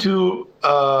went to.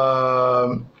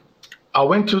 I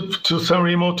went to San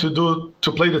Remo to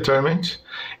play the tournament,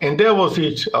 and that was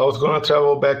it. I was going to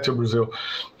travel back to Brazil.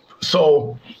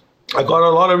 So I got a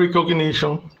lot of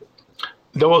recognition.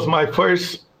 That was my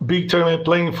first big tournament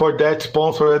playing for that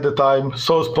sponsor at the time.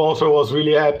 So sponsor was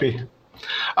really happy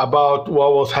about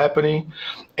what was happening.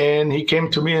 And he came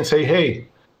to me and said, hey,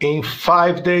 in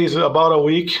 5 days, about a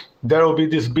week, there will be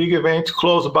this big event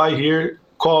close by here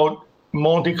called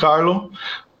Monte Carlo.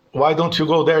 Why don't you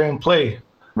go there and play?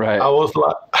 Right. I was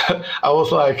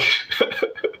like,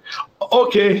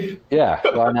 okay. Yeah,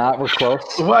 why not? We're close.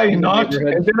 Why not?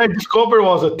 And then I discovered it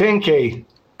was a 10K,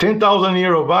 10,000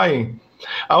 euro buy-in.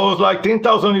 I was like,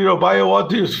 10,000 euro buy-in, what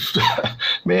do you,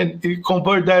 man, you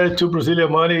convert that to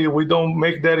Brazilian money, we don't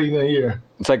make that in a year.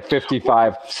 It's like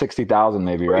 55, 60,000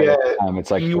 maybe, right? Yeah.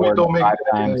 It's like 4 to 5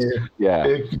 times. Yeah.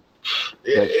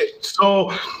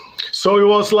 So it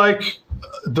was like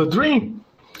the dream.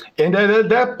 And then at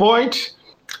that point,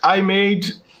 I had made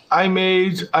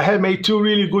 2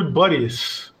 really good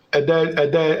buddies at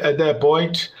that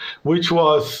point, which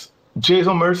was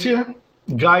Jason Mercier,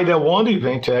 guy that won the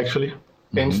event actually,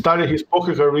 and started his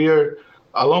poker career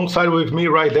alongside with me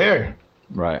right there,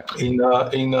 right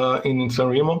in San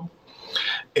Remo,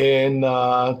 and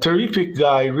terrific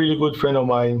guy, really good friend of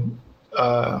mine,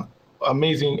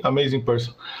 amazing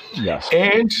person. Yes.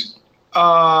 And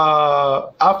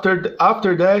after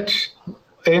that.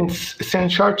 And Sam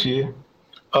Chartier,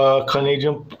 a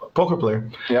Canadian poker player.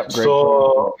 Yep, great.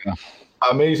 So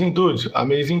amazing dude.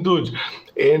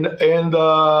 And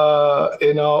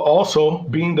also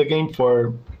being the game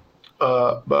for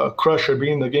Crusher,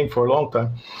 being the game for a long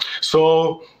time.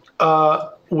 So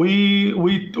we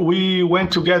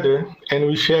went together and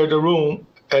we shared a room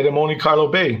at the Monte Carlo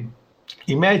Bay.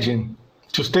 Imagine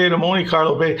to stay at the Monte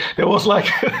Carlo Bay. It was like,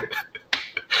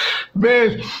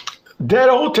 man, that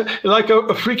old like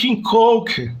a freaking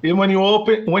Coke. And when you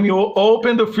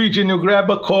open the fridge and you grab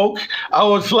a Coke, I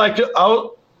was like,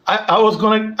 I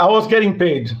was getting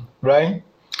paid, right?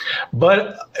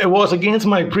 But it was against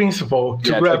my principle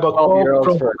to grab a Coke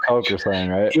from for a Coke or something,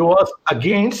 right? It was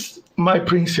against my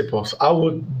principles. I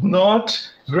would not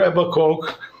grab a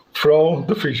Coke from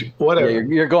the fridge, whatever. Yeah,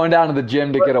 you're going down to the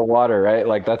gym to get a water, right?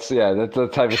 Like that's the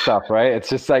type of stuff, right? It's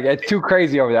just like it's too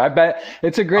crazy over there. I bet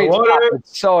it's a great spot.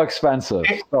 It's so expensive.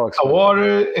 A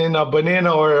water and a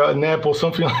banana or an apple,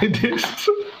 something like this.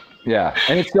 Yeah,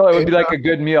 and it would be like a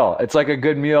good meal. It's like a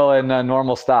good meal in a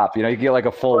normal stop. You know, you get like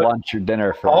a full lunch or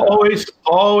dinner for.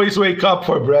 Always wake up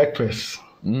for breakfast.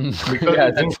 Because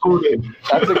it's included.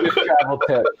 That's a good travel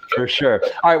tip for sure.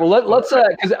 All right, well let's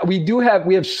because we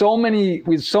have so many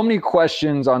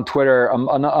questions on Twitter,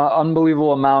 an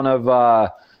unbelievable amount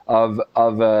of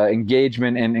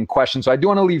engagement and questions. So I do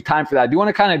want to leave time for that. I do want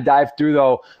to kind of dive through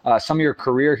though some of your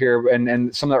career here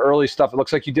and some of the early stuff. It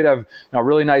looks like you did have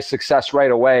really nice success right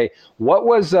away. What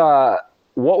was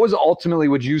ultimately,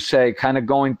 would you say, kind of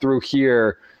going through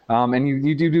here? And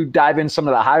you do dive in some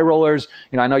of the high rollers.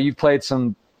 I know you've played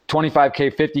some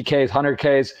 25K, 50Ks,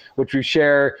 100Ks, which we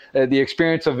share the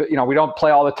experience of. We don't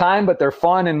play all the time, but they're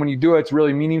fun, and when you do it, it's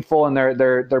really meaningful, and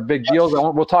they're big deals.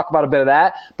 We'll talk about a bit of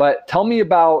that, but tell me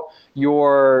about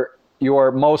your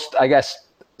most, I guess,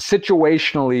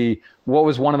 situationally, what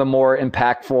was one of the more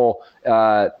impactful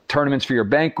tournaments for your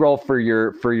bankroll, for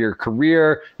your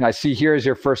career? And I see here is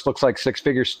your first, looks like,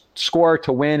 six-figure score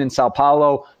to win in Sao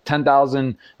Paulo,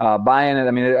 10,000 buy-in.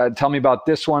 I mean, tell me about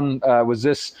this one. Was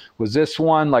this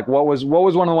one, like, what was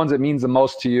one of the ones that means the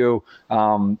most to you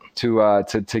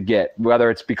to get, whether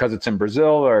it's because it's in Brazil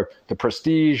or the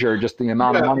prestige or just the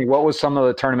amount of money? What was some of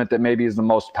the tournament that maybe is the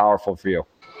most powerful for you?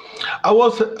 I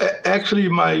was actually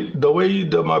the way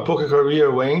my poker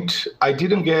career went, I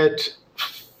didn't get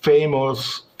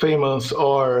famous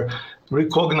or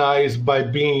recognized by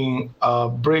being a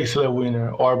bracelet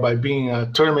winner or by being a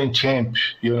tournament champ.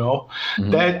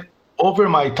 Mm-hmm. That over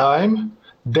my time,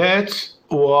 that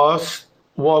was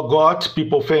what got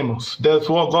people famous. That's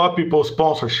what got people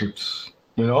sponsorships.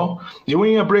 You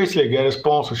win a bracelet, get a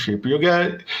sponsorship.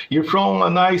 You're from a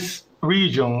nice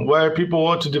region where people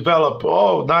want to develop.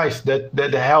 Oh, nice,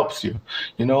 that helps you,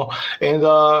 and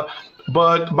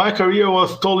but my career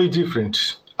was totally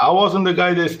different. I wasn't the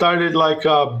guy that started like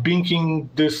binking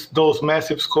those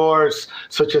massive scores,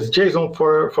 such as Jason,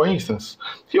 for instance.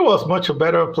 He was much a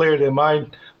better player than mine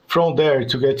from there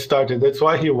to get started. That's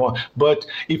why he won. But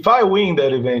if I win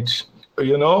that event,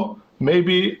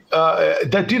 maybe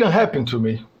that didn't happen to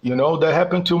me. That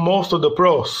happened to most of the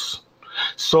pros.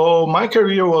 So my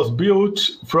career was built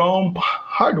from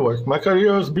hard work. My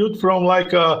career was built from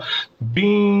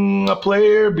being a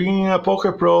player, being a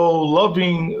poker pro,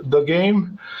 loving the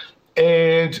game,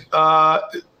 and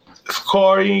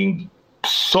scoring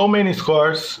so many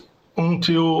scores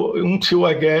until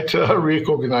I get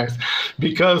recognized.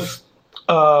 Because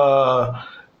and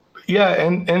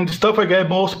the stuff I get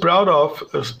most proud of,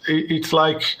 it's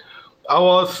like I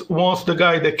was once the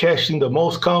guy that cashed in the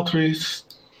most countries.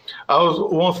 I was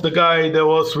once the guy that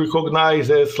was recognized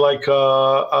as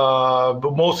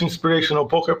the most inspirational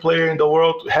poker player in the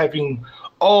world, having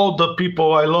all the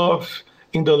people I love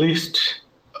in the list,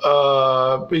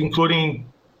 including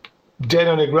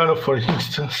Daniel Negreanu, for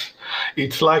instance.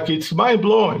 It's mind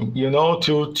blowing,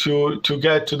 to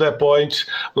get to that point,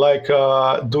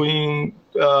 being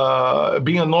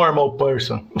a normal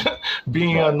person,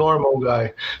 being a normal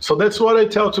guy. So that's what I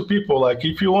tell to people.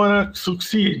 If you want to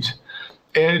succeed,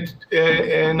 and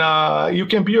you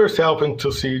can be yourself and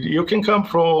succeed. You can come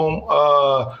from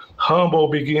humble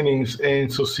beginnings and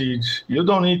succeed. You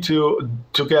don't need to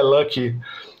get lucky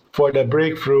for the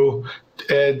breakthrough.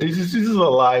 This is a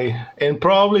lie, and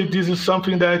probably this is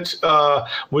something that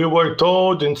we were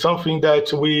told and something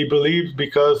that we believed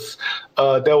because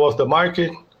that was the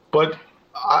market. But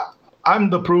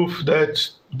I'm the proof that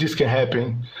this can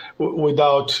happen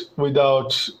without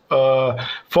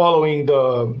following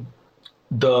the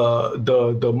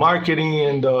marketing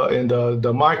and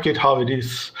the market how it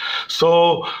is.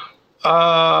 So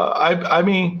I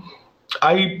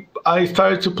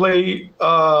started to play.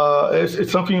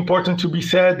 It's something important to be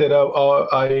said that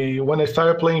I when I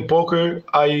started playing poker,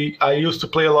 I used to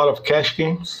play a lot of cash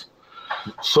games.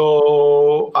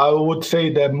 So I would say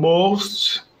that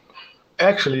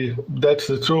actually that's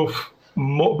the truth.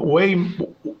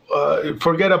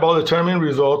 Forget about the tournament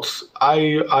results.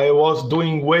 I was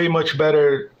doing way much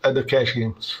better at the cash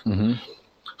games. Mm-hmm.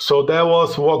 So that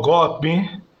was what got me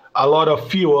a lot of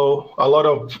fuel, a lot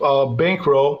of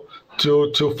bankroll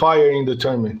to fire in the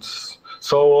tournaments.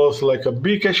 So I was like a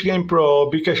big cash game pro,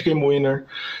 big cash game winner.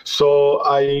 So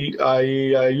I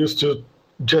used to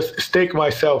just stake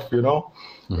myself,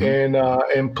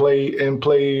 and play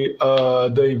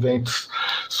the events.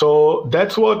 So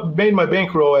that's what made my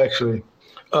bankroll actually.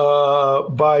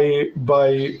 By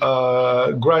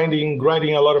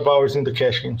grinding a lot of hours in the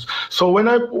cash games. So when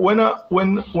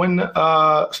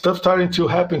stuff started to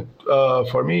happen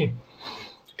for me,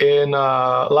 and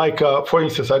for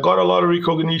instance, I got a lot of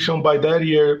recognition by that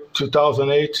year,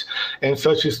 2008, and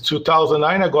such as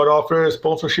 2009, I got offered a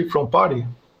sponsorship from Party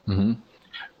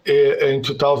in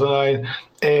 2009,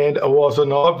 and it was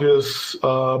an obvious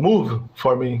move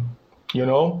for me,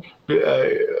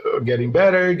 getting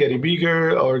better, getting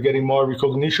bigger, or getting more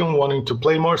recognition, wanting to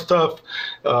play more stuff,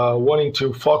 wanting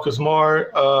to focus more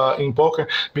in poker.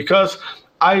 Because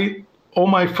on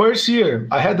my first year,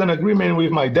 I had an agreement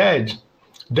with my dad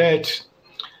that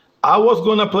I was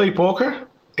going to play poker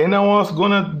and I was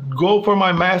going to go for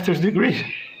my master's degree.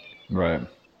 Right.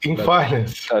 In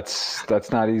finance.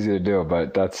 That's not easy to do,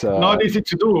 but that's not easy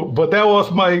to do. But that was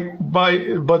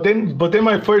but then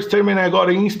my first tournament I got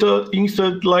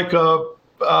instant like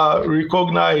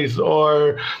recognized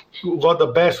or got the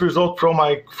best result from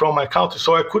my country,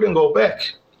 so I couldn't go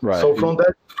back. Right. So from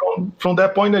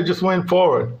that point I just went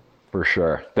forward. For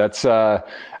sure. That's, I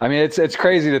mean, it's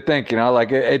crazy to think,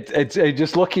 like it's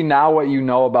just looking now what you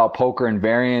know about poker and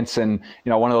variance and,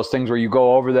 one of those things where you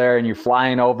go over there and you're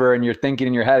flying over and you're thinking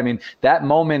in your head. I mean, that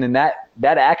moment and that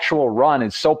actual run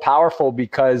is so powerful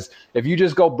because if you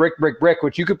just go brick,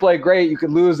 which you could play great, you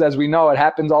could lose, as we know, it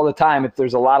happens all the time. If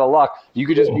there's a lot of luck, you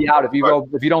could just be out. If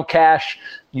you don't cash,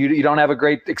 you don't have a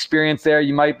great experience there.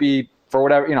 You might be for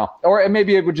whatever, or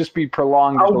maybe it would just be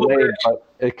prolonged or delayed, but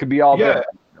it could be all different.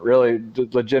 Really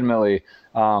legitimately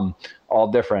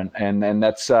all different, and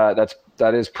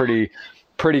that is pretty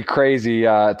crazy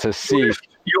to see.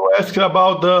 You asked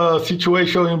about the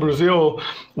situation in Brazil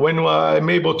when I'm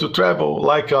able to travel.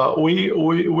 Like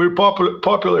we're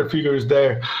popular figures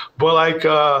there, but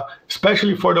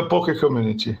especially for the poker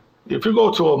community. If you go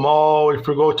to a mall, if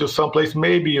you go to someplace,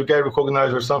 maybe you get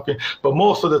recognized or something, but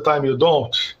most of the time you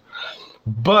don't.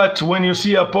 But when you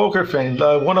see a poker fan,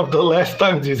 one of the last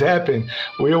times this happened,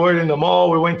 we were in the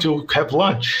mall, we went to have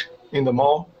lunch in the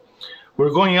mall. We're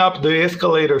going up the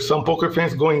escalator, some poker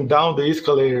fans going down the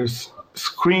escalators,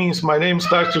 screams, my name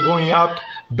starts to going up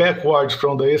backwards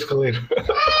from the escalator.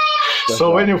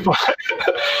 So when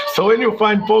you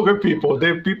find poker people,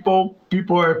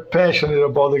 people are passionate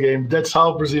about the game. That's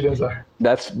how Brazilians are.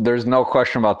 There's no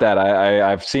question about that.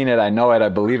 I've seen it. I know it. I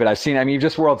believe it. You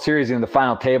just World Series in the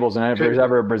final tables, and if there's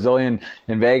ever a Brazilian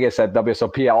in Vegas at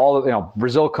WSOP,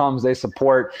 Brazil comes, they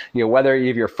support, whether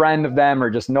you're a friend of them or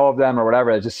just know of them or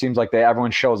whatever. It just seems like everyone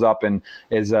shows up and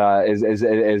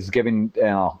is giving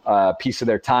a piece of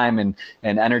their time and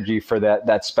energy for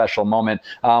that special moment.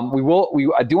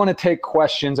 I do want to take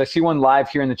questions. I see one live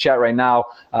here in the chat right now.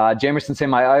 Jamerson saying,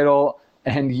 my idol.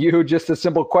 And just a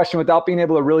simple question, without being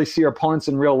able to really see your opponents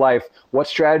in real life, what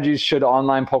strategies should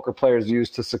online poker players use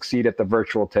to succeed at the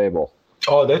virtual table?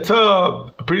 Oh, that's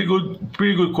a pretty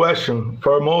good question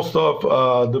for most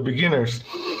of the beginners.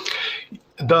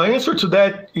 The answer to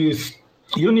that is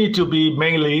you need to be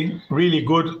mainly really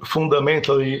good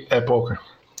fundamentally at poker.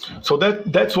 So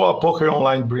that's what poker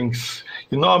online brings.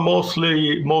 Most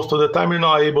of the time you're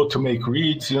not able to make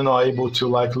reads. You're not able to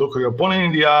look your opponent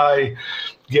in the eye,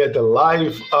 get the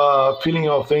live feeling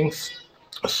of things.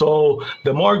 So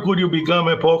the more good you become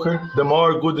at poker, the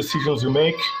more good decisions you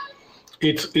make.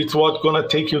 It's what's gonna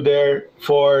take you there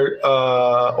for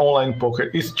online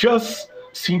poker. It's just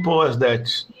simple as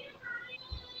that.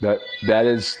 That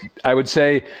is, I would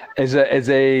say, as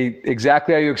a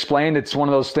exactly how you explained. It's one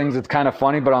of those things that's kind of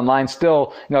funny, but online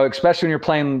still, especially when you're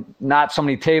playing not so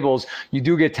many tables, you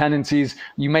do get tendencies.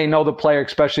 You may know the player,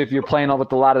 especially if you're playing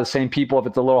with a lot of the same people. If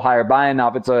it's a little higher buy-in, now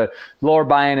if it's a lower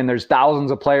buy-in and there's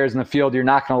thousands of players in the field, you're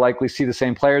not going to likely see the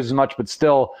same players as much. But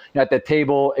still, at that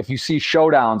table, if you see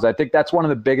showdowns, I think that's one of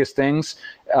the biggest things.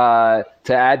 To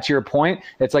add to your point,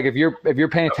 it's like if you're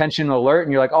paying attention and alert,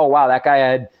 and you're like, oh wow, that guy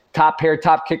had top pair,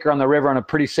 top kicker on the river on a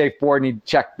pretty safe board, and he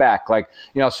checked back. So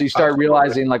you start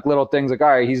realizing little things all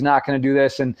right, he's not going to do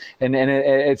this. And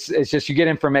it's just, you get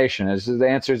information. The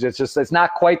answer is, it's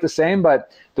not quite the same,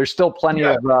 but there's still plenty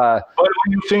of. But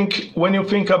when you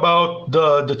think about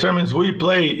the tournaments we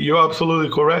play, you're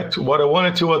absolutely correct. What I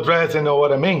wanted to address and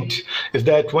what I meant is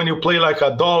that when you play like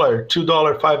 $1,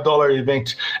 $2, $5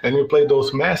 event, and you play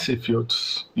those massive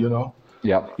fields,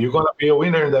 Yep. You're gonna be a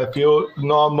winner in that field,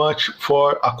 not much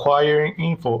for acquiring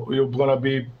info. You're gonna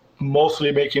be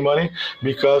mostly making money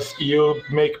because you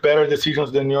make better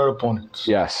decisions than your opponents.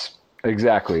 Yes,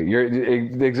 exactly. You're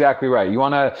exactly right. You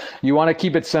want to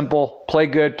keep it simple, play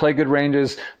good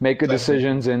ranges, make good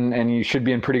decisions, and you should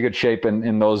be in pretty good shape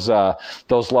in those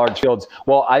large fields.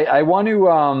 Well, I want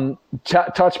to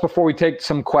touch before we take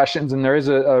some questions, and there is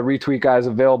a retweet, guys,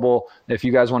 available if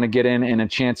you guys want to get in a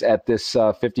chance at this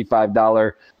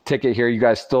 $55 ticket here. You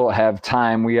guys still have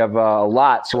time. We have a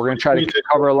lot, so we're going to try to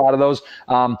cover a lot of those.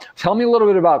 Tell me a little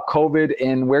bit about COVID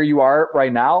and where you are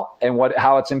right now, and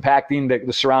how it's impacting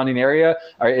the surrounding area.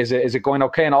 Or is it going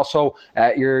okay? And also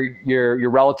at your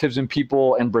relatives and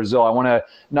people in Brazil. I want to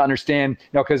understand,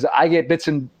 because I get bits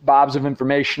and bobs of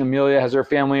information. Amelia has her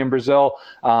family in Brazil.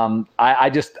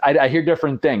 I hear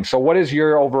different things. So what is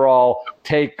your overall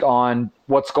take on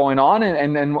what's going on,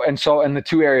 and so in the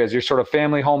two areas, your sort of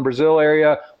family home Brazil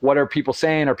area, what are people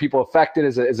saying? Are people affected?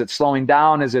 Is it slowing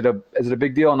down? Is it a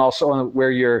big deal? And also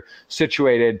where you're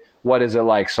situated, what is it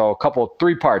like? So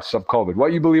three parts of COVID.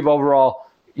 What you believe overall,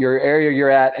 your area you're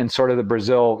at, and sort of the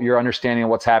Brazil, your understanding of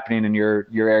what's happening in your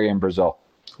area in Brazil.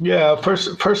 Yeah, first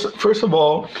of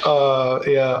all,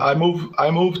 I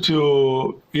moved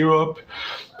to Europe.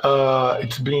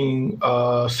 It's been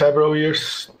several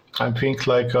years. I think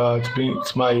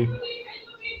it's my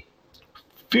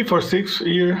fifth or sixth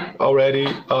year already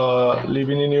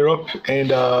living in Europe, and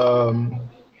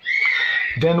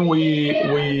then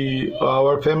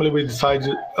our family, we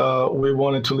decided we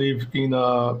wanted to live in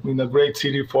a great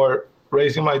city for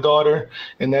raising my daughter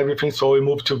and everything. So we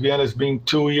moved to Vienna. It's been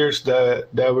 2 years that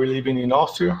we're living in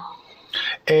Austria,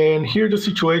 and here the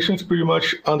situation is pretty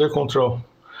much under control.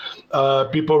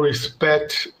 People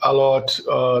respect a lot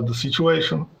the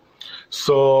situation.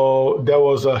 So there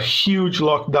was a huge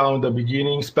lockdown in the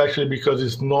beginning, especially because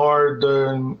it's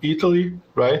northern Italy,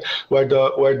 right, where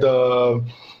the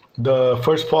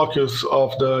first focus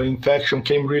of the infection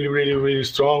came really, really, really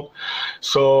strong.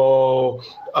 So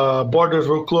borders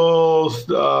were closed.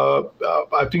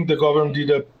 I think the government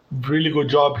did a really good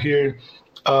job here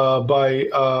by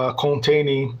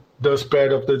containing the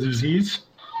spread of the disease.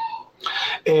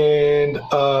 And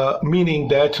meaning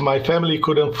that my family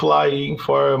couldn't fly in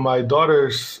for my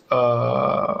daughter's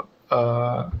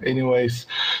anyways.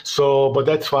 So, but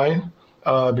that's fine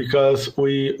because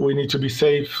we need to be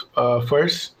safe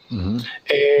first. Mm-hmm.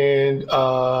 And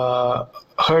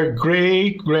her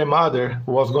great grandmother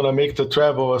was gonna make the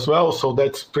travel as well, so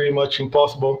that's pretty much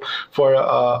impossible for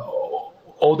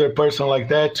older person like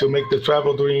that to make the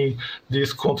travel during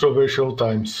these controversial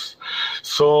times.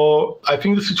 So I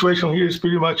think the situation here is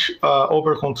pretty much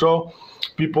over control.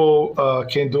 People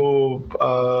can do,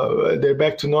 they're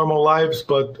back to normal lives,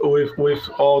 but with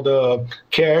all the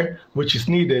care which is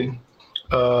needed,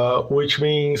 which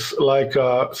means like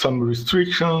some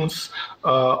restrictions,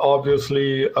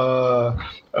 obviously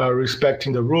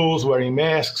respecting the rules, wearing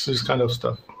masks, this kind of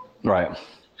stuff. Right.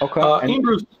 Okay.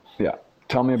 Yeah.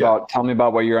 Tell me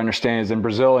about what your understanding is in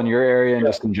Brazil and your area and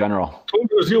just in general. In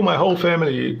Brazil, my whole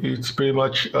family, it's pretty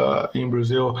much in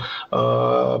Brazil.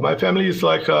 My family is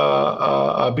like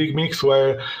a big mix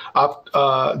where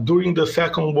during the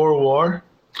Second World War,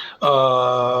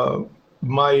 the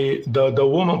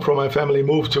woman from my family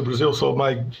moved to Brazil. So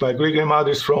my great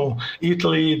grandmother is from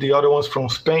Italy, the other one's from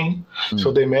Spain.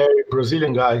 So they married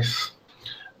Brazilian guys.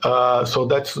 So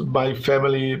that's my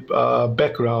family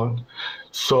background.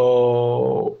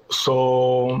 So,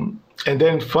 and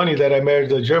then funny that I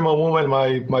married a German woman.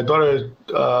 My daughter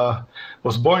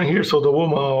was born here, so the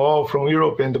women are all from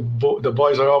Europe and the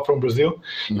boys are all from Brazil.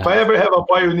 Nice. If I ever have a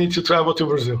boy, you need to travel to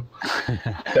Brazil.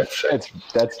 That's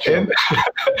true.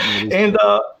 And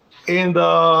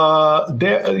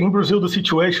there in Brazil, the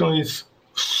situation is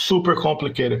super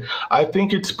complicated. I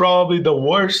think it's probably the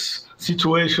worst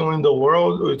situation in the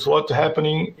world. It's what's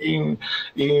happening in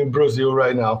Brazil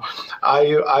right now.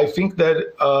 I think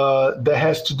that that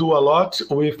has to do a lot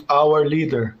with our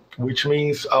leader, which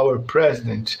means our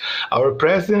president. Our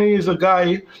president is a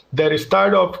guy that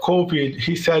started off COVID.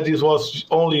 He said this was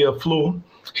only a flu.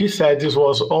 He said this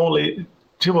was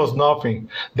nothing.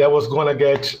 That was gonna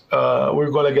get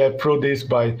we're gonna get through this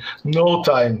by no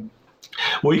time.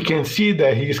 We can see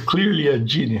that he's clearly a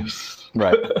genius.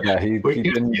 Right. Yeah, he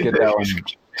didn't get that one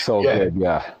so good.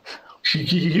 Yeah.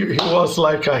 He was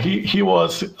like he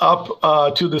was up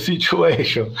to the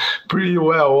situation pretty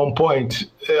well on point.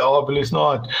 Obviously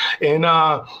not. And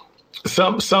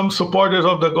some supporters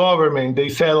of the government, they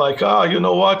said like, you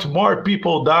know what? More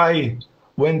people die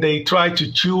when they try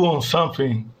to chew on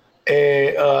something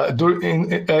and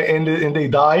they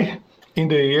die in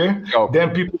the year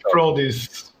than people from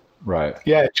this. Right.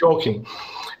 Yeah, choking.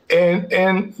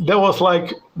 And that was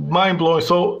like mind blowing.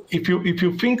 So if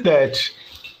you think that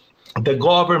the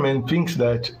government thinks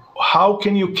that, how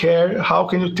can you care? How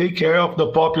can you take care of the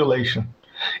population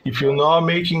if you're not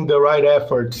making the right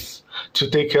efforts to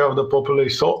take care of the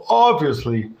population? So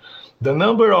obviously, the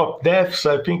number of deaths,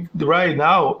 I think right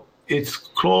now, it's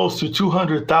close to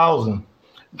 200,000.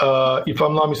 If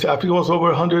I'm not mistaken, I think it was over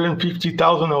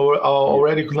 150,000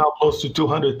 already, now close to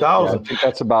 200,000. Yeah, I think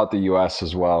that's about the U.S.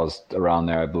 as well, as around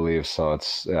there, I believe. So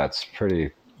it's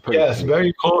pretty. Yes,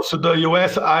 very close to the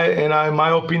U.S. In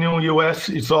my opinion, U.S.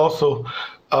 is also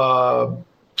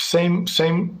same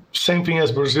thing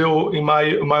as Brazil, in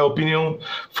my opinion,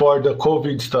 for the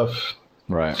COVID stuff.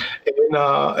 Right.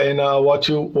 And what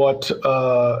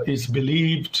is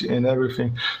believed and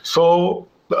everything. So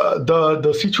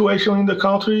the situation in the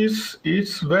country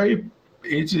is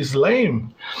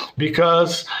lame,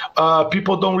 because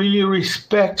people don't really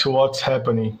respect what's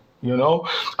happening.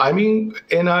 I mean,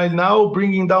 and I'm now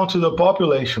bringing down to the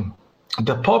population.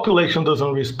 The population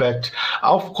doesn't respect.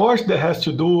 Of course, that has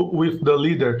to do with the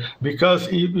leader, because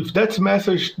if that's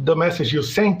the message you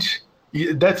sent,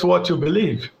 that's what you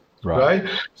believe. Right.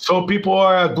 So people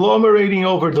are agglomerating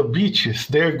over the beaches.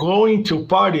 They're going to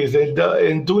parties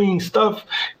and doing stuff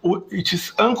which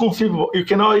is inconceivable. You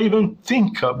cannot even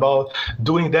think about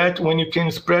doing that when you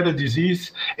can spread a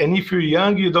disease. And if you're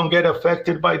young, you don't get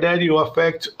affected by that. You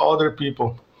affect other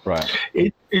people. Right.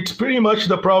 It's pretty much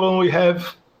the problem we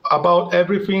have about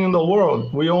everything in the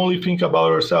world. We only think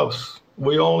about ourselves.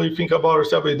 We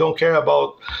don't care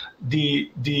about the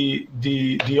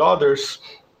others.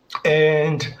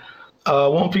 And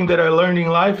one thing that I learned in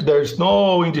life, there's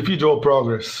no individual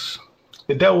progress.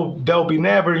 There will be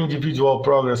never individual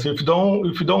progress. If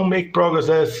you don't make progress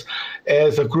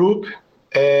as a group,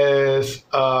 as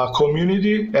a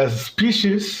community, as a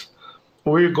species,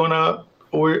 we're not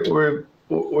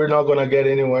gonna get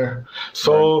anywhere.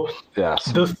 So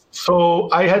yes. So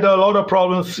I had a lot of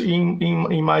problems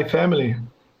in my family,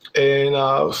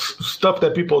 and stuff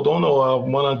that people don't know. I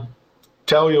wanna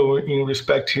tell you in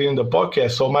respect here in the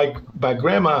podcast. So my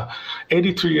grandma,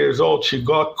 83 years old, she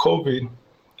got COVID,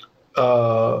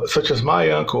 such as my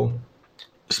uncle,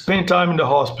 spent time in the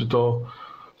hospital,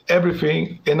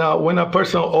 everything. And when a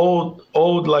person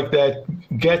old like that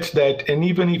gets that, and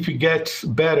even if he gets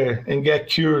better and get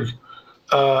cured,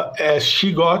 as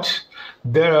she got,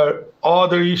 there are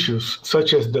other issues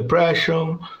such as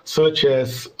depression, such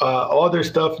as other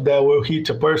stuff that will hit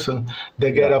a person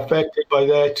that get affected by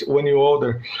that when you're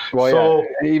older. Well, so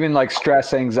even like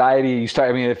stress, anxiety, you start.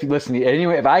 I mean, if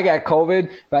I got COVID,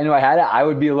 if I knew I had it, I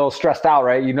would be a little stressed out,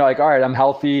 right? Like, all right, I'm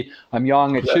healthy, I'm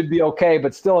young, it should be okay,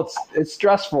 but still, it's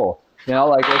stressful.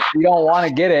 Like if you don't want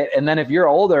to get it, and then if you're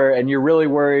older and you're really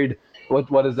worried,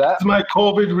 what is that? It's my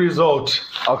COVID result.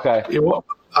 Okay.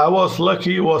 I was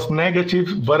lucky, it was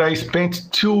negative, but I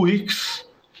spent 2 weeks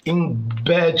in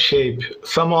bad shape.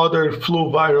 Some other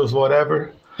flu virus,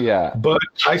 whatever. Yeah. But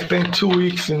I spent 2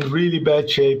 weeks in really bad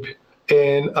shape,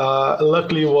 and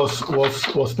luckily it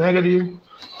was negative.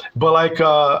 But like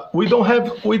we don't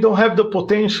have the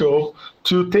potential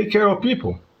to take care of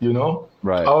people.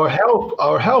 Right.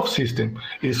 Our health system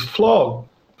is flawed.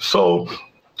 So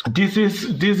this is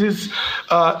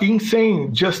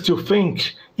insane just to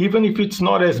think. Even if it's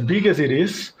not as big as it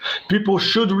is, people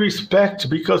should respect,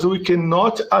 because we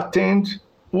cannot attend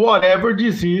whatever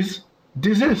disease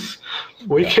this is.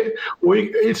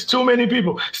 It's too many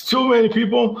people. It's too many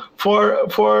people for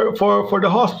the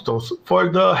hospitals, for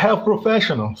the health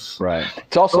professionals. Right.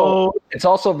 It's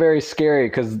also very scary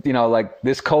because like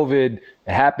this COVID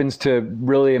happens to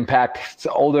really impact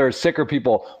older, sicker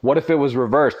people. What if it was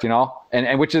reversed?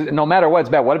 And which is, no matter what, it's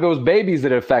bad. What if it was babies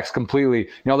that it affects completely?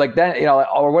 Like then,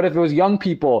 or what if it was young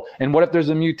people? And what if there's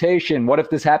a mutation? What if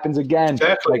this happens again?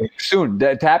 Exactly. Like soon?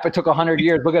 It took 100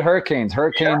 years. Look at hurricanes.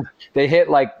 They hit,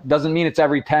 like, doesn't mean it's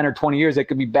every 10 or 20 years. It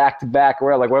could be back to back.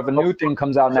 Or like, what if a new thing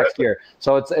comes out next year?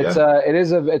 So it's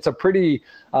a pretty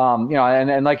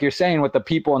and like you're saying, with the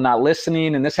people not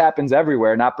listening, and this happens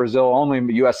everywhere, not Brazil only,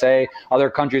 but USA, other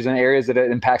countries and areas that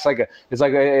it impacts.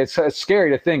 It's scary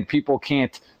to think people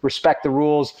can't respect the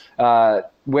rules,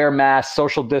 wear masks,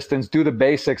 social distance, do the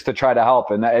basics to try to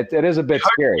help. And it is a bit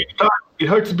scary. It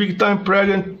hurts big time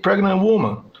pregnant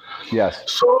woman. Yes.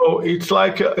 So it's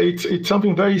like, it's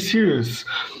something very serious.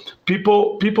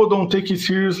 People don't take it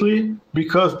seriously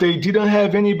because they didn't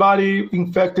have anybody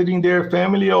infected in their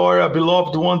family or a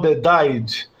beloved one that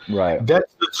died. Right.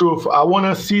 That's the truth. I want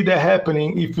to see that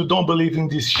happening if you don't believe in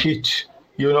this shit.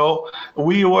 You know,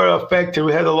 we were affected.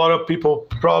 We had a lot of people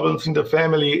problems in the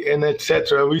family and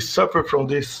etc. We suffer from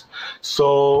this.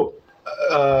 So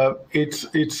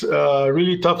it's a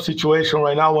really tough situation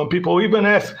right now. When people even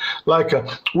ask, like,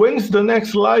 when's the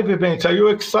next live event? Are you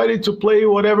excited to play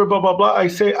whatever, blah, blah, blah? I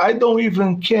say, I don't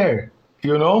even care.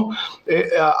 You know,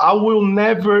 I will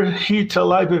never hit a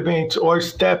live event or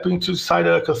step inside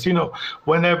a casino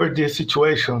whenever the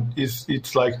situation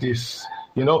it's like this.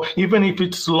 You know, even if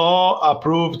it's law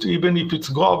approved, even if it's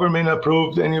government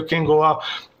approved, and you can go out,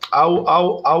 I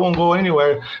won't go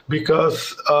anywhere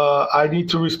because I need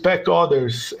to respect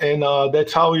others, and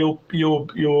that's how you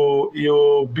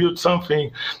build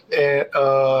something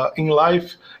in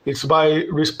life. It's by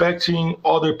respecting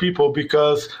other people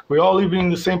because we're all living in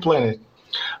the same planet.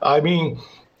 I mean,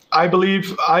 I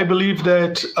believe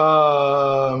that.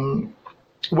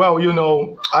 Well, you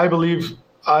know, I believe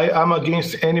I'm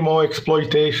against animal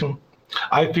exploitation.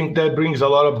 I think that brings a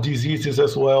lot of diseases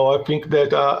as well. I think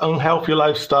that unhealthy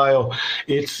lifestyle,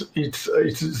 it's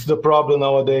the problem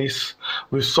nowadays.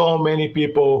 With so many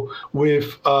people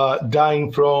with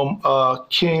dying from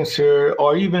cancer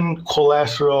or even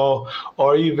cholesterol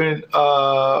or even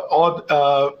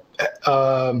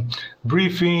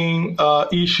breathing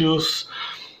issues,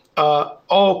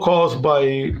 all caused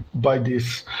by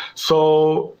this.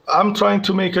 So I'm trying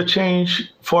to make a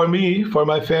change for me, for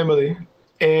my family,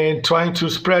 and trying to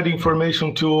spread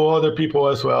information to other people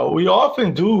as well. We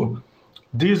often do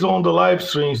this on the live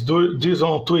streams, do this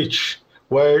on Twitch,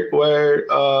 where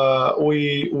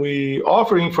we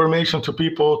offer information to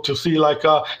people to see, like,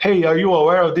 hey, are you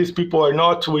aware of these people or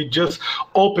not? We just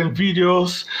open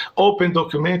videos, open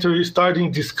documentaries,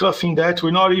 starting discussing that.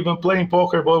 We're not even playing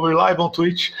poker, but we're live on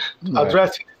Twitch, right,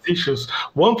 addressing issues.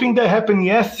 One thing that happened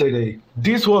yesterday,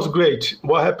 this was great.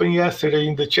 What happened yesterday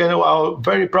in the channel, I'm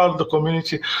very proud of the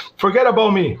community. Forget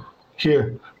about me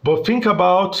here, but think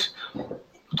about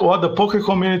what the poker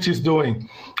community is doing.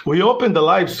 We opened the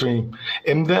live stream,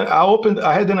 and then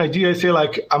I had an idea. I say,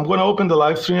 like, I'm going to open the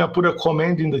live stream. I put a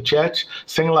comment in the chat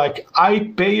saying, like,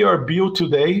 I pay your bill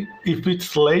today if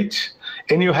it's late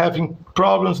and you're having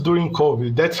problems during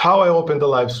COVID. That's how I opened the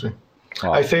live stream.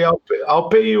 Wow. I say, I'll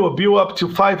pay you a bill up to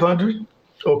 500,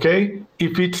 okay,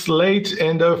 if it's late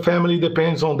and the family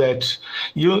depends on that.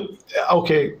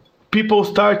 Okay, people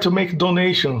start to make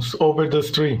donations over the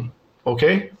stream,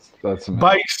 okay? That's amazing.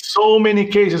 By so many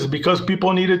cases, because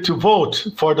people needed to vote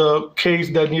for the case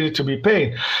that needed to be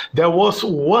paid. There was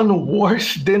one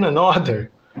worse than another.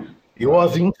 It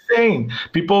was insane.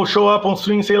 People show up on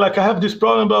stream and say, like, I have this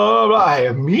problem, blah, blah, blah.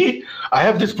 I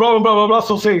have this problem, blah, blah, blah.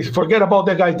 So say, forget about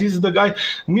that guy. This is the guy.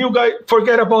 New guy,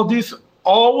 forget about this.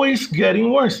 Always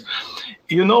getting worse.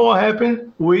 You know what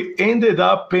happened? We ended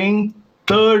up paying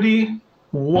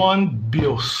 31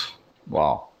 bills.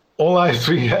 Wow. On live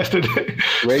stream yesterday.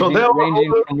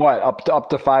 Ranging from what, up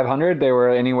to 500? They were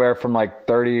anywhere from like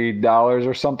 $30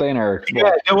 or something, or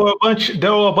yeah, what?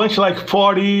 There were a bunch like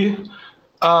 40,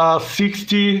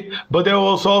 60, but there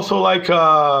was also like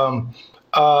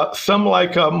some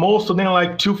like most of them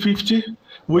like 250,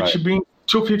 which right, being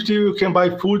 250 you can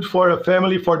buy food for a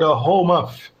family for the whole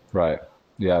month. Right.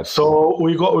 Yeah. So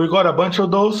we got a bunch of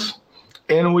those.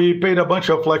 And we paid a bunch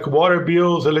of like water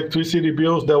bills, electricity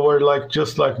bills that were like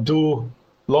just like due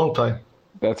long time.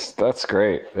 That's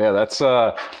great. Yeah, that's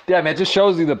yeah, man, it just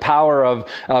shows you the power of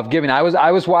giving. I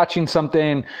was watching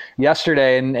something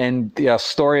yesterday, and yeah,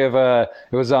 story of it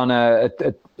was on a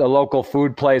local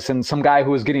food place, and some guy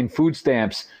who was getting food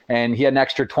stamps, and he had an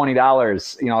extra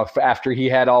 $20, you know, after he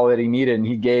had all that he needed, and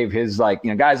he gave his, like, you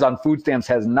know, guys on food stamps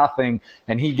has nothing,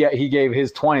 and he gave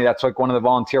his 20. That's like one of the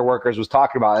volunteer workers was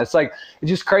talking about. It's like, it's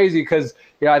just crazy because,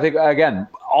 you know, I think, again,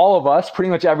 all of us,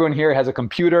 pretty much everyone here has a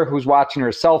computer who's watching, or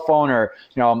a cell phone, or,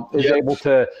 you know, is yep, able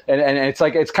to, and it's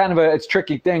like, it's kind of it's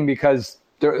tricky thing because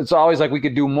it's always like we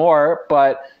could do more,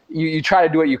 but you try to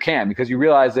do what you can because you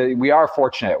realize that we are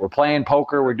fortunate. We're playing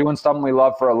poker. We're doing something we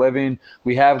love for a living.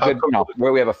 We have good, you know,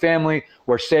 where we have a family.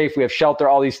 We're safe. We have shelter.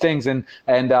 All these things, and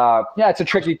yeah, it's a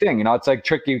tricky thing. You know, it's like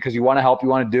tricky because you want to help, you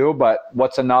want to do, but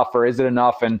what's enough, or is it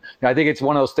enough? And you know, I think it's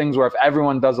one of those things where if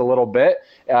everyone does a little bit,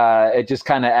 it just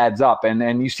kind of adds up.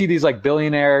 And you see these like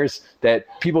billionaires that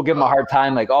people give them a hard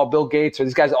time, like, oh, Bill Gates, or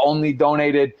these guys only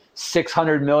donated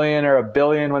 600 million or $1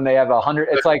 billion when they have 100.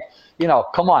 It's like, you know,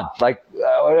 come on, like,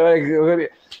 you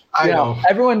know,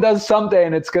 everyone does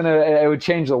something, it's it would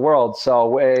change the world.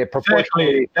 So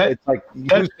proportionally, it's like,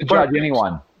 who's to judge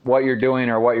anyone what you're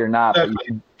doing or what you're not? But you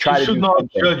should try to do something.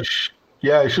 Judge.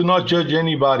 Yeah, you should not judge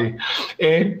anybody.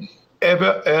 And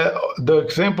the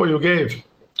example you gave,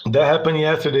 that happened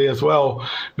yesterday as well,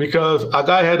 because a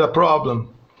guy had a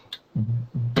problem,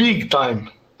 big time.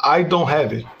 I don't have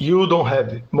it. You don't have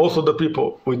it. Most of the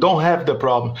people, we don't have the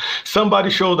problem. Somebody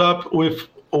showed up with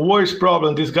a worse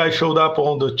problem. This guy showed up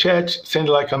on the chat, sent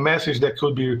like a message that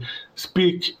could be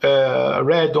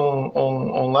read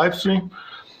on live stream.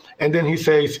 And then he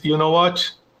says, you know what?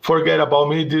 Forget about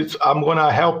me. I'm going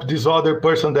to help this other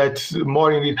person that's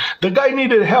more in need. The guy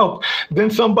needed help. Then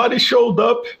somebody showed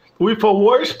up with a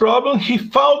worse problem. He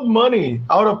found money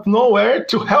out of nowhere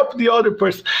to help the other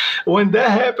person. When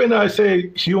that happened, I say,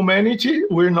 humanity,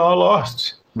 we're not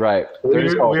lost. Right.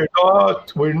 We're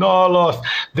not lost.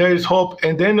 There is hope.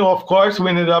 And then, of course, we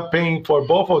ended up paying for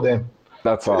both of them.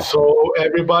 That's awesome. So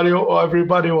everybody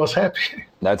was happy.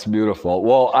 That's beautiful.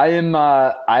 Well,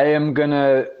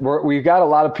 we've got a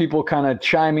lot of people kind of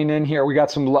chiming in here. We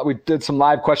did some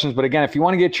live questions, but again, if you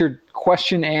want to get your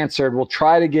question answered, we'll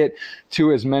try to get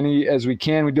to as many as we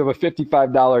can. We do have a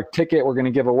 $55 ticket we're going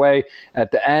to give away at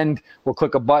the end. We'll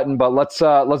click a button, but let's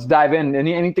dive in.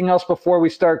 Anything else before we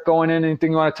start going in?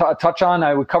 Anything you want to touch on?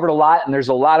 We covered a lot, and there's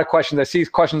a lot of questions. I see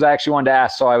questions I actually wanted to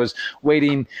ask, so I was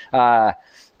waiting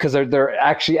because they're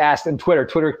actually asked in Twitter.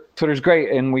 Twitter's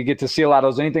great, and we get to see a lot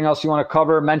of those. Anything else you want to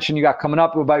cover, mention you got coming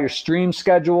up about your stream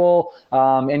schedule,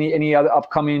 any other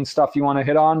upcoming stuff you want to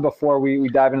hit on before we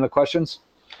dive into the questions?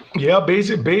 Yeah,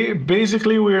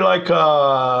 basically we're like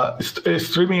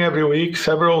streaming every week,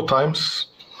 several times.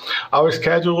 Our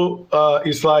schedule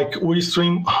is like we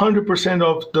stream 100%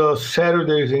 of the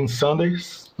Saturdays and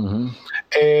Sundays,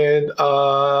 and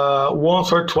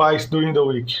once or twice during the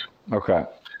week. Okay.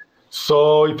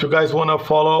 So if you guys want to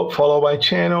follow my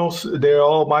channels, they're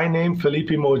all my name,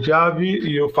 Felipe Mojave.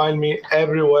 You'll find me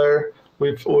everywhere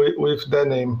with that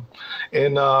name.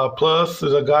 And plus,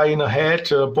 there's a guy in a hat.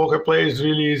 Poker player is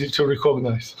really easy to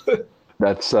recognize.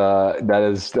 That's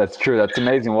true. That's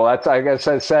amazing. Well, that's, I guess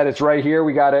I said, it's right here.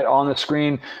 We got it on the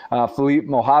screen. Felipe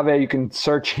Mojave. You can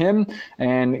search him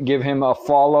and give him a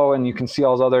follow, and you can see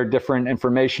all his other different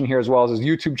information here, as well as his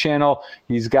YouTube channel.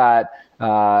 He's got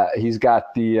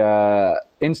the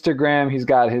Instagram. He's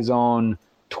got his own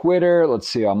Twitter. Let's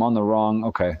see. I'm on the wrong.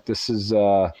 Okay. This is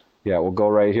we'll go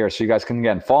right here. So you guys can,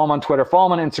 again, follow him on Twitter,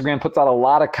 follow him on Instagram, puts out a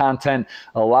lot of content,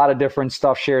 a lot of different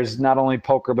stuff, shares not only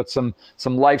poker, but some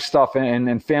life stuff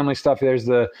and family stuff. There's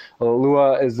the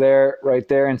Lua is there right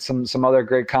there, and some other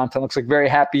great content. Looks like very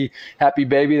happy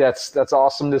baby. That's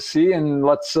awesome to see. And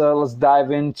let's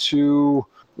dive into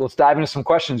some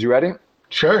questions. You ready?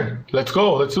 Sure. Let's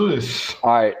go. Let's do this.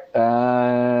 All right.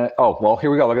 Well,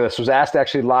 here we go. Look at this. It was asked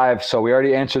actually live. So we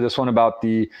already answered this one about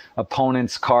the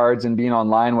opponent's cards and being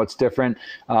online. What's different?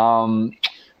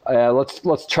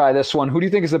 Let's try this one. Who do you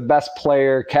think is the best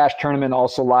player? Cash tournament,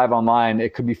 also live online.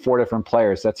 It could be 4 different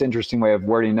players. That's an interesting way of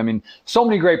wording. I mean, so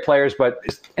many great players, but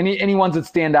any ones that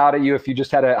stand out at you? If you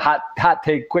just had a hot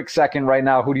take, quick second right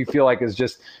now, who do you feel like you're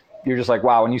just like,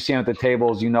 wow, when you see them at the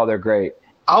tables, they're great?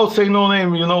 I would say no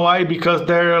name. You know why? Because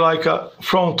they're like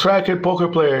from tracker poker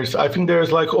players. I think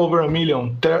there's like over 1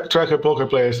 million tracker poker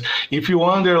players. If you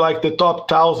wonder like the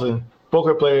top 1,000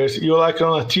 poker players, you're like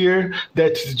on a tier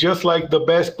that's just like the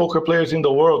best poker players in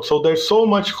the world. So there's so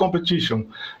much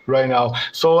competition right now.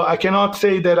 So I cannot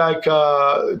say that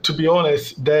to be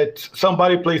honest, that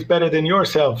somebody plays better than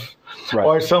yourself, right,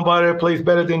 or somebody plays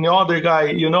better than the other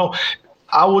guy.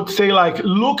 I would say like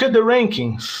look at the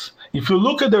rankings. If you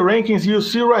look at the rankings, you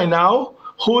see right now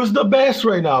who is the best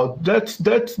right now. That's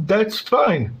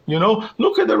fine.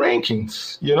 Look at the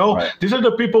rankings. Right. These are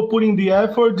the people putting the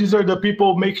effort. These are the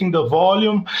people making the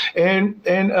volume and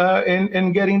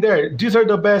getting there. These are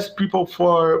the best people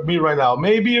for me right now.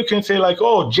 Maybe you can say like,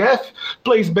 oh, Jeff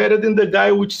plays better than the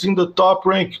guy which is in the top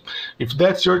rank. If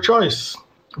that's your choice.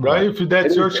 Right, if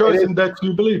that's your choice and that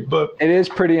you believe, but it is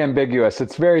pretty ambiguous.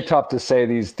 It's very tough to say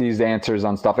these answers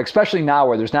on stuff, especially now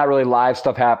where there's not really live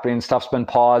stuff happening. Stuff's been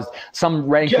paused. Some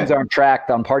rankings aren't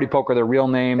tracked on Party Poker. They're real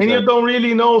names, and you don't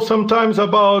really know sometimes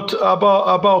about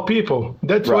people.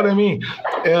 That's right. What I mean.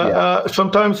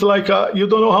 Sometimes like you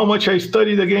don't know how much I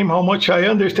study the game, how much I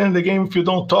understand the game if you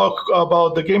don't talk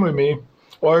about the game with me,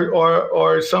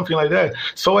 or something like that.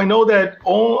 So I know that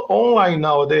online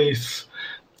nowadays.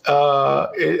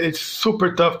 It's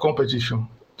super tough competition.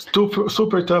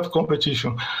 Super tough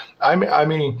competition. I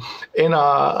mean, and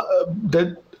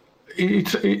that you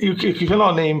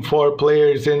cannot name 4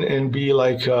 players and be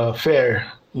like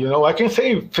fair. I can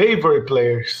say favorite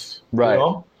players. Right.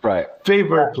 Right.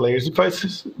 Favorite players. I'm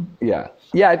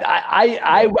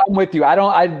with you.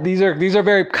 These are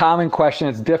very common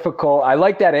questions. It's difficult. I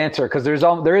like that answer because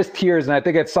there is tiers, and I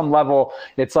think at some level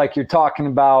it's like you're talking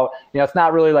about. It's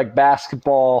not really like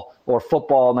basketball or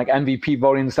football and like MVP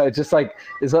voting. So it's just like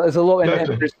it's a little.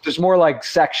 And there's more like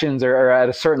sections or at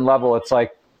a certain level. It's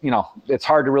like it's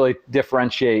hard to really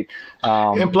differentiate.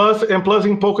 And plus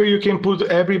in poker, you can put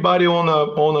everybody on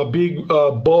a big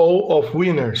bowl of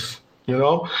winners.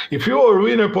 If you're a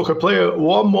winner poker player,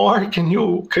 what more can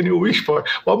you wish for?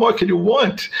 What more can you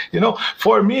want?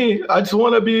 For me, I just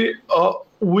want to be a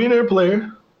winner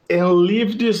player and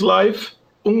live this life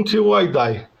until I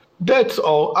die. That's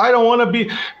all. I don't want to be,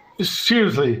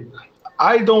 seriously,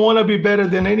 I don't want to be better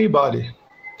than anybody.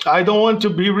 I don't want to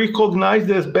be recognized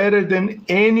as better than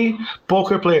any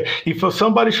poker player. If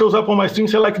somebody shows up on my stream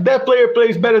and say, like, that player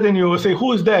plays better than you, I say,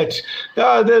 who is that?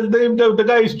 The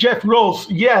guy is Jeff Rose.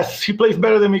 Yes, he plays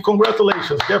better than me.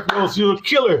 Congratulations, Jeff Rose, you're a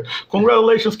killer.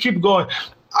 Congratulations, keep going.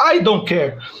 I don't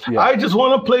care. Yeah. I just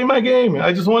want to play my game.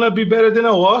 I just want to be better than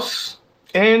I was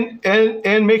and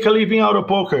make a living out of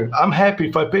poker. I'm happy.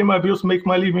 If I pay my bills, make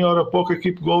my living out of poker,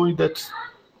 keep going, that's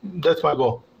my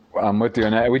goal. I'm with you.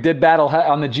 And we did battle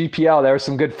on the GPL. There was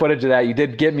some good footage of that. You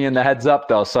did get me in the heads up,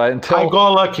 though. So I got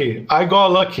lucky.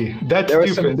 That's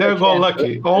different. They got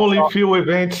lucky. Only few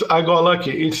events I got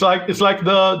lucky. It's like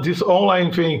this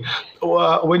online thing.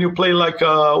 When you play like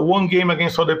one game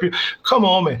against other people. Come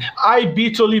on, man. I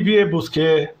beat Olivier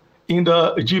Busquet in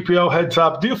the GPL heads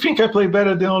up. Do you think I play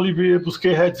better than Olivier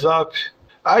Busquet heads up?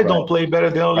 I don't play better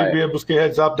than Olivier Busquet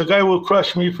heads up. The guy will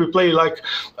crush me if we play like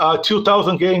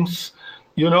 2,000 games.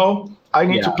 I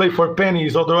need to play for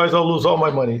pennies, otherwise I'll lose all my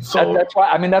money. So that's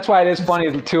why it is funny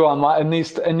too in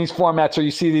these formats where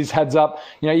you see these heads up.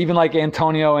 Even like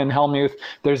Antonio and Helmuth,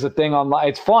 there's a thing online.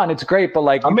 It's fun, it's great, but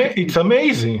like it's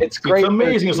amazing. It's great. It's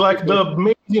amazing. It's like the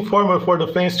amazing format for the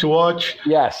fans to watch.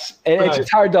 Yes, it's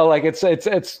just hard though. Like it's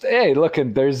hey, look,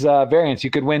 there's variance. You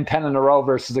could win 10 in a row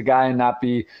versus a guy and not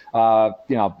be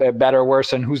better or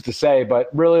worse, and who's to say? But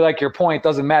really, like your point, it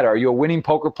doesn't matter. Are you a winning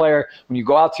poker player when you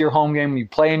go out to your home game, when you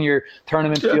play in your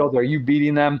tournament field? Are you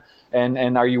beating them,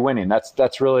 and are you winning?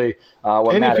 That's really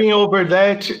what matters. Anything over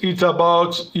that, it's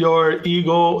about your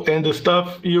ego and the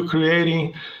stuff you're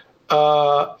creating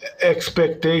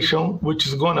expectation, which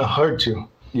is gonna hurt you.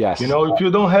 Yes. If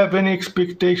you don't have any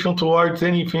expectation towards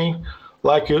anything,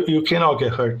 like you cannot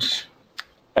get hurt.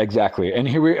 Exactly. And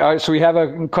here we are. So we have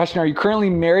a question. Are you currently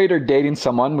married or dating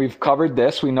someone? We've covered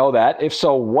this. We know that. If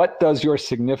so, what does your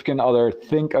significant other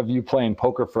think of you playing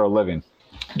poker for a living?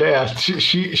 Yeah,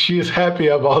 she is happy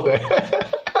about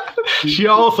that. She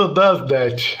also does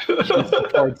that. She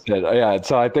supports it. Yeah.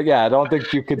 So I think, I don't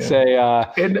think you could say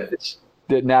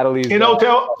that Natalie's.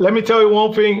 Let me tell you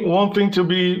one thing to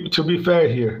be fair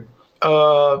here.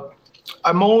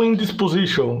 I'm only in this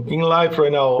position in life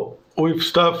right now with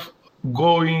stuff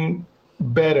going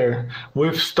better,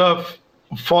 with stuff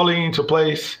falling into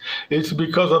place. It's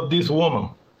because of this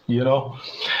woman.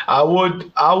 I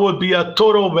would be a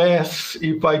total mess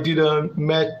if I didn't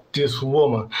met this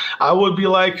woman. I would be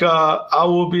like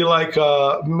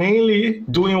mainly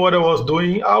doing what I was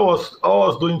doing. I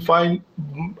was doing fine,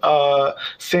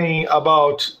 saying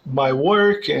about my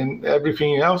work and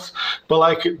everything else. But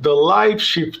like the life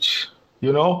shift,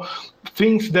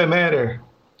 things that matter,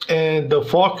 and the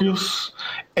focus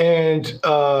and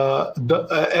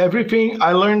everything.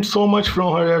 I learned so much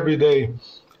from her every day.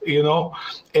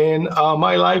 And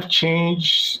my life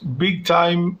changed big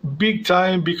time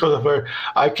because of her.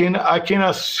 I can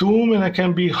assume, and I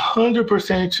can be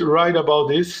 100% right about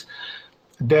this,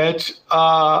 that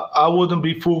I wouldn't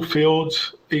be fulfilled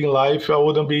in life. I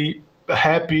wouldn't be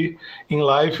happy in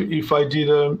life if I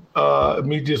didn't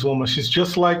meet this woman. She's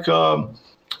just like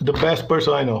the best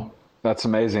person I know. That's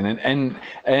amazing.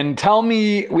 And tell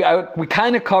me, we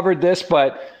kind of covered this,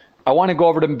 but I want to go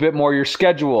over to a bit more your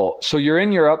schedule. So you're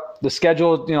in Europe. The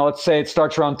schedule, let's say it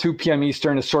starts around 2 p.m.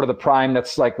 Eastern is sort of the prime.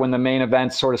 That's like when the main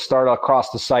events sort of start across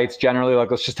the sites generally.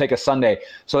 Like, let's just take a Sunday.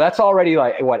 So that's already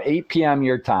like, 8 p.m.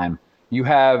 your time. You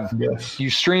have, you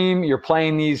stream, you're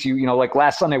playing these, like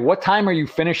last Sunday. What time are you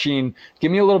finishing?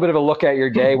 Give me a little bit of a look at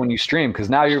your day when you stream, because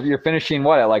now you're finishing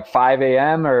at like 5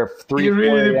 a.m. or 3 It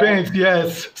really depends,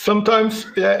 yes. Sometimes,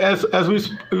 as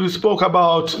we spoke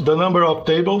about the number of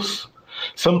tables,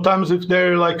 sometimes if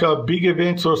there are like big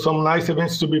events or some nice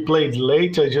events to be played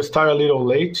late, I just start a little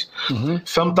late. Mm-hmm.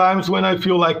 Sometimes when I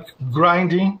feel like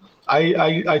grinding,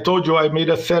 I told you I made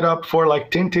a setup for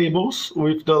like 10 tables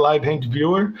with the live hand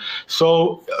viewer.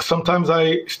 So sometimes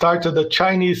I start at the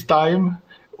Chinese time,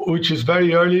 which is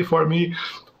very early for me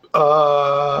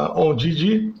on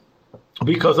GG,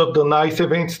 because of the nice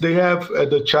events they have at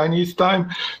the Chinese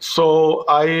time. So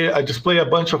I just play a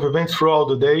bunch of events throughout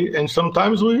the day. And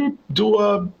sometimes we do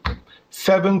a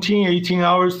 17,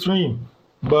 18-hour stream.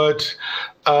 But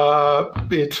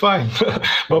it's fine.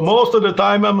 But most of the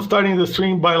time I'm starting the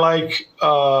stream by like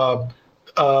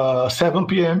 7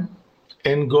 p.m.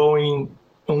 and going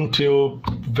until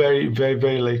very, very,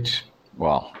 very late.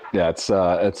 Wow. Yeah,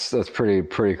 it's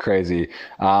pretty crazy.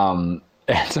 So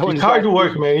it's hard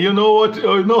work, man. You know what?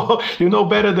 You know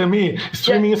better than me.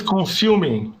 Streaming is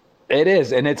consuming. It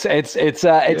is, and it's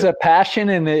a passion,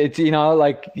 and it's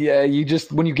like you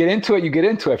just when you get into it, you get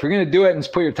into it. If you're gonna do it and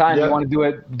just put your time, you want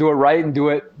to do it right and do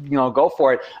it, go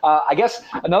for it. I guess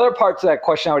another part to that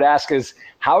question I would ask is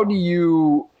how do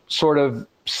you sort of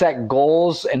set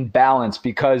goals and balance,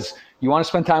 because you want to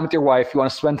spend time with your wife, you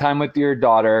want to spend time with your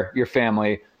daughter, your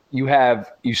family. You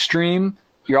stream.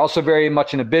 You're also very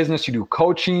much in a business. You do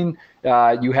coaching.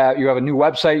 You have a new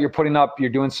website you're putting up. You're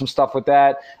doing some stuff with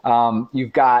that.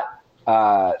 You've got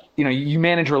you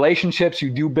manage relationships. You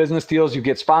do business deals. You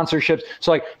get sponsorships.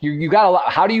 So like you got a lot.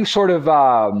 How do you sort of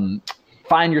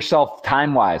find yourself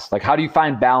time wise? Like how do you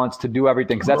find balance to do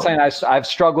everything? Because that's something I've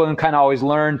struggled and kind of always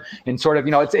learned. And sort of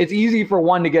it's easy for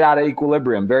one to get out of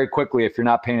equilibrium very quickly if you're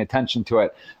not paying attention to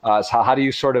it. So how do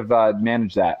you sort of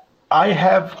manage that? I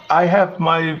have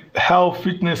my health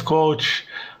fitness coach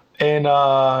and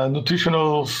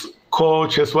nutritional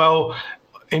coach as well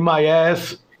in my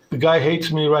ass. The guy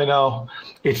hates me right now.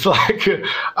 It's like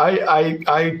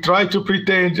I try to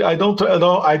pretend. I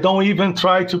don't even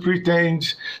try to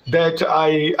pretend that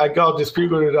I got this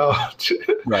figured out,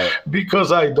 right?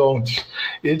 Because I don't.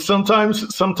 It's sometimes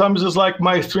it's like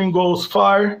my stream goes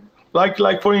far.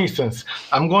 Like for instance,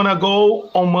 I'm gonna go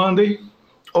on Monday.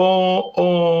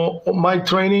 My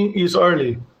training is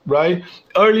early, right?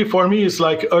 Early for me is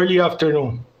like early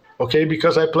afternoon, okay?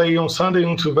 Because I play on Sunday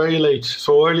until very late.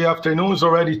 So early afternoon is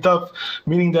already tough,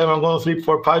 meaning that I'm going to sleep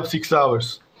for 5-6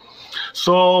 hours.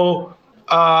 So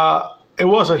it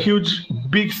was a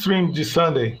big stream this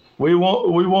Sunday. We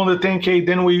won the 10K.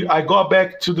 Then I got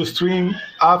back to the stream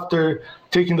after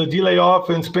taking the delay off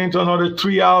and spent another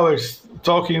 3 hours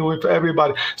talking with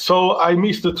everybody. So I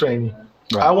missed the training.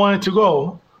 Right. I wanted to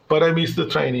go, but I missed the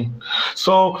training.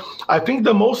 So I think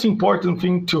the most important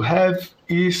thing to have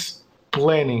is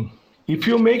planning. If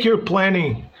you make your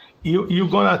planning, you're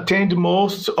going to attend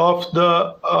most of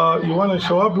the, you want to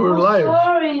show up? We're live.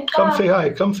 Sorry, come say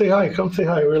hi.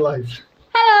 We're live.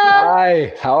 Hello.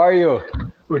 Hi, how are you?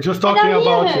 We're just talking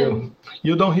about you.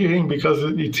 You don't hear him because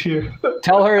it's here.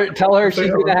 Tell her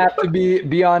she's gonna have to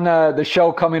be on the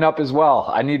show coming up as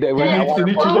well. You need to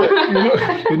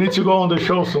go on the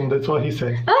show soon. That's what he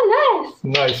said. Oh, nice.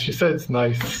 Nice. She said it's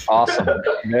nice. Awesome.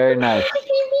 Very nice.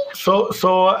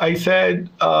 So I said,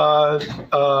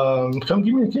 come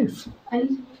give me a kiss.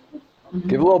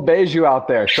 Give a little beiju out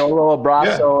there. Show a little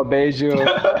abrazo, a beiju.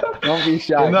 Don't be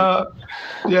shy.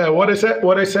 And,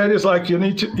 what I said is like you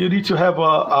need to have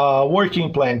a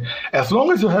working plan. As long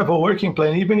as you have a working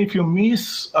plan, even if you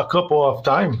miss a couple of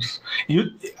times,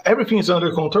 everything is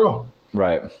under control.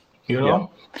 Right.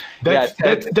 That's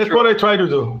what I try to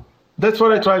do. That's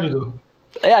what I try to do.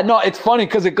 Yeah, no, it's funny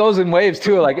because it goes in waves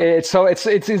too. Like it's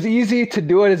as easy to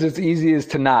do it as it's easy as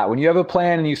to not. When you have a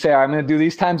plan and you say, all right, I'm going to do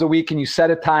these times a week, and you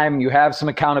set a time, and you have some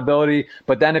accountability.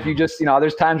 But then if you just,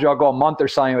 there's times where I'll go a month or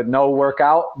something with no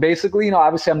workout. Basically,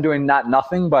 obviously I'm doing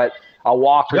nothing, but I'll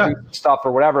walk or do stuff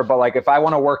or whatever. But like if I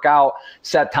want to work out,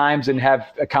 set times and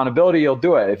have accountability, you'll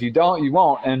do it. If you don't, you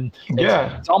won't. And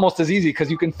it's almost as easy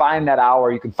because you can find that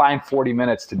hour, you can find 40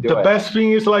 minutes to do it. The best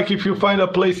thing is like if you find a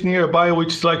place nearby which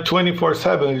is like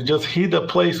 24/7, you just hit the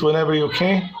place whenever you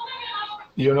can,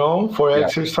 for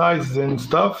exercises and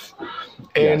stuff.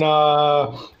 And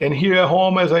here at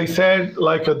home, as I said,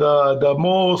 like the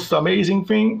most amazing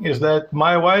thing is that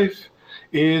my wife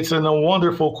is a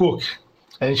wonderful cook.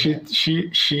 And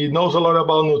she knows a lot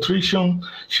about nutrition.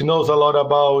 She knows a lot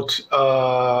about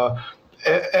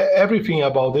everything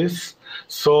about this.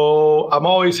 So I'm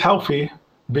always healthy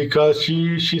because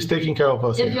she's taking care of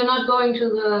us. If you're not going to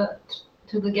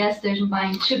the gas station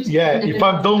buying chips. Yeah, if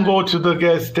I don't go to the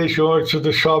gas station or to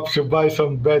the shop to buy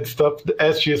some bad stuff,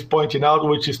 as she is pointing out,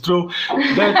 which is true,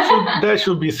 that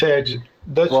should be said.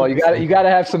 Well, you got to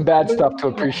have some bad stuff to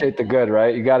appreciate the good,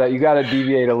 right? You got to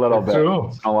deviate a little bit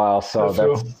once in a while. So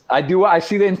I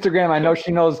see the Instagram. I know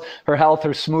she knows her health,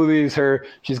 her smoothies,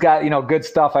 she's got good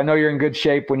stuff. I know you're in good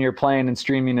shape when you're playing and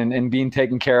streaming and being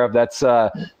taken care of. That's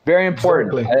very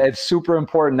important. Exactly. It's super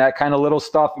important, that kind of little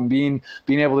stuff, and being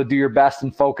able to do your best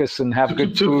and focus and have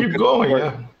good food. Keep going,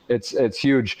 yeah. It's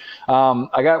huge. We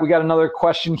got another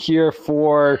question here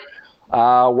for.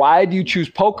 Why do you choose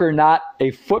poker, not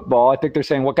a football? I think they're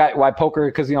saying why poker?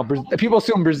 Because people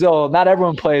assume Brazil. Not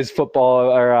everyone plays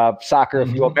football or soccer, if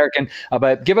you're American.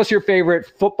 But give us your favorite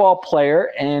football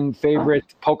player and favorite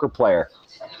poker player.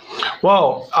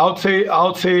 Well, I would say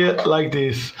it like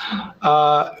this.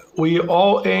 We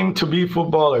all aim to be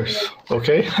footballers,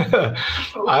 okay?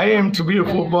 I aim to be a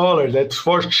footballer, that's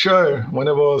for sure, when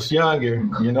I was younger,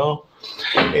 you know?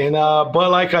 And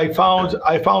but like I found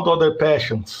other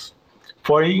passions.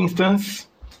 For instance,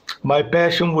 my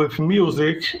passion with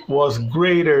music was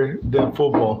greater than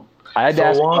football. I had to So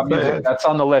ask you about once I music. had, That's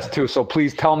on the list too. So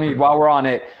please tell me while we're on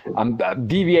it.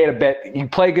 Deviate a bit. You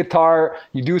play guitar.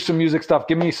 You do some music stuff.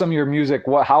 Give me some of your music.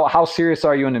 What? How serious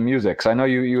are you into music? 'Cause I know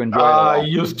you enjoy it a I lot.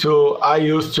 used to. I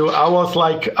was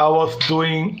like I was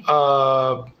doing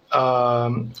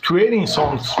creating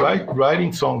songs, right?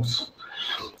 Writing songs,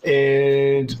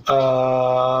 and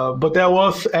but that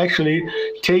was actually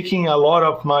taking a lot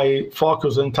of my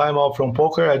focus and time off from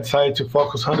poker. I decided to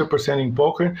focus 100% in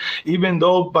poker, even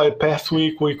though by past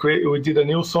week we did a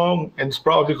new song and it's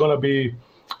probably gonna be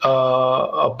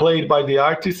played by the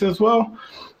artist as well.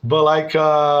 But like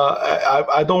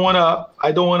I don't wanna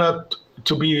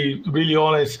to be really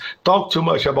honest, talk too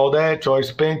much about that or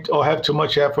spend or have too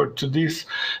much effort to this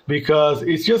because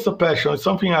it's just a passion. It's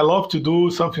something I love to do,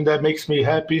 something that makes me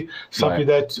happy, something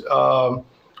that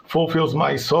fulfills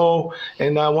my soul,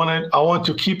 and I want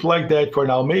to keep like that for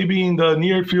now. Maybe in the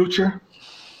near future,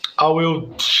 I will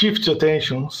shift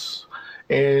attentions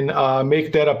and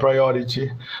make that a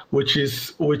priority, which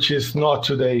is not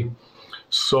today.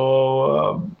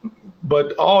 So,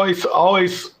 but always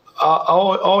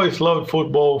loved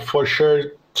football for sure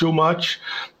too much.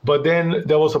 But then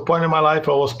there was a point in my life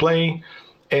I was playing,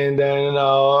 and then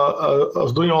I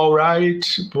was doing all right,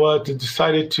 but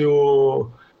decided to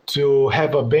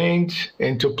have a band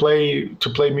and to play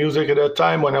music at that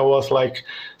time when I was like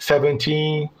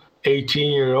 17,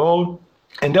 18-year old.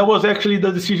 And that was actually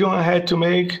the decision I had to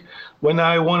make when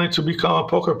I wanted to become a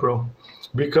poker pro,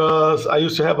 because I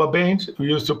used to have a band. We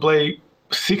used to play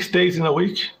 6 days in a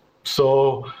week.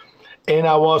 So, and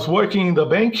I was working in the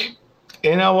bank,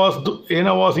 and I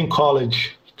was in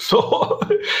college. So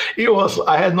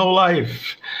I had no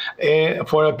life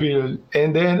for a period.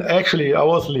 And then actually I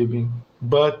was leaving,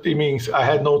 but it means I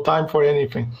had no time for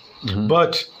anything. Mm-hmm.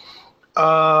 But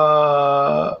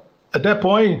at that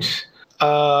point,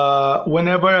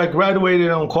 whenever I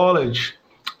graduated on college,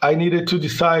 I needed to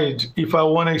decide if I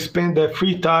want to spend that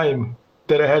free time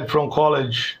that I had from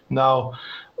college now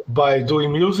by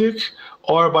doing music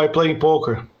or by playing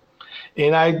poker.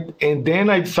 And then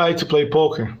I decided to play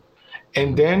poker.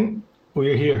 And then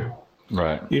we're here.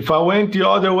 Right. If I went the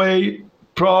other way,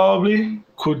 probably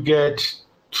could get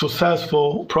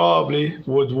successful, probably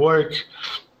would work.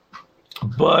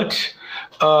 But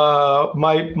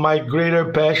my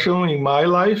greater passion in my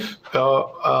life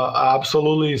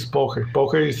absolutely is poker.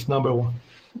 Poker is number one.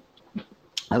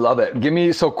 I love it. Give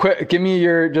me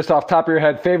your, just off the top of your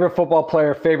head, favorite football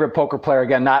player, favorite poker player.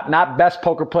 Again, not best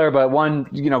poker player, but one,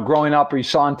 growing up or you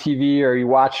saw on TV or you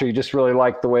watched or you just really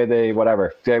liked the way they,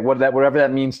 whatever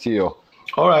that means to you.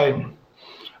 All right.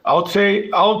 I would say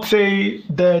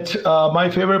that my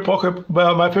favorite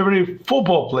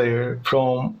football player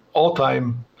from all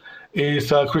time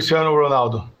is Cristiano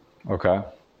Ronaldo. Okay.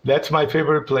 That's my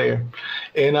favorite player.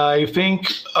 And I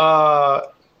think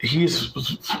he's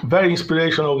a very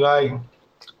inspirational guy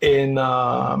and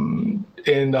a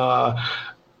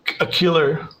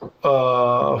killer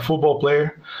football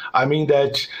player. I mean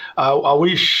that I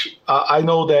wish I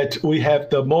know that we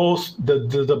have the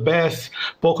best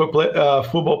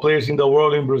football players in the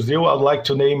world in Brazil. I'd like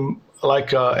to name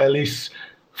like at least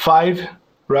 5.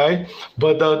 Right,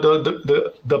 but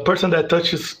the person that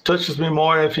touches me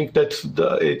more, I think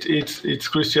it's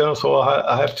Cristiano. So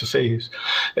I have to say this.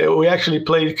 We actually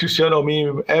play Cristiano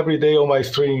meme every day on my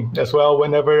stream as well.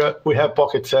 Whenever we have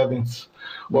pocket sevens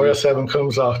or a 7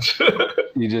 comes out.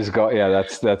 You just go, yeah.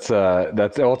 That's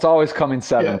well, it's always coming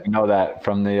 7. Yeah. We know that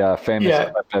from the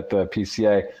famous clip at the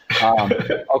PCA.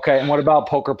 Okay, and what about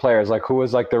poker players? Like, who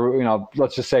was like the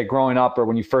let's just say growing up or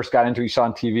when you first got into it, you saw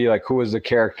on TV, like who was the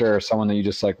character or someone that you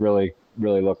just like really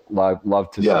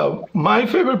love to see? Yeah, my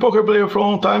favorite poker player for a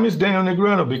long time is Daniel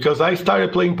Negreanu, because I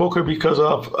started playing poker because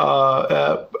of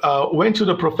went to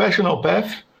the professional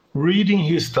path reading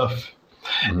his stuff.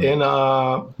 Mm-hmm. And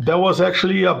there was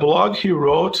actually a blog he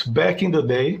wrote back in the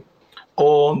day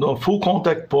on Full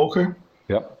Contact Poker.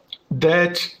 Yep.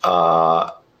 That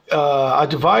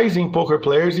advising poker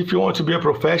players, if you want to be a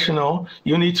professional,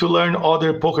 you need to learn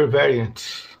other poker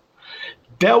variants.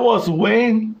 That was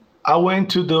when I went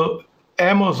to the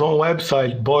Amazon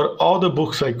website, bought all the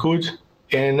books I could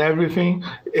and everything.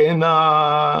 And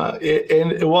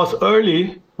it was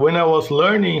early when I was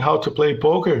learning how to play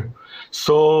poker.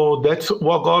 So that's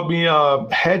what got me a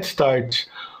head start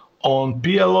on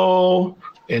PLO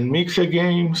and mixed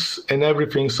games and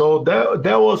everything. So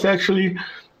that was actually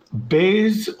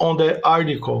based on the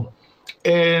article.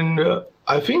 And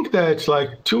I think that's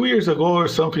like 2 years ago or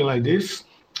something like this,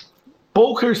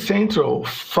 Poker Central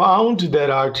found that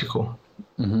article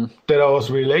that I was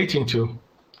relating to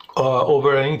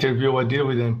over an interview I did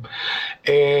with them.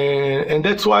 And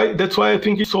that's why I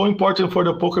think it's so important for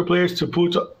the poker players to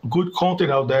put good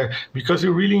content out there, because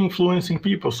you're really influencing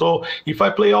people. So if I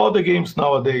play all the games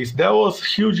nowadays, that was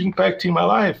huge impact in my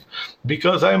life,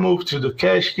 because I moved to the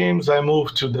cash games, I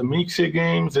moved to the mixed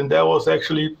games, and that was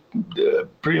actually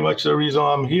pretty much the reason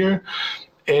I'm here.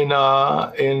 And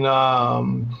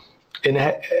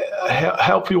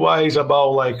healthy wise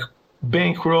about like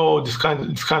bankroll, this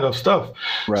kind of stuff.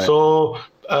 Right. So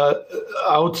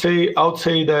I would say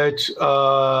that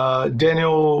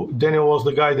Daniel was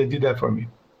the guy that did that for me.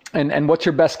 And what's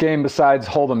your best game besides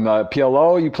Hold'em?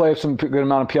 PLO? You play some good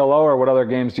amount of PLO, or what other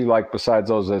games do you like besides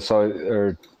those? I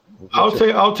would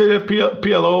say that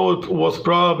PLO was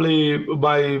probably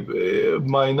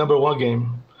my number one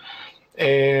game,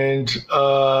 and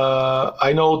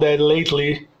I know that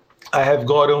lately I have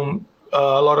gotten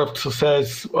a lot of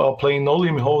success playing No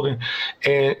Limit Hold'em,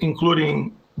 and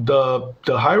including the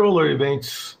high roller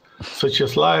events, such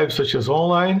as live, such as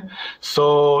online.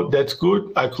 So that's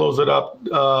good. I closed it up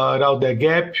around that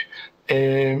gap,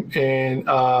 and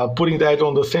putting that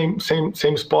on the same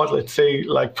spot. Let's say,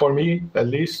 like for me at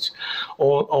least,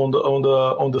 on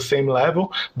the same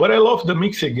level. But I love the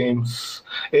mixed games.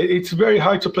 It's very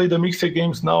hard to play the mixed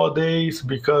games nowadays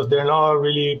because there are not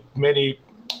really many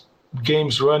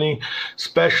games running,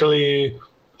 especially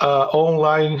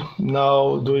online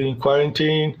now during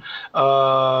quarantine.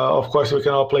 Of course, we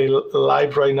cannot play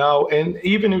live right now, and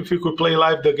even if we could play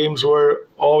live, the games were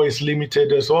always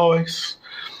limited as always.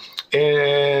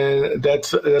 And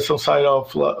that's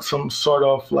some sort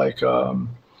of like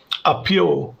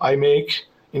appeal I make,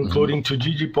 including to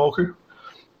GG Poker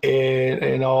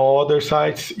and all other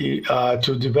sites,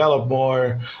 to develop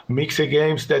more mixed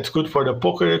games. That's good for the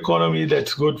poker economy.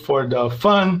 That's good for the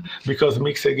fun, because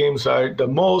mixed games are the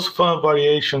most fun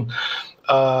variation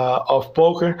of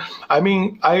poker. I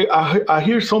mean, I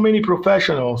hear so many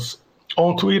professionals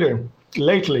on Twitter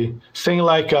lately saying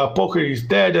like poker is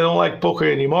dead, I don't like poker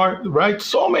anymore, right?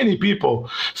 So many people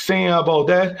saying about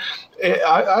that.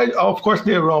 I of course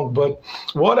they're wrong, but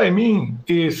what I mean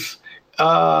is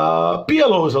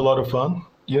PLO is a lot of fun,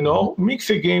 you know.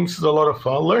 Mixed games is a lot of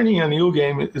fun. Learning a new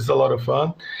game is a lot of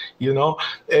fun, you know.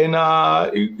 And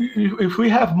if we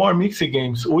have more mixed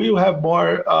games, we will have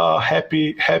more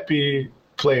happy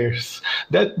players.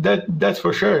 That's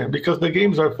for sure, because the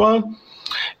games are fun,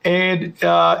 and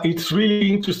it's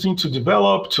really interesting to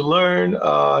develop, to learn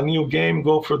a new game,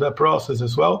 go through that process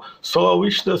as well. So I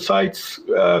wish the sites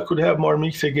could have more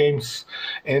mixed games,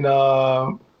 and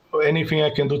anything I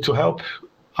can do to help,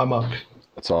 I'm up.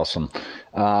 That's awesome.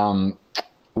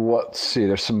 Let's see.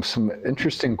 There's some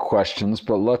interesting questions,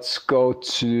 but let's go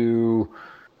to.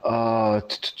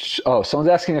 Someone's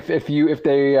asking if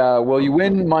they will you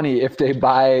win money if they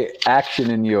buy action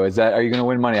in you? Are you going to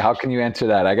win money? How can you answer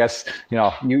that? I guess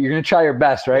you're going to try your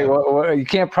best, right? You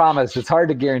can't promise. It's hard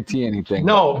to guarantee anything.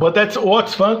 No, but that's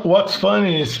what's fun. What's fun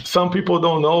is some people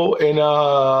don't know,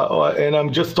 and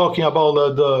I'm just talking about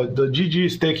the GG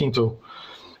staking tool.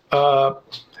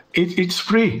 It's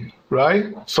free,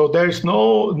 right? So there's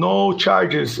no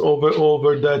charges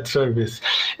over that service,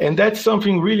 and that's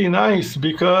something really nice,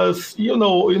 because you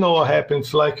know what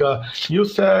happens. Like you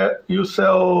sell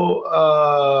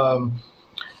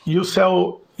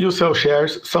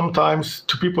shares, sometimes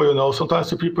to people you know, sometimes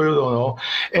to people you don't know,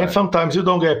 and right. Sometimes you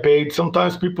don't get paid.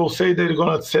 Sometimes people say they're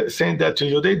gonna send that to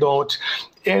you, they don't.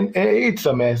 And it's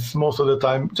a mess most of the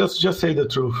time. Just say the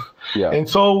truth. Yeah. And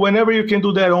so whenever you can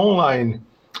do that online,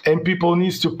 and people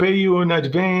needs to pay you in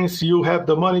advance, you have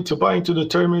the money to buy into the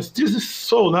tournaments. This is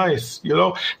so nice,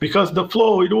 because the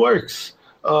flow, it works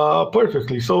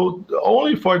perfectly. So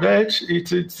only for that,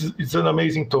 it's an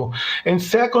amazing tool. And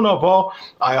second of all,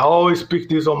 I always pick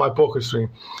this on my poker stream.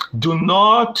 Do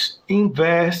not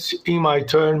invest in my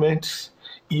tournaments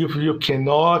if you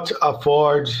cannot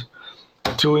afford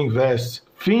to invest.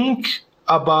 Think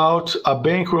about a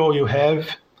bankroll you have,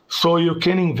 so you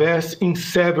can invest in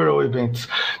several events.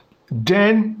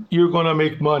 Then you're gonna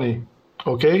make money,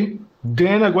 okay?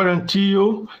 Then I guarantee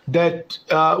you that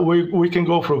we can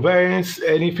go through variance,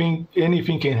 anything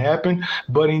can happen,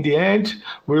 but in the end,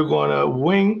 we're gonna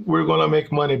win, we're gonna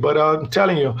make money. But I'm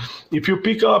telling you, if you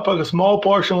pick up a small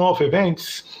portion of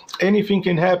events, anything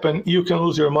can happen, you can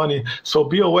lose your money. So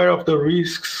be aware of the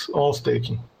risks on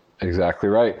staking. Exactly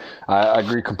right. I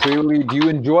agree completely. Do you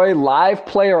enjoy live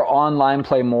play or online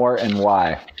play more, and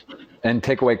why? And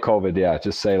take away COVID, yeah.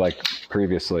 Just say like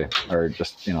previously, or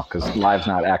just because live's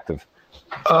not active.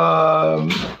 Um,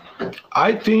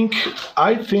 I think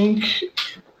I've been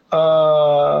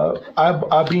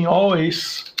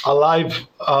always a live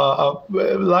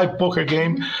poker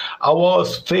game. I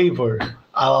was favored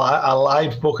a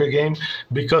live poker game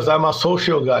because I'm a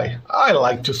social guy. I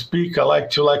like to speak. I like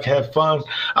to have fun.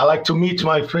 I like to meet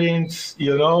my friends.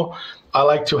 I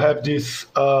like to have this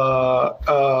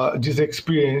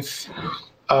experience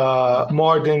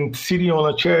more than sitting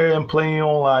on a chair and playing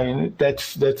online.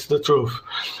 That's the truth.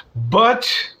 But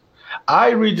I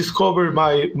rediscovered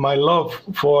my love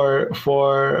for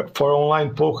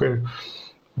online poker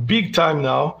big time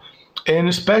now, and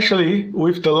especially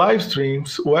with the live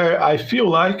streams where I feel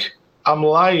like I'm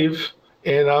live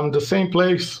and I'm the same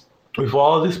place with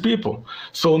all these people.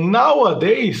 So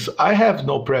nowadays I have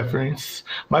no preference.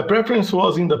 My preference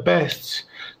was in the past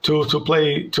to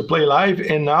play live,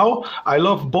 and now I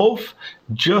love both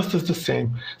just as the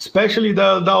same. Especially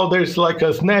now there's like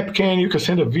a Snapcam, you can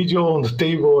send a video on the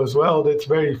table as well. That's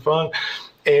very fun,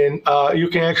 and you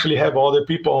can actually have other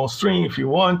people on stream if you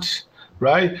want,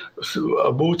 right?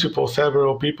 So,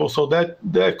 several people. So that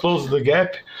closes the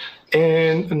gap,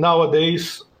 and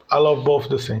nowadays I love both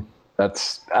the same.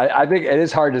 I think it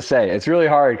is hard to say. It's really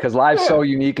hard because live's so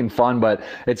unique and fun, but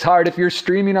it's hard if you're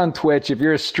streaming on Twitch. If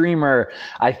you're a streamer,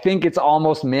 I think it's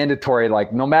almost mandatory.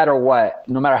 Like no matter what,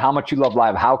 no matter how much you love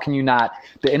live, how can you not?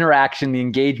 The interaction, the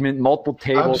engagement, multiple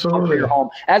tables, Absolutely. your home.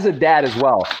 As a dad as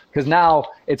well, because now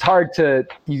it's hard to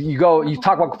you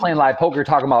talk about playing live poker. You're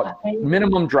talking about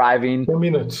minimum driving. 4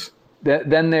 minutes.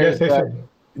 Then there's the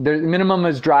minimum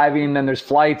is driving. Then there's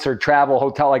flights or travel,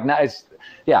 hotel. Like now it's.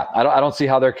 Yeah, I don't see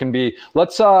how there can be.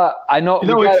 Let's. I know.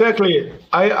 Exactly.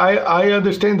 I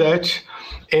understand that,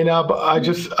 and I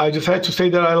just had to say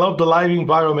that I love the live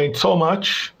environment so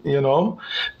much.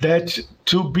 That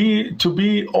to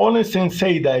be honest and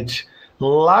say that the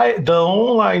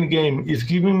online game is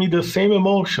giving me the same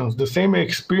emotions, the same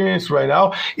experience right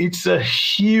now. It's a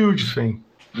huge thing.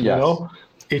 Yes.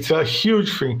 It's a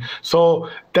huge thing. So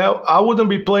that I wouldn't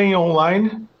be playing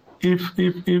online if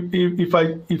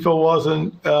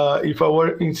I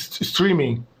were in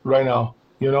streaming right now,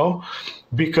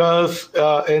 because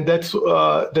and that's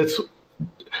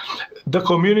the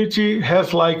community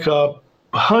has like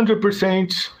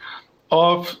 100%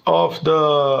 of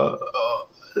the.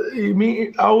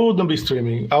 I wouldn't be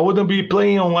streaming. I wouldn't be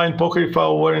playing online poker if I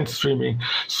weren't streaming.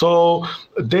 So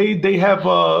they have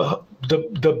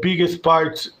the biggest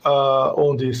part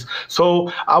on this.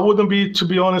 So I wouldn't be, to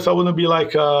be honest, I wouldn't be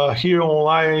like here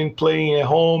online playing at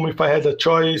home if I had a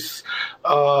choice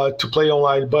to play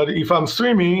online. But if I'm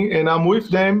streaming and I'm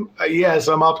with them, yes,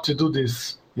 I'm up to do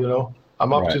this.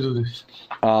 I'm up to do this.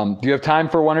 Do you have time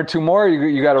for one or two more?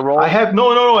 You got to roll. I have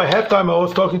no. I have time. I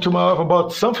was talking to my wife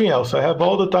about something else. I have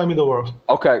all the time in the world.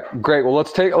 Okay, great. Well,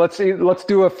 let's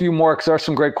do a few more because there are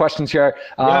some great questions here.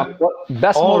 I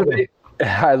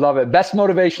love it. Best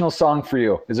motivational song for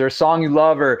you? Is there a song you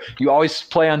love, or you always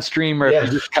play on stream, or if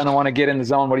you just kind of want to get in the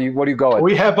zone? What do you go with?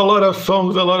 We have a lot of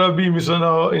songs, a lot of beams in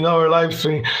our live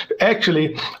stream.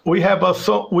 Actually, we have a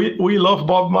song. We love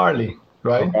Bob Marley,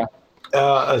 right? Okay.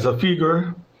 As a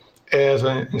figure, as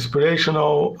an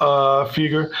inspirational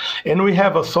figure, and we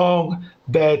have a song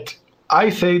that I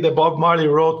say that Bob Marley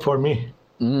wrote for me.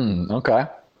 Okay.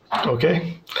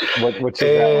 Okay. What's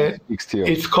that speaks to you?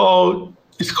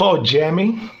 It's called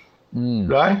Jamming,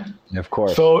 right? Of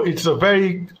course. So it's a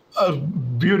very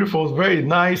beautiful, very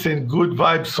nice and good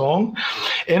vibe song.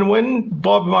 And when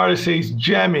Bob Marley says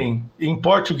jamming in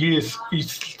Portuguese, it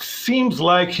seems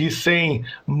like he's saying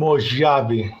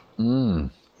Mojave.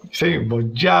 Saying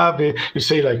Mojave, you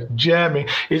say like jamming.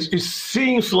 It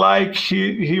seems like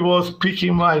he was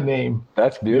picking my name.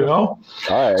 That's beautiful. All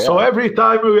right, so every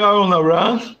time we are on a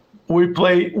run, we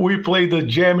play the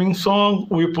jamming song.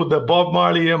 We put the Bob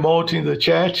Marley emoji in the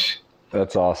chat.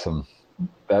 That's awesome.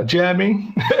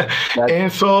 Jamming.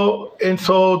 and so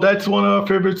that's one of our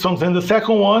favorite songs. And the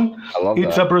second one,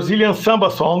 it's a Brazilian samba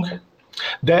song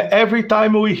that every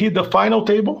time we hit the final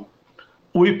table,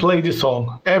 we play the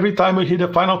song. Every time we hit the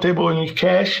final table and we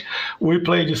cash, we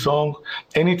play the song.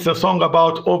 And it's a song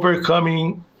about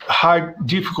overcoming hard,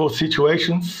 difficult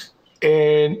situations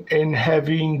and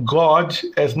having God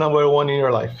as number one in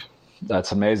your life.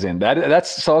 That's amazing.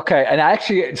 That's so okay. And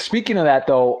actually, speaking of that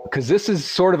though, because this is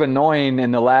sort of annoying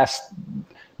in the last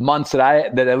months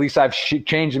that at least I've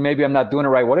changed, and maybe I'm not doing it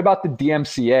right. What about the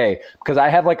DMCA? Because I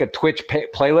have like a Twitch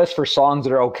playlist for songs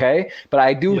that are okay, but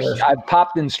I've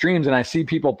popped in streams and I see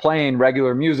people playing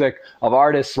regular music of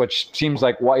artists, which seems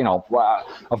like,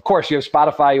 of course you have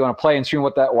Spotify, you want to play and stream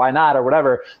why not, or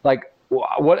whatever. Like,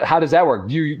 how does that work?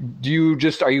 Do you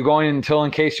just, are you going until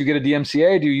in case you get a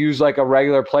DMCA? Do you use like a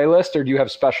regular playlist, or do you have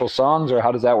special songs, or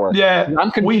how does that work? Yeah, I'm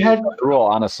confused with the rule,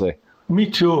 honestly. Me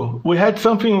too. We had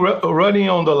something running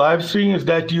on the live stream is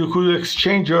that you could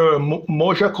exchange your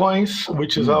Moja coins,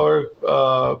 which is our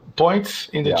points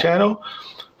in the channel,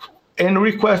 and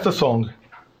request a song.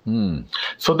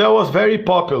 So that was very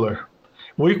popular.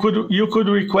 You could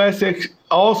request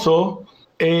also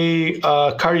a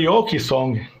karaoke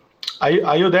song.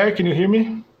 Are you there? Can you hear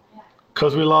me?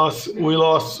 Because we lost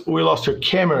your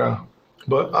camera.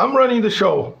 But I'm running the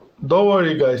show. Don't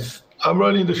worry, guys. I'm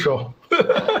running the show.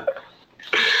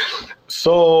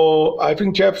 So I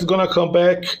think Jeff is gonna come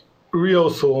back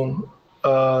real soon.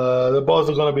 The boss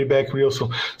is gonna be back real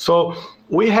soon. So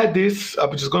we had this.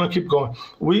 I'm just gonna keep going.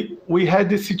 We had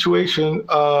this situation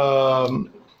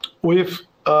with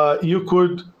you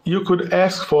could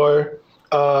ask for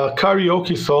a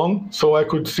karaoke song, so I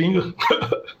could sing.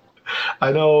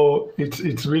 I know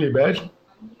it's really bad,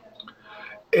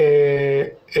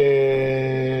 and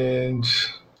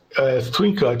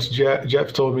string cut.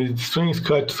 Jeff told me string's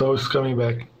cut, so it's coming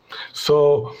back.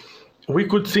 So we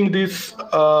could sing this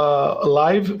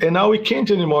live, and now we can't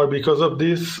anymore because of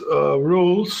these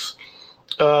rules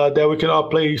that we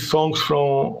cannot play songs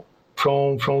from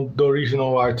the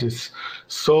original artists.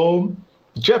 So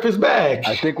Jeff is back.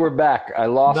 I think we're back. I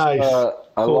lost. Nice.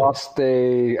 I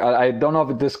don't know if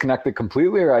it disconnected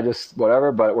completely or I just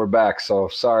whatever, but we're back. So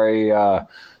sorry about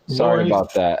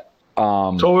that.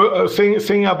 So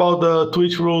saying about the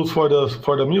Twitch rules for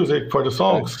the music, for the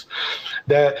songs,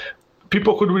 that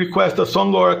people could request a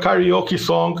song or a karaoke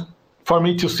song for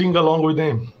me to sing along with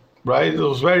them, right? It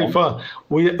was very fun.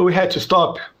 We had to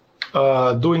stop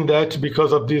doing that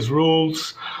because of these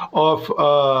rules of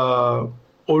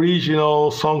original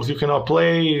songs you cannot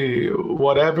play,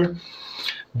 whatever.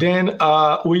 Then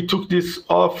we took this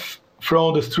off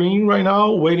from the stream right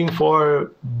now, waiting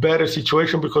for better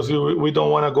situation because we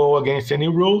don't want to go against any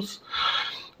rules.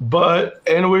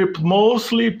 And we're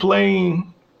mostly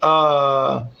playing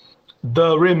the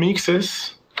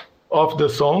remixes of the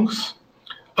songs,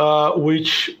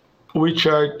 which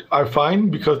are fine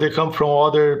because they come from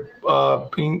other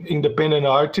independent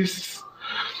artists.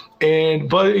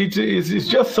 But it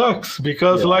just sucks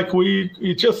because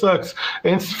it just sucks.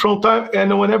 And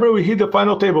whenever we hit the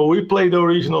final table, we play the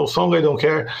original song. I don't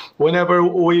care. Whenever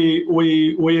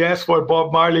we ask for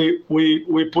Bob Marley,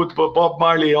 we put Bob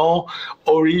Marley on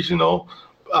original.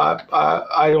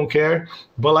 I don't care.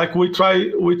 But like we try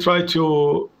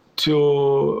to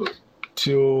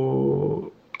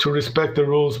respect the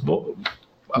rules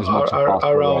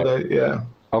around that. Yeah.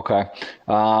 Okay.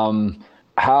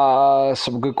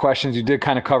 Some good questions. You did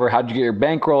kind of cover how did you get your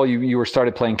bankroll. You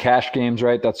started playing cash games,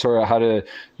 right? That's sort of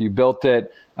you built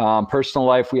it. Personal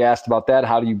life, we asked about that.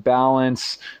 How do you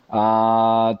balance?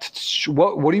 What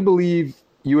do you believe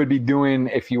you would be doing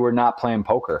if you were not playing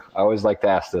poker? I always like to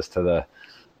ask this to the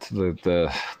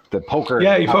poker.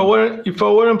 Yeah, if I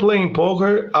weren't playing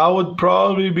poker, I would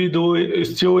probably be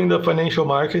still in the financial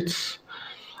markets.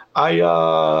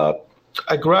 I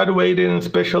graduated and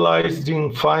specialized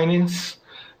in finance.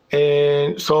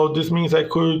 And so this means I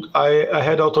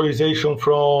had authorization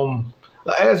from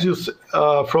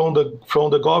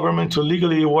the government to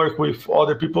legally work with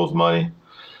other people's money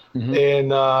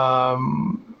and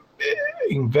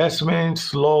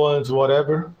investments, loans,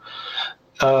 whatever.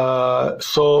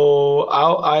 So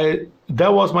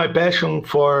that was my passion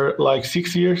for like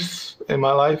 6 years in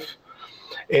my life,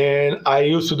 and I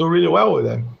used to do really well with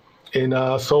them. And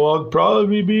so I'll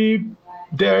probably be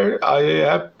there.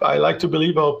 I like to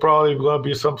believe I'll probably going to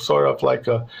be some sort of like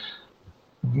a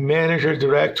manager,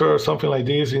 director, or something like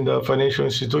this in the financial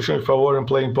institution if I weren't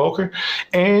playing poker,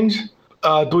 and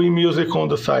doing music on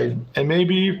the side. And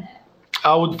maybe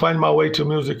I would find my way to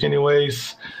music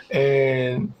anyways,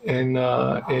 and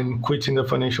quitting the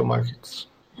financial markets.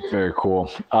 Very cool.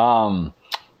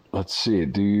 Let's see.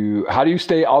 How do you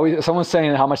stay always? Someone's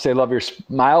saying how much they love your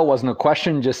smile. Wasn't a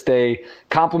question, just a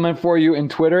compliment for you in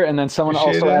Twitter. And then someone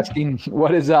also asking,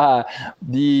 what is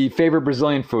the favorite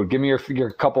Brazilian food? Give me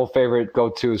your couple favorite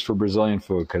go-tos for Brazilian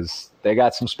food, because they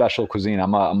got some special cuisine.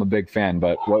 I'm a big fan,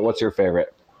 but what's your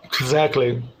favorite?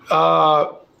 Exactly.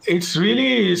 It's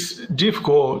really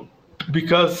difficult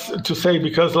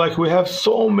because like we have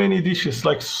so many dishes,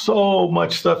 like so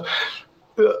much stuff.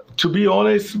 to be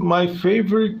honest, my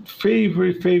favorite,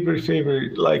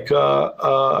 like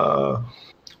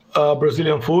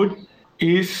Brazilian food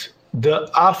is the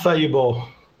açaí bowl.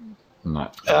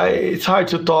 It's hard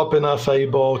to top an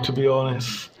açaí bowl, to be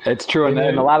honest. It's true, and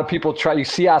a lot of people try. You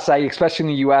see acai, especially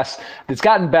in the U.S. It's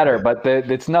gotten better, but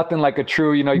it's nothing like a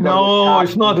true. No,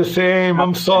 it's not the same.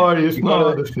 I'm sorry, it's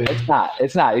not the same.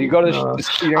 It's not. You go to.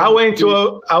 I went to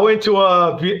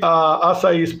a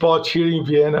acai spot here in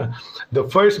Vienna. The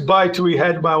first bite we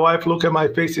had, my wife looked at my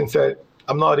face and said,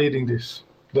 "I'm not eating this."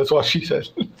 That's what she said.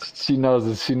 She knows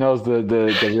this. She knows the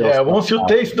real stuff. Once you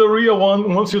taste the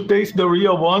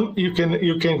real one, you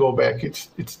can go back.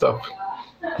 It's tough.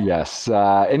 Yes.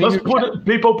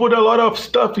 People put a lot of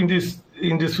stuff in these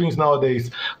things nowadays,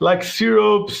 like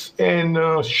syrups and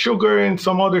sugar and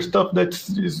some other stuff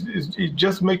it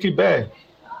just make it bad.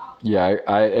 Yeah,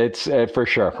 it's for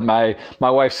sure. My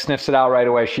wife sniffs it out right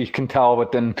away. She can tell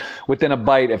within a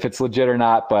bite if it's legit or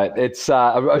not. But it's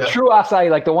a true acai,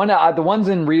 like the ones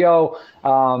in Rio,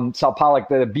 Sao Paulo, like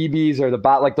the BBs or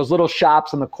like those little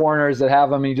shops in the corners that have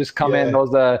them. And you just come in.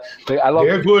 Those I love.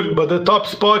 They're good, but the top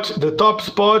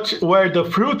spot where the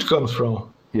fruit comes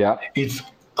from. Yeah, it's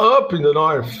up in the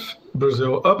north,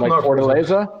 Brazil, up like north.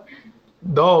 Fortaleza?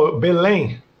 No,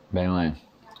 Belém. Belém.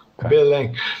 Okay.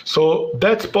 Belém. So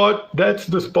that's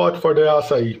the spot for the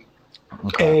açaí.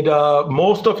 Okay. And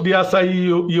most of the açaí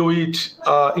you eat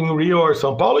in Rio or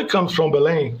São Paulo, it comes from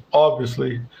Belém,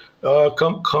 obviously.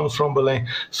 Comes from Belém.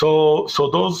 So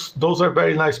those are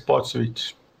very nice spots to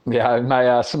eat. Yeah, my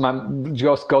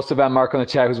Ghost Van Mark on the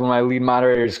chat, who's one of my lead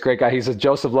moderators, great guy. He says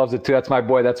Joseph loves it too. That's my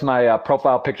boy. That's my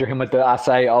profile picture. Him with the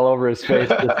acai all over his face.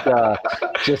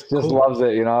 Just cool. Loves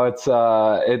it. It's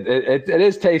it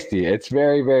is tasty. It's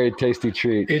very, very tasty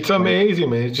treat. It's amazing,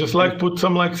 man. It's just like put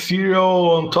some like cereal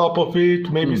on top of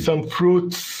it, maybe some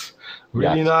fruits.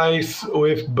 Really nice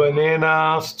with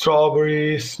bananas,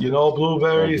 strawberries,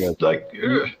 blueberries.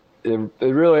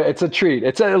 It's a treat.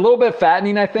 It's a little bit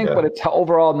fattening, I think, but it's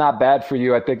overall not bad for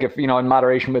you. I think if in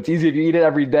moderation, but it's easy if you eat it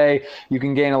every day, you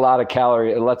can gain a lot of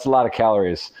calories. It lets a lot of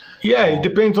calories. Yeah, it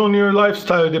depends on your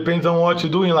lifestyle. It depends on what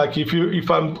you're doing. Like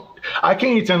I can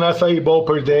eat an acai bowl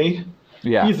per day.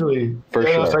 Yeah, easily for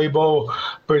sure. Acai bowl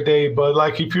per day. But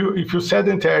like if you're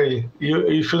sedentary,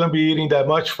 you shouldn't be eating that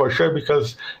much for sure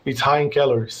because it's high in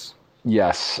calories.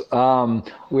 Yes.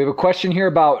 We have a question here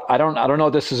about, I don't know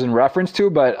what this is in reference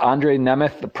to, but Andre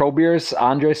Nemeth, Pro Beers,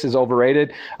 Andres is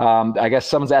overrated. I guess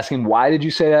someone's asking, why did you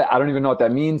say that? I don't even know what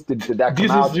that means. Did that come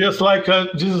out? This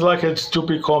is like a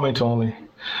stupid comment only.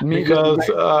 Because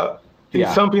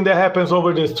it's something that happens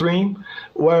over the stream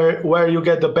where you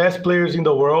get the best players in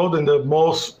the world and the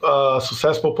most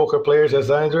successful poker players as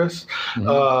Andres,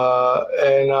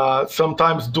 and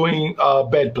sometimes doing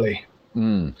bad play.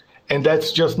 And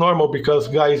that's just normal because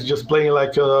guys just playing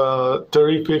like a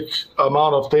terrific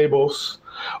amount of tables,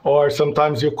 or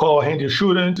sometimes you call a hand you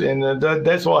shouldn't, and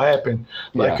that's what happened.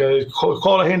 Like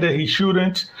call a hand that he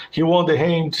shouldn't, he won the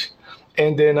hand,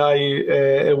 and then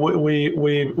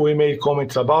we made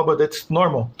comments about, but that's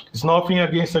normal. It's nothing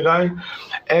against the guy,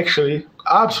 actually,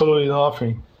 absolutely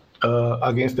nothing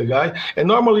against the guy. And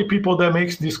normally people that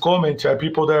makes these comments are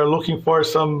people that are looking for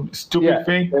some stupid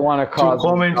thing. They want to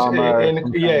comment.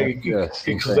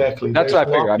 Exactly. That's what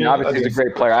I figured. I mean, obviously he's a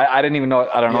great player. I didn't even know.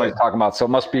 I don't know what he's talking about. So it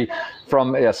must be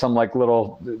from some like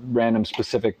little random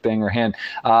specific thing or hand.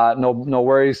 No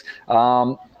worries.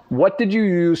 What did you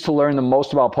use to learn the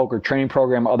most about poker? Training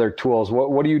program, other tools?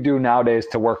 What do you do nowadays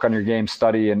to work on your game,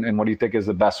 study, and what do you think is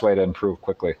the best way to improve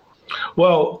quickly?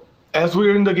 Well, as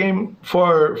we're in the game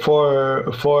for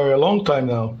a long time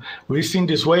now, we've seen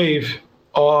this wave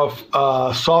of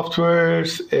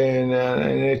softwares and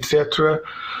etc.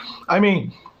 I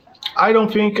mean, I don't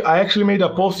think I actually made a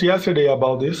post yesterday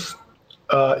about this.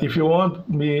 If you want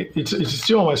me, it's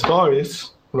still on my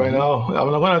stories right now.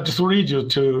 I'm not gonna just read you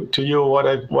to you what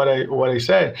I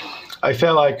said. I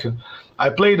said like I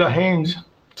played a hand.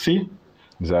 See,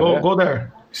 go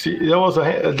there. See, there was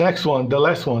a next one, the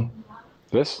last one.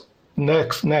 This.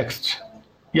 Next.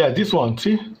 Yeah, this one,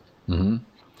 see?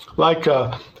 Like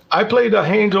I played a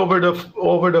hand over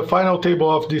the final table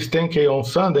of this 10K on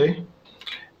Sunday,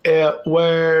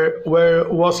 where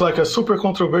it was like a super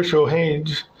controversial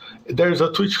hand. There's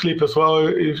a Twitch clip as well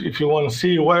if you want to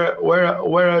see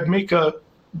where I'd make a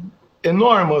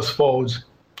enormous fold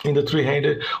in the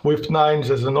three-handed with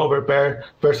nines as an overpair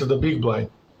versus the big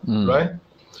blind, right?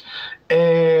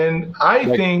 And I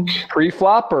think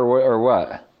pre-flop or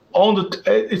what?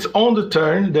 It's on the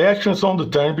turn. The action is on the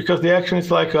turn because the action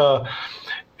is like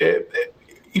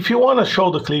if you want to show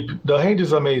the clip, the hand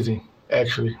is amazing.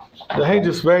 Actually, the hand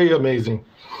is very amazing,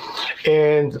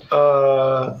 And Do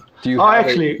you oh, have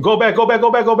actually, go back on my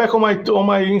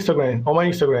Instagram.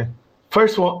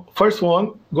 First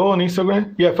one, go on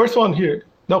Instagram. Yeah, first one here.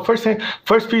 No, first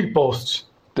feed post.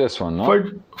 this one?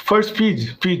 No? First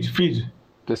feed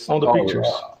This on the pictures,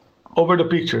 over the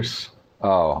pictures.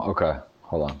 Oh, okay.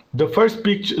 Hold on. The first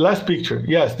picture, last picture.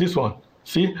 Yes, this one.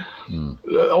 See,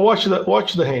 watch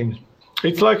the hand.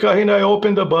 It's like a hand. I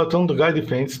open the button. The guy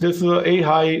defends. This is a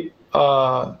high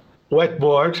wet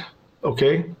board.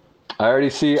 Okay. I already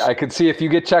see. I could see if you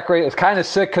get check raise. It's kind of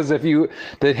sick because if you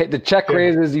the check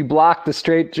raises, you block the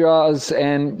straight draws,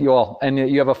 and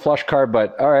you have a flush card.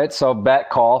 But all right, so bet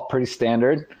call, pretty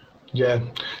standard. Yeah.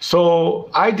 So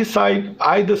I decide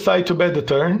to bet the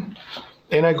turn,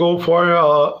 and I go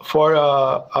for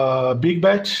a big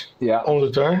bet. Yeah. On the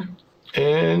turn,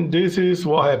 and this is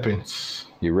what happens.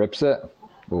 He rips it.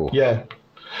 Ooh. Yeah.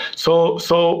 So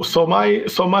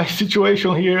my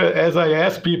situation here, as I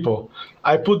ask people,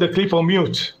 I put the clip on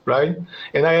mute, right?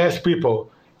 And I ask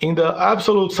people, in the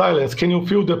absolute silence, can you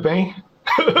feel the pain?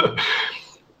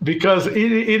 Because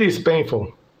it is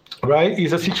painful, right?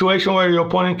 It's a situation where your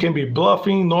opponent can be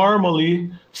bluffing,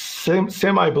 normally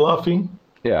semi-bluffing.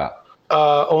 Yeah.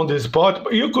 On the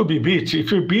spot. You could be beat.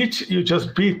 If you beat, you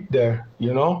just beat there,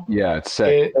 you know? Yeah, it's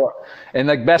sick. And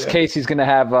like best case, he's going to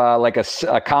have like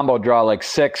a combo draw, like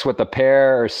 6 with the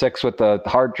pair or 6 with the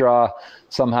heart draw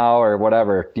somehow or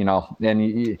whatever, you know?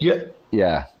 And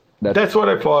yeah. That's what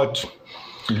I thought.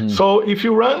 Mm-hmm. So if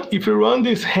you run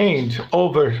this hand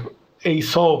over a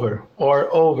solver or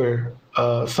over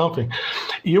something,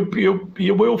 you'll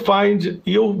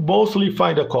mostly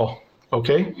find a call.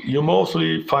 Okay, you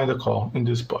mostly find a call in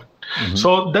this spot. Mm-hmm.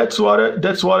 So that's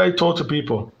what I told to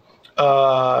people.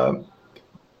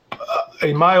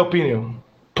 In my opinion,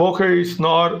 poker is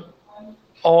not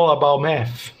all about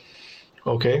math.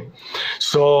 Okay,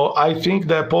 so I think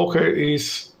that poker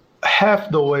is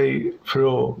half the way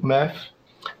through math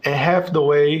and half the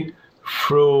way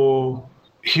through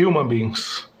human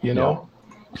beings. You know,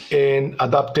 and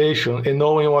adaptation and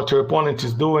knowing what your opponent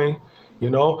is doing. You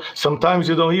know, sometimes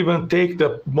you don't even take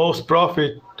the most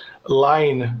profit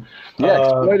line. Yeah,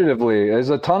 exploitatively. There's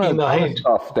a ton of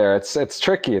stuff there. It's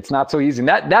tricky. It's not so easy.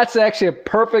 That's actually a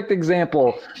perfect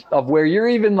example of where you're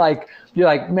like,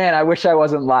 man, I wish I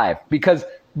wasn't live because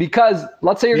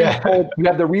let's say you're going to fold, you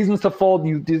have the reasons to fold.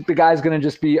 The guy's going to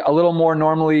just be a little more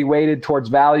normally weighted towards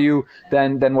value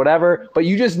than whatever. But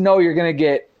you just know you're going to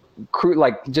get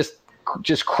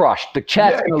just crushed. The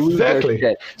chat's going to lose their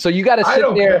shit. So you got to sit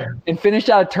there and finish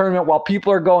out a tournament while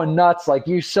people are going nuts, like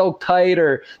you're so tight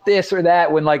or this or that,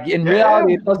 when like in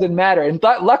reality it doesn't matter. And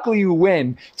luckily you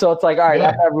win. So it's like, all right,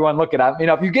 that's everyone looking at. You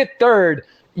know, if you get third,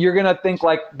 you're going to think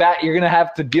like that. You're going to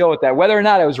have to deal with that. Whether or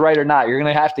not it was right or not, you're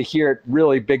going to have to hear it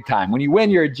really big time. When you win,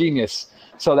 you're a genius.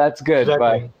 So that's good,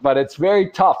 but it's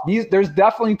very tough. There's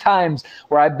definitely times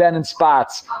where I've been in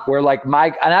spots where like and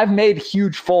I've made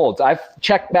huge folds. I've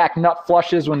checked back nut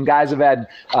flushes when guys have had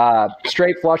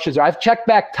straight flushes, or I've checked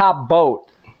back top boat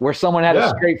where someone had a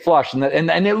straight flush, and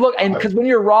it look, and because when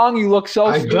you're wrong, you look so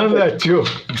I've done that too.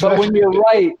 Exactly. But when you're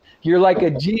right, you're like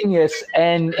a genius,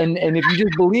 and if you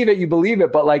just believe it, you believe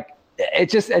it. But like,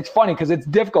 it's funny because it's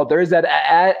difficult. There is that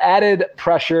added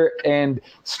pressure and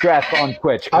stress on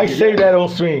Twitch. I say that on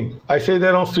stream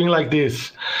like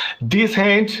this. This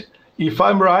hand, if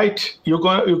I'm right, you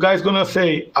guys gonna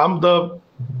say I'm the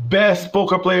best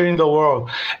poker player in the world.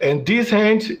 And this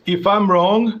hand, if I'm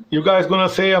wrong, you guys gonna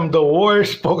say I'm the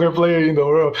worst poker player in the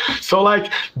world. So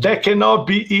like that cannot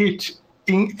be it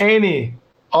in any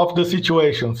of the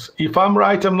situations. If I'm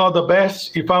right, I'm not the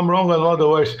best. If I'm wrong, I'm not the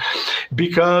worst.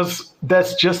 Because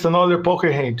that's just another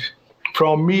poker hand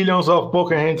from millions of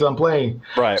poker hands I'm playing.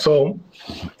 Right. So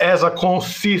as a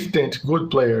consistent good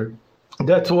player,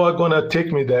 that's what's gonna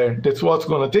take me there.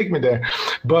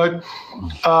 But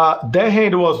that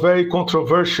hand was very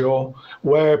controversial,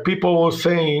 where people were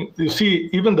saying, you see,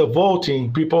 even the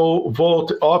voting, people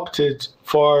opted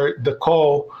for the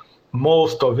call,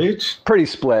 most of it. Pretty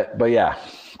split, but yeah.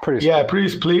 Pretty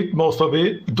split, most of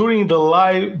it. During the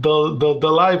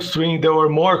live stream, there were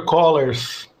more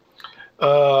callers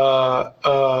there,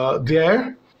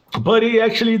 but it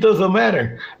actually doesn't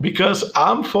matter because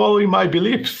I'm following my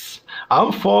beliefs.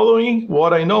 I'm following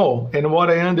what I know and what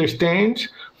I understand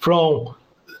from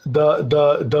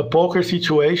the poker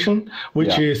situation,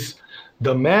 which is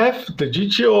the math, the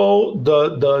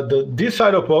GTO, this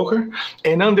side of poker,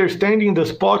 and understanding the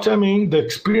spot I'm in, the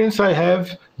experience I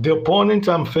have, the opponent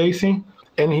I'm facing,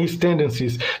 and his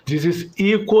tendencies. This is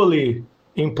equally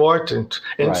important.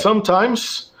 And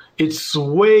sometimes it's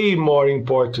way more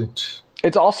important.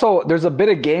 It's also, there's a bit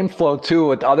of game flow too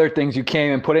with other things you can't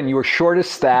even put in. You were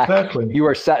shortest stack. Exactly. You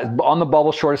were set on the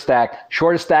bubble, shortest stack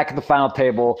at the final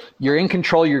table. You're in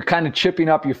control. You're kind of chipping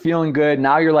up. You're feeling good.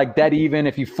 Now you're like dead even.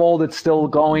 If you fold, it's still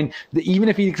going. Even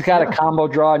if you got a combo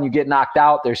draw and you get knocked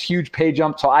out, there's huge pay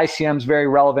jump. So ICM is very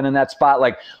relevant in that spot.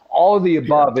 Like all of the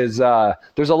above is,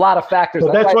 there's a lot of factors.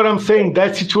 So that's what I'm saying.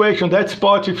 That situation, that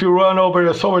spot, if you run over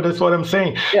the sword, that's what I'm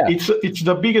saying. Yeah. It's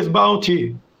the biggest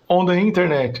bounty on the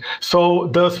internet. So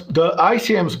the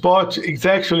ICM spot is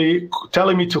actually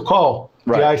telling me to call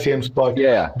the ICM spot.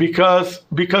 Yeah. Because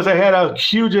I have a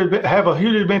huge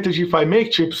advantage if I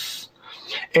make chips,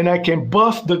 and I can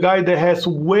bust the guy that has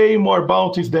way more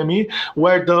bounties than me,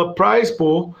 where the prize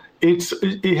pool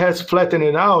it has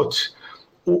flattened out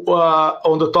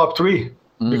on the top three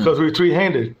because we're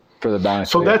three-handed. For the bounty.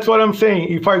 So that's what I'm saying.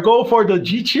 If I go for the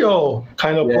GTO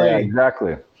kind of play,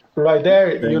 exactly. Right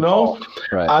there, you know,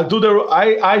 right. I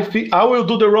will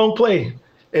do the wrong play,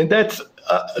 and that's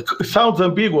sounds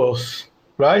ambiguous,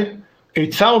 right?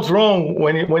 It sounds wrong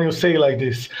when you say like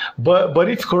this, but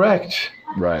it's correct,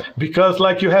 right? Because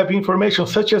like you have information,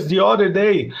 such as the other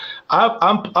day,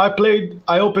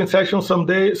 I open sessions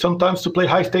sometimes to play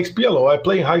high stakes PLO. I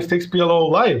play high stakes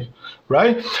PLO live,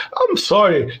 right? I'm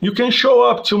sorry, you can show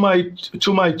up to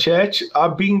my chat.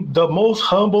 I'm being the most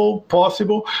humble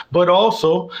possible, but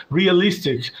also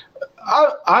realistic.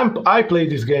 I play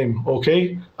this game,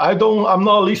 okay? I'm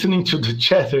not listening to the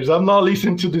chatters. I'm not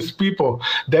listening to these people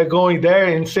that going there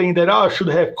and saying that I should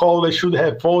have called, I should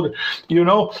have folded. You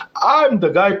know, I'm the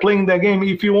guy playing that game.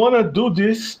 If you want to do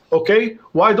this, okay,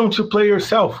 why don't you play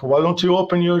yourself? Why don't you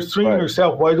open your stream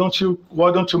yourself? Why don't you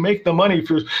make the money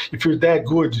if you're that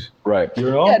good? Right. You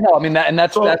know? Yeah, no, I mean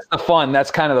that's the fun. That's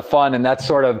kind of the fun, and that's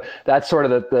sort of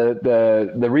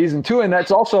the reason too. And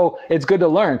that's also, it's good to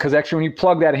learn, because actually when you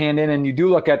plug that hand in and you do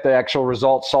look at the actual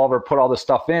result solver, put all the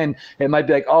stuff in, it might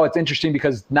be like, oh, it's interesting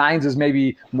because nines is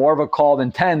maybe more of a call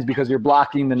than tens because you're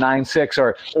blocking the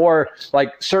 9-6 or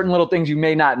like certain little things you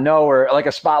may not know, or like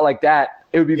a spot like that.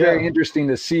 It would be very interesting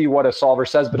to see what a solver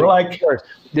says. But like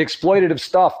the exploitative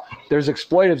stuff, there's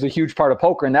exploitatives a huge part of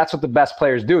poker, and that's what the best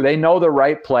players do. They know the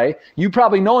right play. You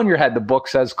probably know in your head the book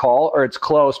says call, or it's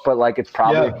close, but like it's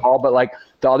probably a call. But like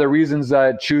the other reasons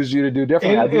choose you to do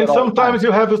differently. And sometimes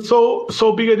you have a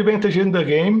so big advantage in the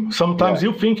game. Sometimes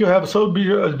you think you have so big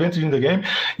advantage in the game.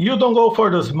 You don't go for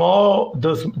the small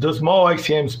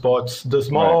ICM spots, the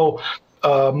small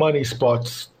money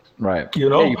spots. Right. You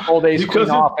know, you pulled ace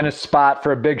queen off in a spot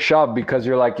for a big shove because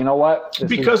you're like, you know what?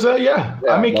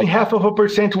 I'm making half of a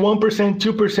percent, 1%,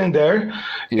 2% there.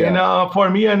 Yeah. And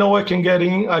for me, I know I can get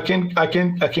in. I can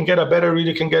get a better read.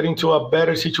 I can get into a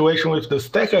better situation with the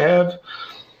stack I have,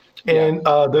 and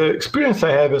the experience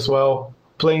I have as well,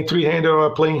 playing three-hander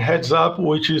or playing heads up,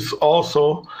 which is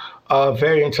also a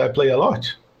variant I play a lot.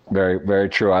 Very, very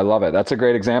true. I love it. That's a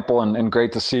great example, and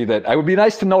great to see that. It would be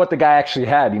nice to know what the guy actually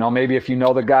had. You know, maybe if you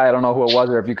know the guy, I don't know who it was,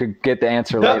 or if you could get the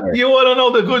answer later. You want to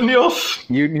know the good news?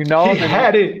 You know? He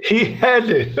had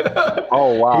it.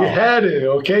 Oh, wow. He had it,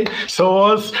 okay?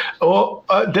 So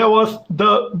that was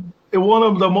one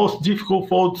of the most difficult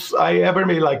folds I ever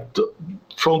made, like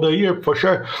from the year for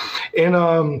sure.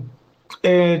 And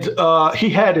he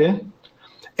had it.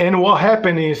 And what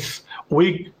happened is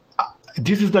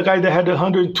this is the guy that had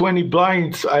 120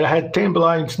 blinds. I had 10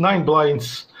 blinds, 9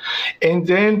 blinds. And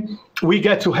then we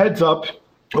get to heads up,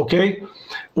 okay?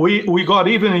 We got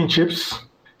even in chips.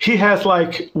 He has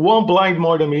like 1 blind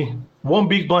more than me, 1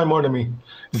 big blind more than me,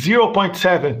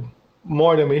 0.7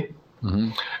 more than me. Mm-hmm.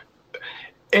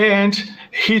 And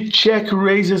he check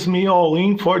raises me all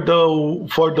in for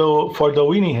the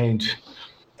winning hand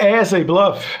as a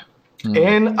bluff. Mm-hmm.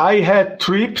 And I had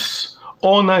trips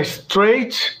on a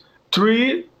straight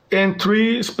 3 and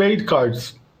 3 spade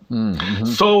cards. Mm-hmm.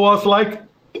 So it was like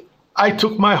I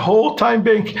took my whole time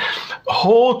bank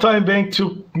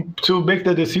to make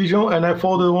the decision, and I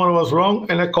folded the one that was wrong,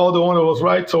 and I called the one that was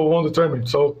right, so I won the tournament.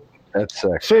 So that's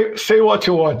sick. Say what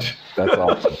you want. That's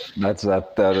awesome.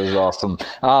 That is awesome.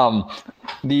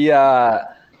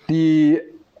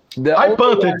 I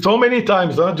punted so many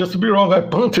times. Just to be wrong, I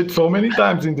punted so many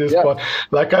times in this spot.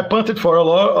 Like I punted for a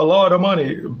lot of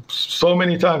money, so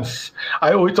many times.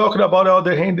 We talked about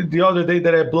the other day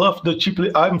that I bluffed the chip.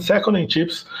 I'm second in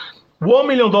chips, $1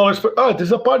 million for. This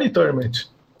is a party tournament,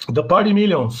 the Party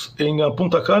Millions in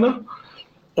Punta Cana.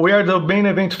 We are the main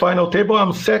event final table.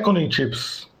 I'm second in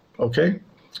chips. Okay,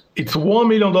 it's $1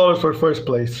 million for first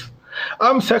place.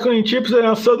 I'm second in chips, and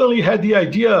I suddenly had the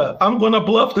idea I'm gonna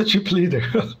bluff the chip leader.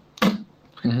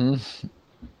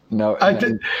 Mm-hmm. No, it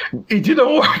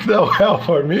didn't work that well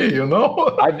for me, you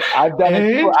know. I've done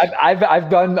it too. I've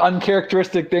done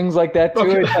uncharacteristic things like that too.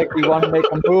 Okay. It's like you want to make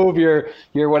a move, you're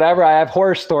whatever. I have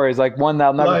horror stories, like one that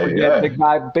I'll never forget.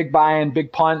 Big buy-in,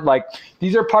 big punt. Like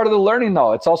these are part of the learning,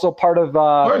 though. It's also part of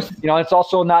it's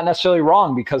also not necessarily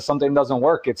wrong because something doesn't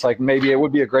work. It's like maybe it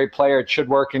would be a great player, it should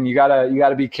work, and you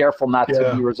gotta be careful not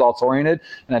to be results oriented.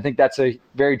 And I think that's a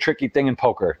very tricky thing in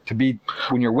poker to be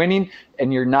when you're winning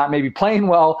and you're not maybe playing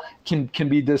well can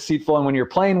be deceitful. And when you're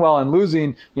playing well and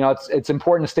losing, it's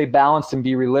important to stay balanced and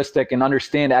be realistic and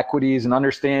understand equities and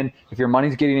understand if your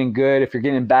money's getting in good, if you're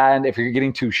getting bad, if you're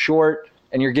getting too short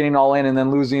and you're getting all in and then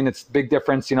losing, it's a big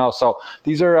difference, So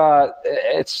these are,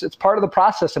 it's part of the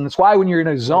process. And it's why when you're in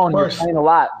a zone, you're playing a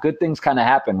lot, good things kind of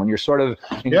happen. When you're sort of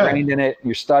ingrained in it,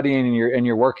 you're studying and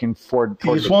you're working for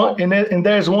and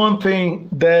there's one thing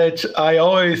that I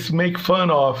always make fun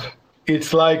of.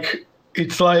 It's like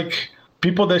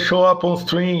people that show up on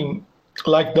stream,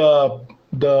 like the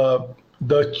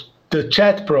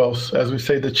chat pros, as we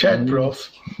say, the chat pros.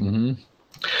 Mm-hmm.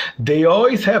 They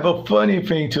always have a funny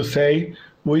thing to say,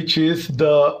 which is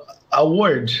a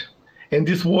word, and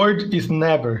this word is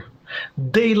never.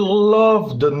 They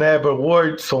love the never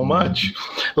word so much.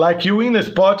 Like you in a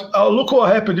spot. Oh, look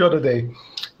what happened the other day.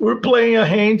 We're playing a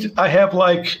hand. I have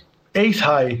like ace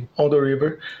high on the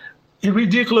river. A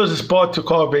ridiculous spot to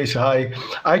call ace high.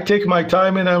 I take my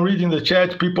time and I'm reading the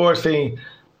chat. People are saying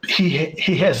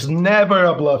he has never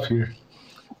a bluff here.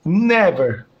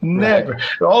 Never. Right.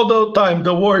 All the time,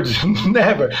 the words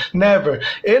never.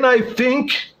 And I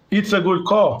think it's a good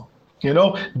call.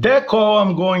 That call,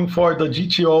 I'm going for the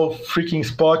GTO freaking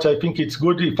spot. I think it's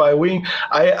good if I win.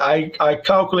 I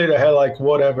calculate I had like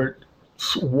whatever,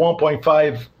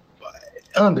 1.5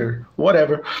 under,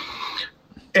 whatever.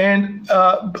 And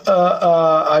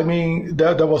I mean,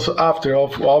 that was after,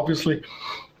 obviously.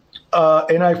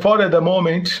 And I thought at the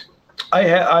moment,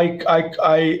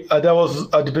 that was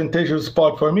an advantageous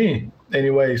spot for me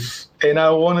anyways. And I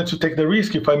wanted to take the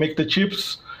risk. If I make the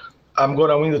chips, I'm going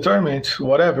to win the tournament,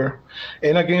 whatever.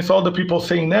 And against all the people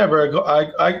saying never,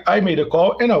 I made a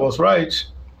call and I was right.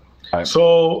 Right.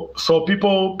 So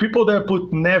people that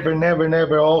put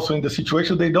never also in the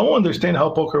situation, they don't understand how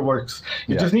poker works.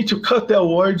 You just need to cut that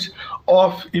word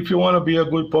off if you want to be a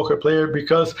good poker player,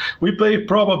 because we play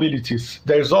probabilities.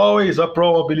 There's always a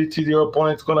probability your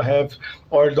opponent's going to have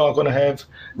or not going to have.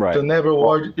 Right. The never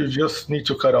word, you just need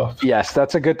to cut off. Yes,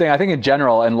 that's a good thing. I think in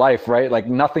general in life, right? Like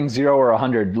nothing 0 or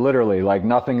 100, literally, like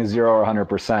nothing is 0 or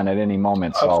 100% at any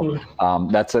moment. So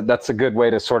that's a good way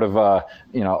to sort of,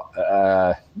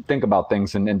 think about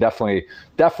things and definitely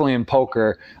in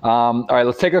poker. All right,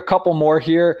 let's take a couple more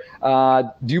here.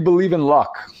 Do you believe in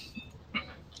luck?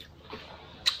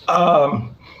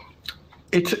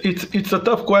 It's a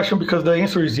tough question because the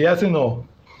answer is yes and no.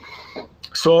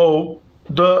 So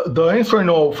the answer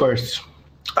no first.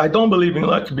 I don't believe in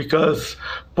luck because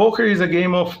poker is a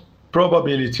game of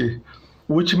probability,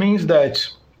 which means that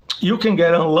you can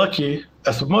get unlucky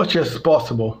as much as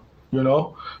possible,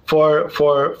 for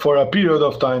a period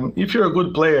of time. If you're a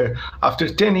good player, after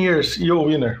 10 years, you're a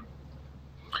winner,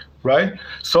 right?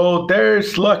 So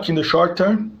there's luck in the short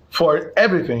term for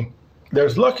everything.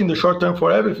 There's luck in the short term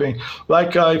for everything.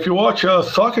 Like if you watch a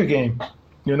soccer game,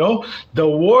 the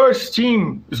worst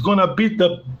team is going to beat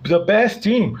the best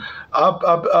team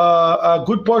a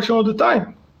good portion of the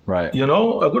time. Right.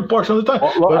 A good portion of the time.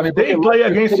 Well, but they play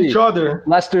against each other.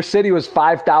 Leicester City was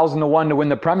 5,000-1 to win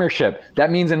the Premiership.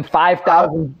 That means in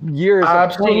 5,000 years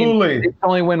absolutely. They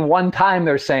only win one time,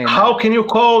 they're saying. How can you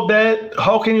call that?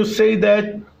 How can you say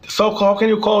that? So how can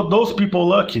you call those people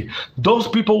lucky? Those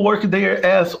people work their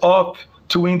ass off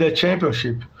to win the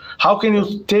championship. How can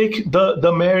you take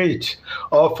the merit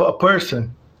of a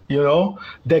person,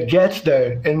 that gets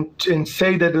there and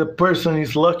say that the person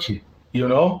is lucky,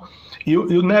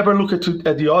 You never look at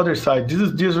the other side. This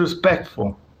is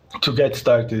disrespectful to get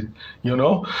started,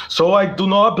 So I do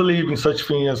not believe in such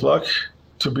thing as luck,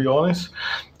 to be honest.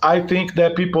 I think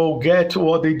that people get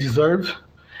what they deserve.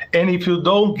 And if you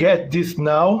don't get this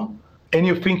now and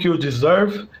you think you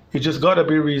deserve, you just got to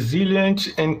be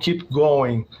resilient and keep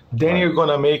going. Then you're going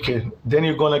to make it. Then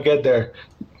you're going to get there.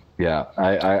 Yeah.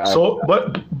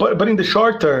 But in the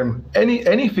short term,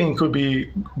 anything could be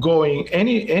going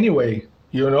anyway.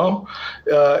 In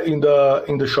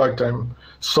the short term.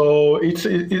 So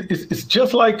it's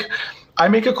just like I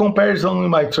make a comparison in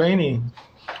my training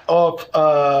of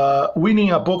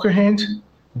winning a poker hand,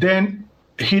 then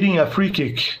hitting a free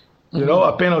kick,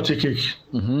 a penalty kick.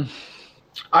 Mm-hmm.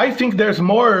 I think there's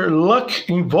more luck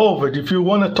involved if you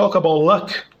want to talk about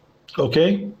luck,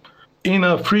 okay? In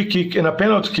a free kick and a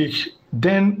penalty kick,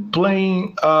 than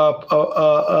playing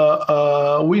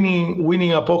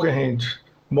winning a poker hand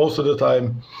most of the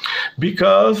time,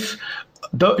 because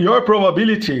your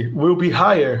probability will be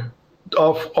higher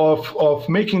of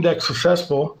making that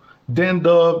successful than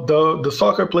the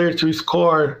soccer player to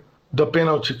score the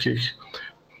penalty kick,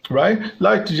 right?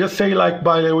 Like to just say, like,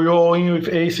 by the way, you're all in with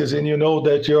aces and you know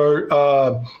that your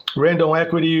random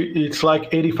equity, it's like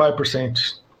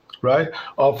 85%, right,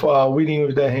 of winning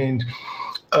with that hand.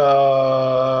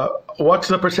 What's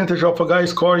the percentage of a guy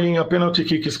scoring a penalty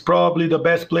kick? Is probably the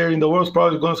best player in the world is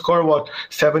probably going to score what,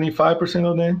 75%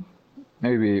 of them?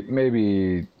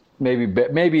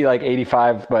 Maybe like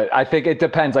 85, but I think it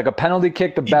depends. Like a penalty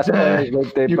kick, the best players,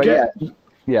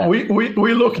 yeah. We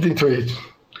looked into it.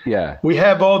 Yeah. We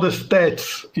have all the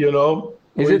stats, you know.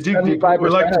 Is it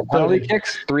 75% of penalty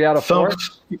kicks? 3 out of 4?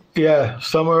 Yeah,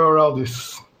 somewhere around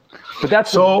this. But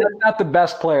that's not the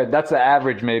best player. That's the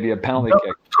average, maybe, a penalty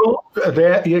kick.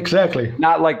 Exactly.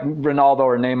 Not like Ronaldo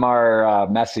or Neymar or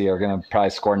Messi are going to probably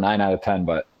score 9 out of 10,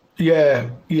 but. Yeah.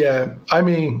 I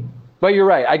mean. But you're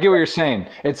right. I get what you're saying.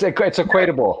 It's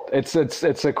equatable. It's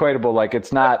equatable. Like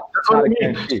it's not. That's what I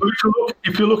mean. So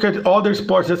if you look at other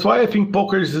sports, that's why I think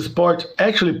poker is a sport.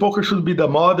 Actually, poker should be the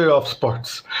mother of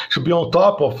sports. Should be on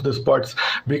top of the sports,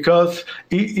 because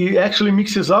it actually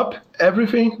mixes up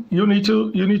everything you need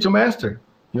to master.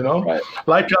 You know, right.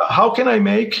 Like how can I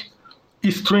make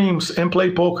streams and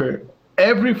play poker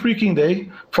every freaking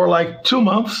day for like 2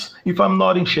 months if I'm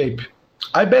not in shape?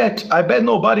 I bet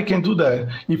nobody can do that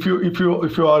if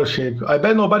you're out of shape. I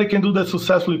bet nobody can do that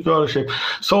successfully if you're out of shape.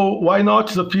 So why not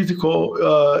the physical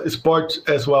sport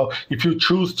as well? If you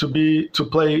choose to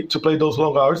play those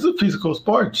long hours, the physical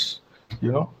sports,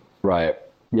 you know. Right.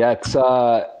 Yeah.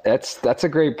 That's a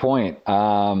great point.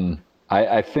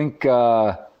 I think.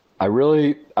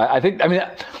 I mean,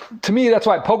 to me, that's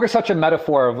why poker is such a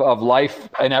metaphor of life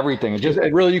and everything.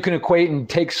 It really, you can equate and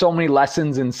take so many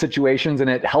lessons in situations, and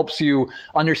it helps you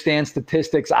understand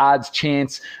statistics, odds,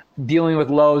 chance, dealing with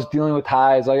lows, dealing with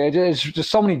highs. Like it's just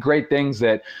so many great things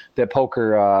that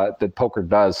poker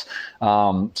does.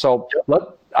 The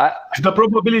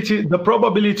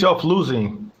probability of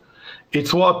losing,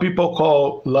 it's what people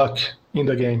call luck in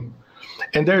the game.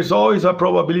 And there's always a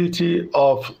probability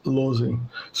of losing.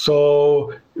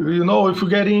 So, you know, if you're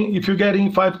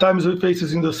getting 5 times with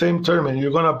faces in the same tournament,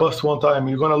 you're gonna bust 1 time.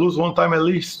 You're gonna lose 1 time at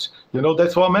least. You know,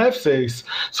 that's what math says.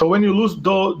 So when you lose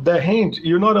the hand,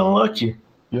 you're not unlucky.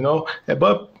 You know,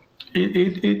 but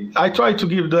I try to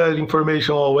give that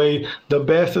information away the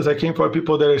best as I can for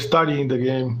people that are studying the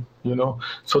game. You know,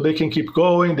 so they can keep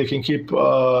going, they can keep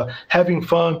having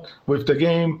fun with the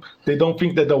game. They don't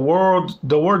think that the world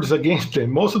is against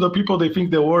them. Most of the people, they think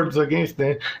the world is against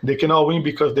them. They cannot win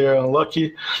because they're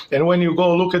unlucky. And when you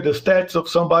go look at the stats of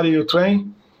somebody you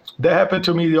train, that happened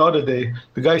to me the other day.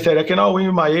 The guy said, I cannot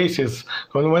win my aces.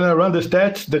 When I run the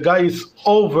stats, the guy is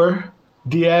over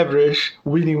the average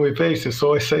winning with aces.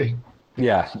 So I say,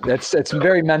 yeah, it's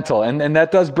very mental, and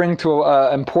that does bring to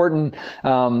an important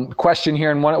question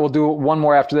here, and we'll do one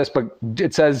more after this. But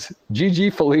it says,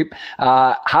 GG Philippe,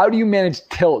 how do you manage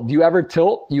tilt? Do you ever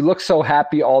tilt? You look so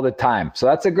happy all the time. So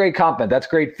that's a great compliment. That's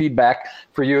great feedback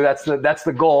for you. That's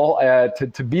the goal,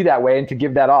 to be that way and to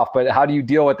give that off. But how do you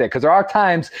deal with it? Because there are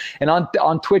times, and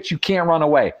on Twitch you can't run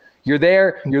away. You're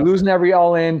there, you're losing every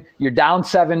all-in, you're down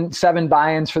seven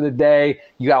buy-ins for the day,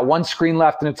 you got 1 screen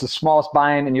left and it's the smallest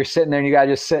buy-in, and you're sitting there and you got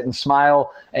to just sit and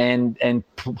smile and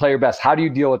play your best. How do you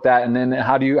deal with that? And then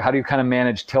how do you kind of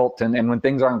manage tilt and when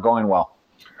things aren't going well?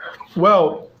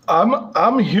 Well,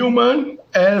 I'm human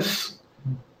as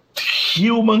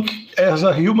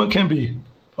a human can be,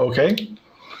 okay?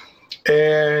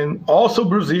 And also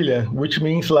Brazilian, which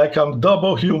means like I'm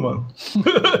double human,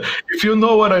 if you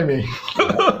know what I mean.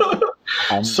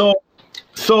 So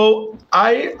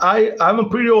I'm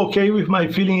pretty okay with my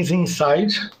feelings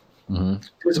inside. Mm-hmm.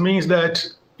 This means that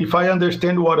if I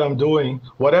understand what I'm doing,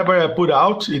 whatever I put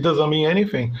out, it doesn't mean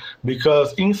anything,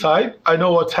 because inside I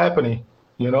know what's happening.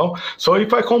 You know, so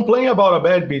if I complain about a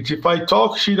bad beat, if I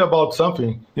talk shit about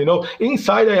something, you know,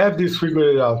 inside I have this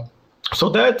figured out. So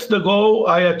that's the goal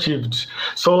I achieved.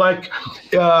 So like,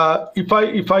 if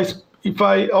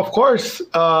I, of course,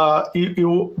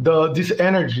 this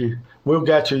energy will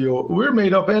get to you. We're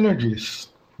made of energies,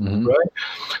 mm-hmm. right?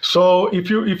 So if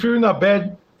you're in a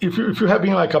bad, if you're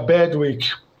having like a bad week,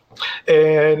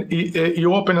 and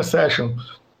you open a session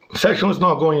is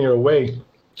not going your way,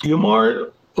 you're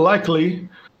more likely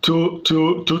to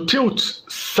tilt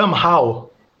somehow.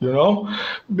 You know,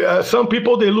 some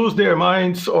people, they lose their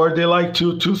minds, or they like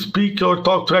to speak or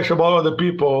talk trash about other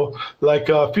people, like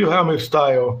Phil Hellmuth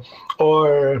style,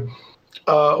 or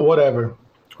whatever,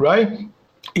 right?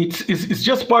 It's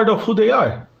just part of who they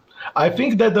are. I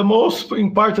think that the most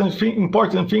important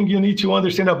thing you need to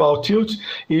understand about tilt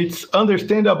is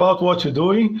understand about what you're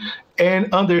doing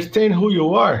and understand who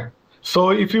you are.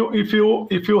 So if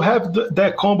you have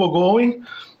that combo going,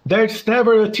 there's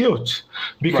never a tilt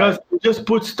because Right. you just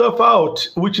put stuff out,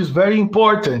 which is very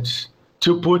important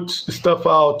to put stuff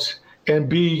out and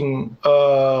being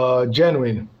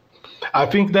genuine. I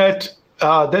think that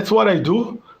that's what I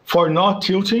do for not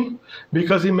tilting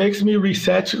because it makes me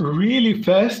reset really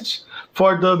fast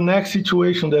for the next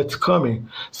situation that's coming.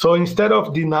 So instead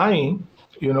of denying,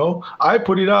 I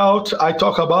put it out, I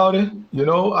talk about it,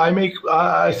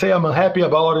 I say I'm happy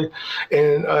about it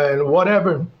and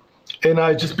whatever. And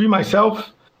I just be myself.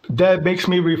 That makes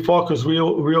me refocus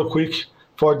real quick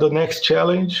for the next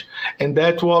challenge. And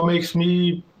that's what makes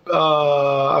me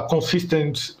a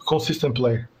consistent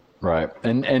player. Right.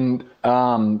 And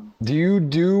do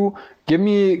you give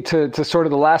me to sort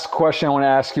of the last question I want to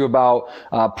ask you about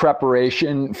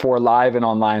preparation for live and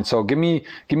online. So give me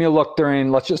a look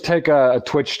during, let's just take a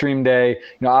Twitch stream day.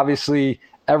 Obviously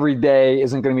every day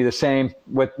isn't going to be the same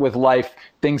with life.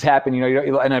 Things happen,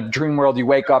 in a dream world, you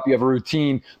wake up, you have a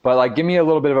routine, but like, give me a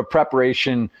little bit of a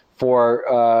preparation for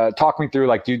talk me through,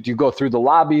 like, do you go through the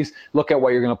lobbies, look at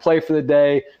what you're going to play for the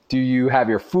day? Do you have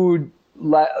your food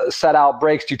set out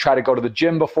breaks? Do you try to go to the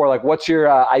gym before? Like, what's your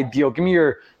ideal? Give me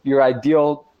your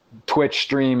ideal Twitch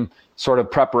stream sort of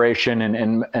preparation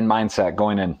and mindset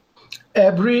going in.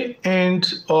 Every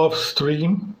end of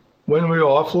stream, when we're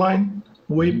offline,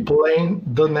 we plan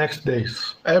the next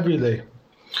days, every day.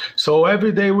 So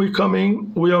every day we come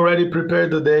in, we already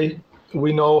prepared the day.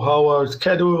 We know how our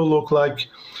schedule will look like.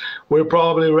 We're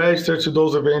probably registered to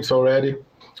those events already.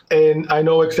 And I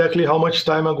know exactly how much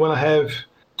time I'm going to have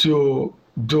to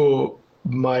do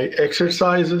my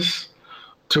exercises,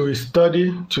 to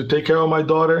study, to take care of my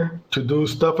daughter, to do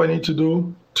stuff I need to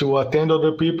do, to attend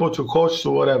other people, to coach, to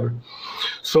whatever.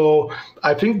 So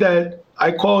I think that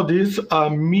I call this a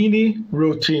mini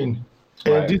routine.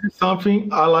 And Right. this is something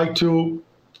I like to,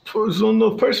 it's one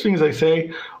of the first things I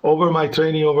say over my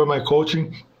training, over my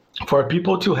coaching, for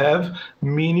people to have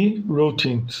mini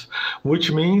routines,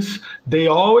 which means they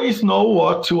always know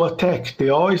what to attack. They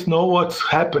always know what's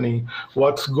happening,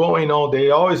 what's going on.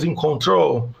 They're always in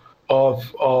control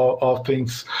of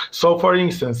things. So for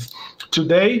instance,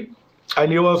 today I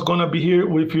knew I was going to be here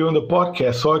with you on the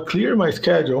podcast. So I cleared my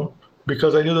schedule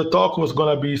because I knew the talk was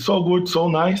going to be so good, so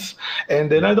nice.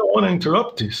 And then I don't want to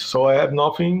interrupt this. So I have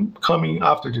nothing coming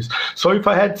after this. So if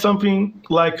I had something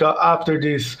like after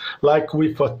this, like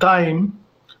with a time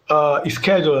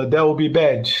schedule, that would be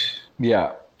bad.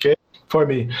 Yeah. Okay, for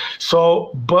me.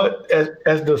 So, but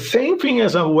as the same thing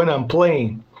as when I'm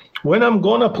playing, when I'm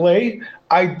gonna play,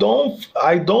 I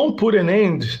don't put an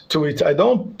end to it. I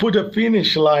don't put a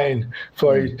finish line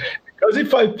for it. Because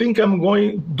if I think I'm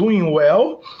doing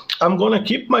well, I'm gonna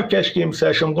keep my cash game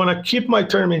session. I'm gonna keep my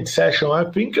tournament session. I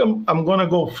think I'm gonna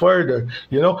go further.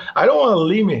 I don't want to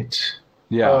limit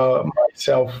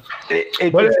myself.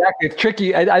 Exactly. It's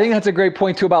tricky. I think that's a great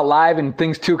point too about live and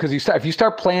things too, because if you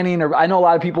start planning, or I know a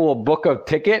lot of people will book a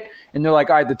ticket and they're like,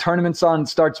 all right, the tournament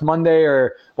starts Monday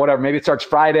or whatever. Maybe it starts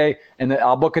Friday, and then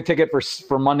I'll book a ticket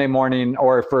for Monday morning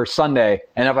or for Sunday.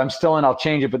 And if I'm still in, I'll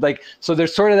change it. But like, so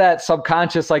there's sort of that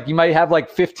subconscious, like you might have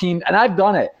like 15, and I've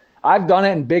done it. I've done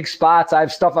it in big spots. I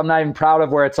have stuff I'm not even proud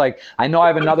of where it's like, I know I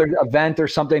have another event or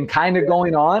something kind of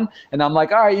going on. And I'm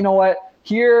like, all right, you know what?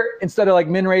 Here, instead of like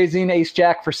min raising ace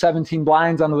jack for 17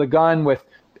 blinds under the gun with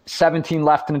 17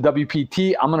 left in a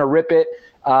WPT, I'm going to rip it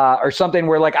or something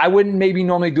where like I wouldn't maybe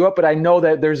normally do it, but I know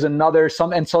that there's another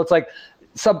some. And so it's like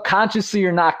subconsciously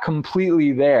you're not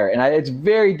completely there. And it's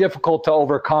very difficult to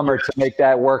overcome or to make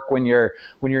that work when you're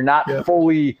not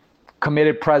fully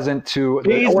committed present to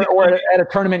or at a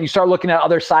tournament. You start looking at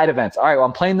other side events. All right, well,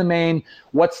 I'm playing the main.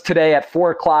 What's today at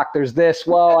 4:00? There's this.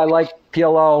 Well, I like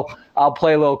PLO. I'll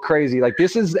play a little crazy. Like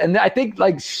this is, and I think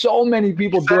like so many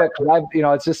people do it.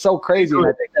 It's just so crazy.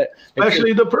 I think that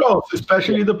especially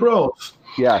the pros.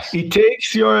 Yes. It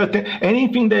takes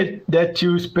anything that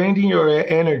you spending your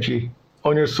energy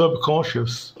on your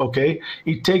subconscious. Okay.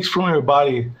 It takes from your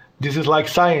body. This is like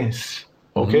science.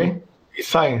 Okay. Mm-hmm. It's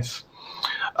science.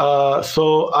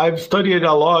 So I've studied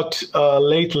a lot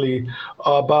lately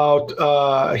about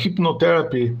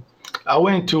hypnotherapy. I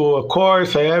went to a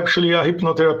course. I actually a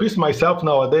hypnotherapist myself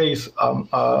nowadays,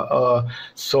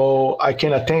 so I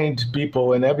can attend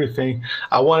people and everything.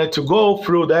 I wanted to go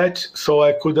through that so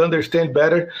I could understand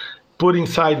better, put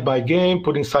inside my game,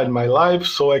 put inside my life,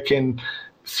 so I can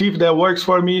see if that works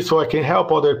for me, so I can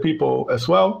help other people as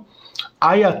well.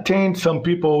 I attend some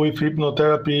people with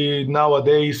hypnotherapy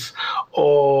nowadays,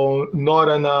 or not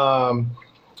an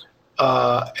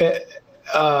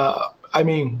I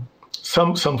mean,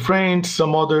 some friends,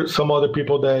 some other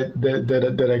people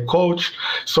that I coach.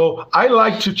 So I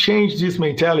like to change this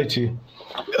mentality,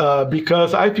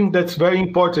 because I think that's very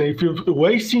important. If you're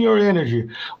wasting your energy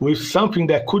with something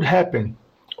that could happen,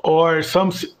 or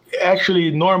some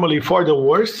actually normally for the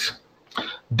worst,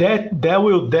 that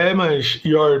will damage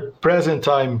your present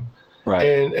time, Right.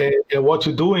 and what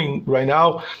you're doing right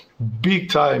now, big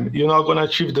time. You're not going to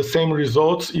achieve the same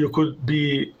results you could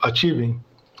be achieving,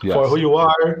 Yes. for who you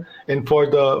are and for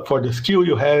the skill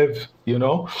you have, you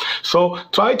know. So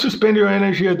try to spend your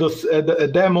energy at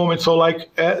that moment. So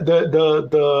like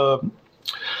the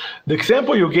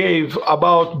example you gave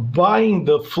about buying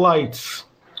the flights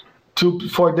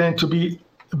for them to be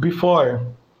before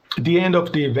the end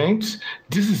of the event,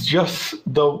 this is just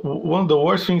one of the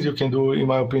worst things you can do, in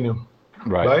my opinion.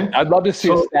 Right? I'd love to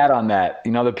see a stat on that.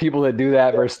 You know, the people that do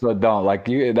that versus the don't. Like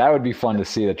that would be fun to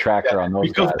see the tracker on those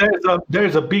because guys.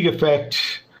 there's a big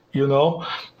effect, you know,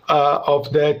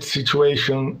 of that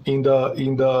situation in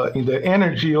the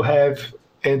energy you have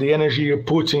and the energy you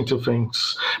put into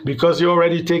things, because you're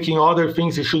already taking other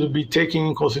things you should be taking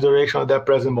in consideration at that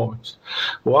present moment.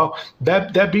 Well,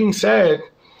 that being said,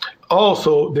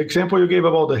 also the example you gave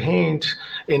about the hand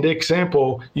and the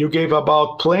example you gave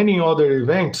about planning other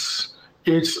events,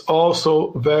 it's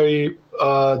also very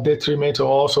detrimental,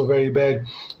 also very bad,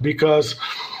 because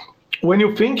when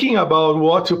you're thinking about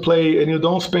what to play and you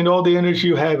don't spend all the energy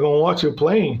you have on what you're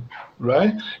playing,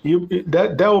 right?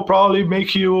 That will probably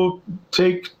make you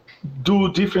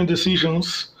do different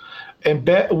decisions and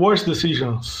worse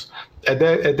decisions at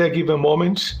that given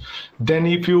moment than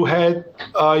if you had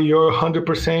your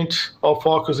 100% of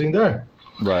focus in there.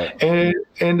 Right.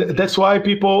 And that's why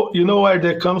people, you know where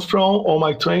that comes from, all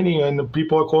my training and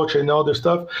people are coaching and all this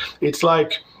stuff. It's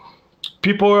like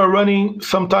people are running,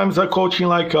 sometimes they're coaching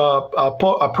like a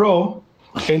pro,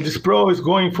 and this pro is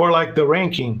going for like the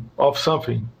ranking of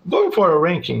something, going for a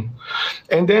ranking.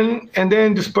 And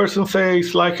then this person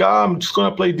says like, I'm just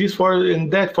going to play this for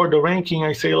and that for the ranking.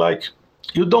 I say like,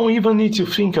 you don't even need to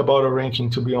think about a ranking,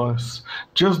 to be honest.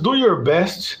 Just do your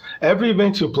best every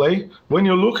event you play. When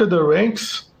you look at the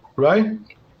ranks, right,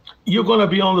 you're gonna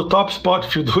be on the top spot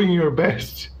if you're doing your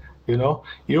best. You know,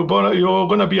 you're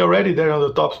gonna be already there on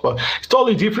the top spot. It's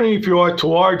totally different if you are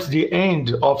towards the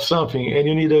end of something and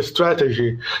you need a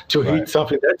strategy to hit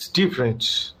something. That's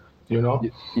different. You know.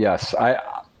 Yes,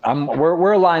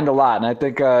 we're aligned a lot, and I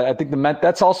think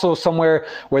that's also somewhere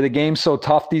where the game's so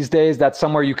tough these days. That's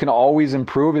somewhere you can always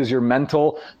improve is your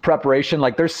mental preparation.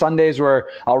 Like there's Sundays where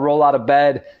I'll roll out of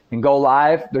bed and go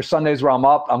live. There's Sundays where I'm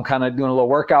up, I'm kind of doing a little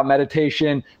workout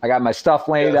meditation. I got my stuff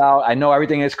laid out. I know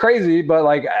everything is crazy, but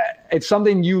like it's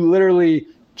something you literally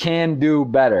can do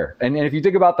better. And if you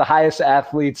think about the highest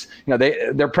athletes, you know,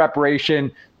 their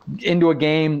preparation into a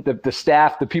game, the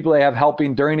staff, the people they have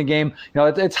helping during a game, you know,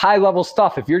 it's high level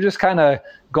stuff. If you're just kind of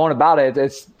going about it,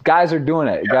 it's guys are doing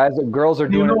it. Guys and girls are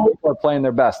doing it. People are playing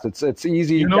their best. It's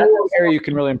easy. You know, that's an area you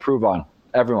can really improve on.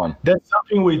 Everyone. That's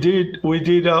something we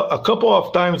did a couple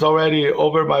of times already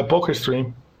over my poker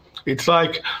stream. It's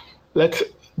like,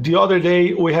 the other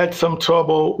day we had some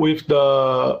trouble with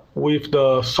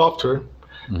the software.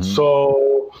 Mm-hmm.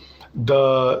 So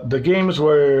the games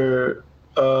were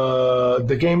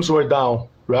down,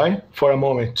 right, for a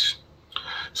moment.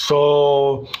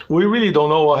 So we really don't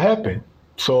know what happened.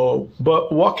 So,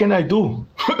 but what can I do?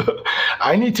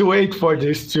 I need to wait for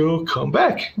this to come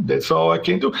back. That's all I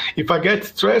can do. If I get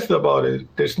stressed about it,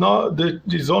 it's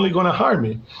only going to harm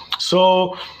me.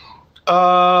 So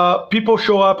people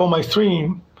show up on my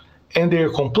stream and they're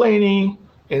complaining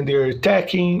and they're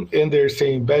attacking and they're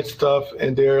saying bad stuff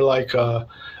and they're like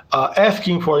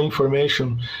asking for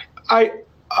information.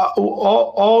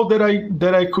 All that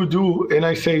I could do, and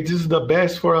I say this is the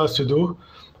best for us to do.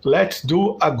 Let's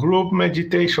do a group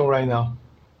meditation right now.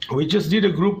 We just did a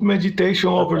group meditation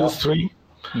over the stream,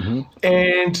 mm-hmm.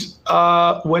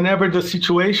 And whenever the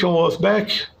situation was back,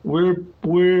 we're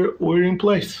in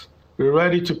place. We're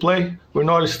ready to play. We're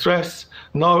not stressed.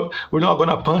 No, we're not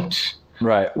gonna punch.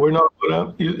 Right. We're not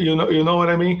gonna. You know what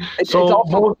I mean.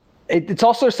 It's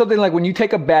also something like when you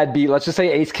take a bad beat, let's just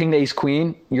say ace king to ace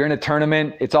queen, you're in a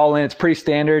tournament, it's all in, it's pretty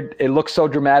standard. It looks so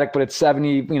dramatic, but it's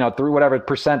 70, through whatever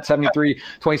percent, 73,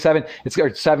 27,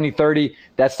 it's 70, 30.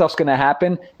 That stuff's going to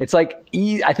happen. It's like,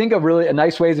 I think a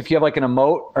nice way is if you have like an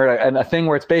emote or a thing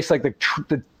where it's based like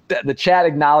the chat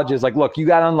acknowledges like, look, you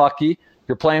got unlucky.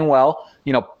 You're playing well,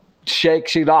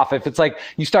 shake it off. If it's like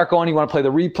you start going, you want to play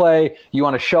the replay, you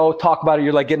want to talk about it,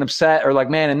 you're like getting upset or like,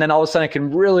 man, and then all of a sudden it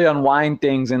can really unwind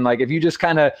things. And like, if you just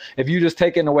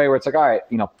take it in a way where it's like, all right,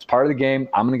 it's part of the game.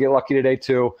 I'm going to get lucky today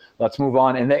too. Let's move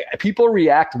on. And people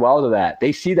react well to that.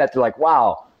 They see that. They're like,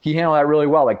 wow, he handled that really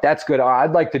well. Like, that's good.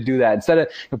 I'd like to do that. Instead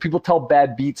of people tell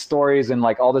bad beat stories and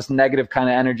like all this negative kind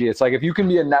of energy. It's like, if you can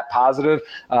be a net positive,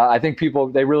 I think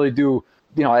they really do.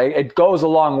 It goes a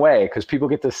long way because people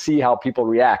get to see how people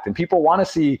react, and people want to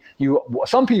see you.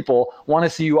 Some people want to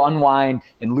see you unwind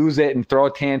and lose it and throw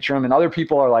a tantrum, and other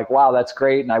people are like, wow, that's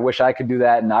great. And I wish I could do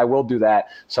that. And I will do that.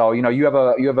 So, you have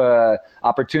a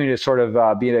opportunity to sort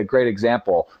of be a great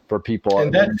example for people.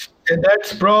 And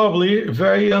that's probably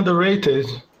very underrated,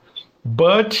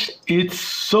 but it's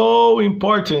so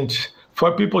important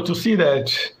for people to see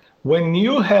that when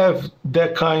you have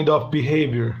that kind of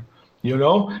behavior,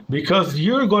 because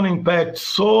you're going to impact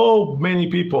so many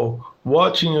people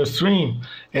watching your stream.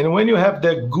 And when you have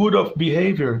that good of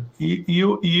behavior,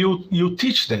 you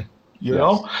teach them, you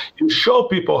know, you show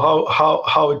people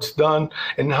how it's done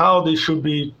and how they should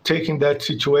be taking that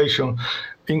situation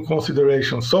in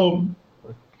consideration. So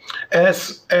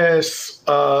as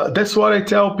that's what I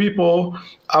tell people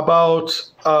about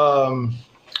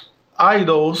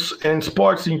idols and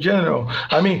sports in general.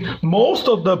 I mean, most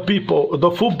of the people,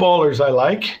 the footballers I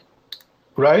like,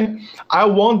 right? I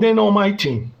want them on my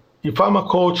team. If I'm a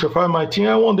coach, if I'm my team,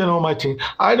 I want them on my team.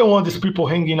 I don't want these people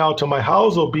hanging out to my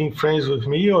house or being friends with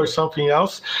me or something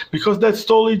else, because that's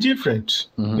totally different.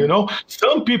 Mm-hmm.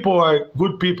 Some people are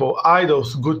good people,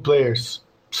 idols, good players.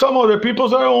 Some other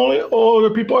people are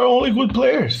only good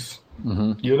players.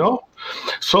 Mm-hmm.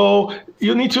 So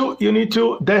you need to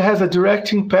that has a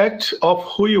direct impact of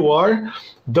who you are,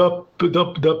 the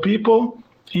people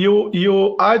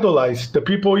you idolize, the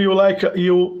people you like,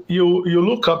 you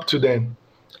look up to them.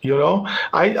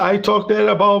 I talked there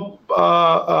about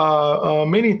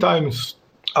many times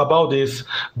about this,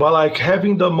 but like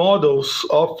having the models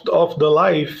of the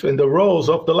life and the roles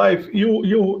of the life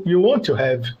you want to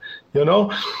have.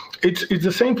 It's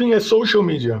the same thing as social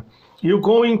media. You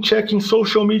go in checking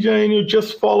social media and you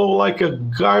just follow like a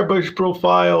garbage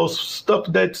profiles, stuff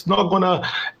that's not gonna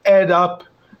add up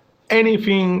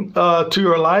anything to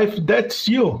your life. That's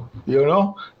you,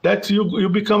 that's you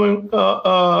becoming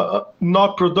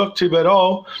not productive at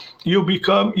all. You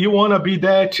want to be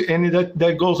that, and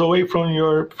that goes away from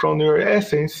your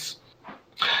essence.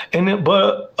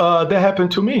 But that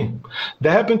happened to me.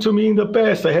 That happened to me in the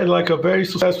past. I had like a very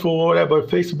successful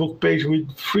Facebook page. We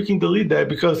freaking delete that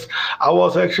because I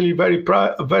was actually very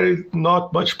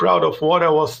not much proud of what I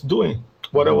was doing,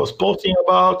 what I was posting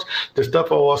about, the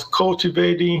stuff I was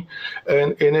cultivating,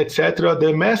 and etc.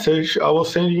 The message I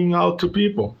was sending out to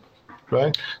people,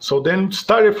 right? So then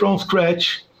started from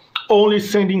scratch, only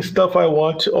sending stuff I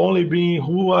want, only being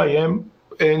who I am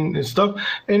and stuff,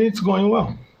 and it's going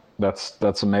well.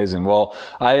 That's amazing. Well,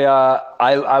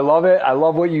 I love it. I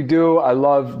love what you do. I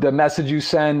love the message you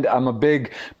send. I'm a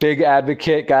big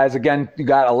advocate, guys. Again, you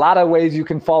got a lot of ways you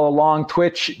can follow along: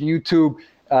 Twitch, YouTube,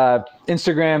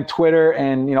 Instagram, Twitter,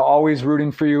 and always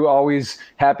rooting for you. Always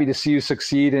happy to see you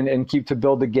succeed and keep to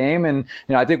build the game. And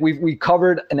I think we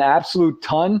covered an absolute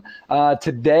ton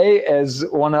today as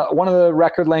one of the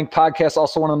Record Length podcasts.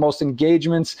 Also one of the most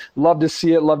engagements. Love to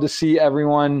see it. Love to see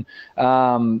everyone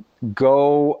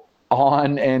go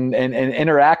on and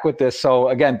interact with this. So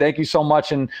again, thank you so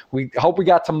much. And we hope we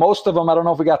got to most of them. I don't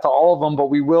know if we got to all of them, but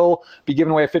we will be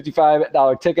giving away a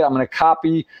 $55 ticket. I'm going to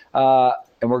copy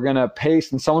and we're going to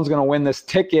paste, and someone's going to win this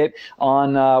ticket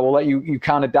on, we'll let you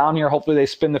count it down here. Hopefully they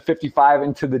spin the 55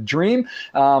 into the dream.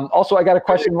 Also, I got a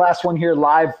question, last one here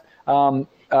live. Do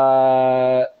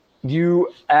you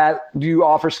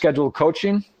offer scheduled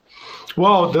coaching?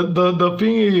 Well, the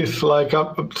thing is, like,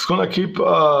 I'm just gonna keep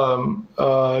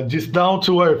just down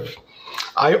to earth.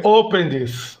 I opened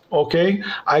this, okay?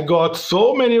 I got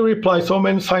so many replies, so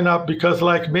many sign up because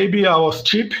like maybe I was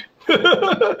cheap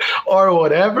or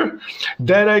whatever,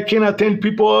 that I can attend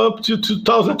people up to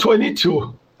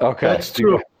 2022. Okay, that's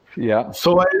true. Yeah.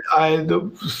 So I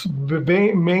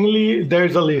mainly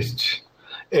there's a list,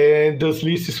 and this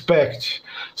list is packed.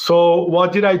 So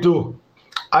what did I do?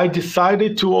 I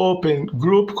decided to open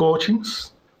group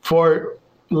coachings for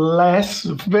less,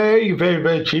 very, very,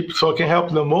 very cheap, so I can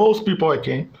help the most people I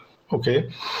can. Okay,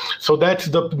 so that's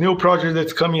the new project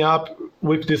that's coming up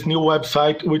with this new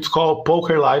website, which is called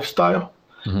Poker Lifestyle.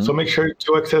 Mm-hmm. So make sure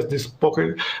to access this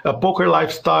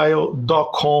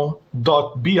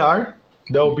pokerlifestyle.com.br.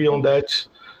 That will be on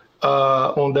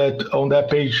that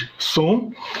page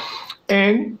soon.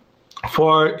 And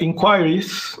for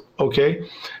inquiries, okay,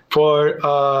 for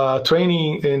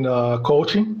training and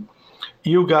coaching,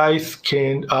 you guys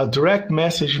can direct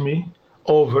message me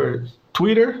over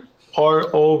Twitter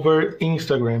or over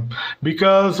Instagram.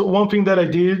 Because one thing that I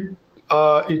did,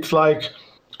 it's like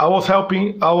I was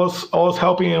helping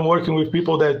and working with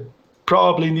people that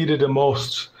probably needed the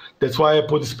most. That's why I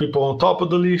put these people on top of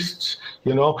the list.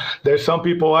 You know, there's some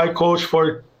people I coach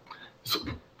for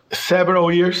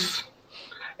several years,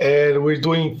 and we're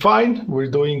doing fine.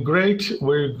 We're doing great.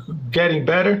 We're getting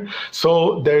better.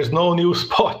 So there's no new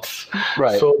spots.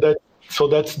 Right. So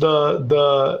that's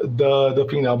the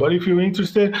thing now. But if you're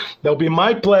interested, that'll be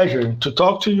my pleasure to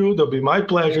talk to you. That'll be my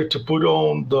pleasure to put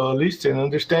on the list and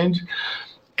understand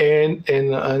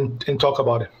and talk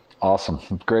about it. Awesome.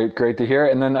 Great to hear.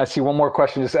 And then I see one more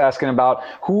question just asking about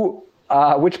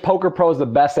which poker pro is the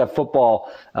best at football.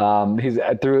 He's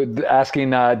asking,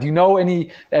 do you know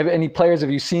any players? Have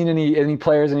you seen any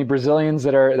players, any Brazilians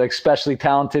that are like especially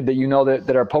talented that you know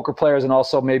that are poker players and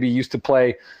also maybe used to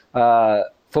play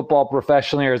football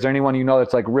professionally? Or is there anyone you know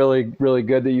that's like really, really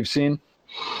good that you've seen?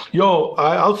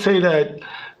 I'll say that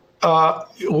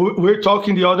we're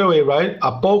talking the other way, right?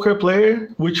 A poker player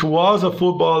which was a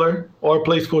footballer or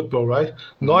plays football, right?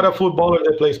 Not a footballer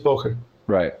that plays poker.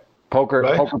 Right. Poker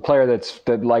player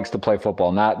that likes to play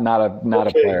football, not a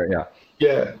player. Yeah.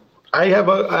 Yeah. I have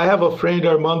a friend,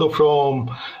 Armando, from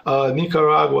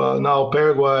Nicaragua, now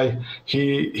Paraguay.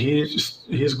 He's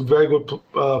a very good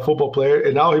football player,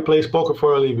 and now he plays poker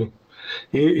for a living.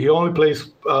 He only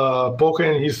plays poker,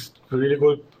 and he's a really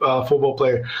good football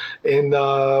player. And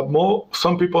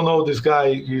some people know this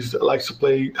guy. He likes to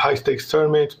play high stakes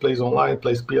tournaments, plays online,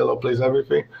 plays PLO, plays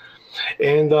everything.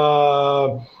 And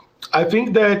I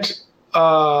think that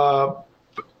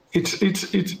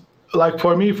it's like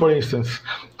for me, for instance,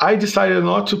 I decided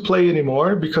not to play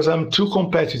anymore because I'm too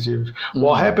competitive. Mm-hmm.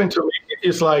 What happened to me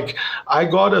is like I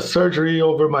got a surgery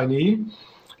over my knee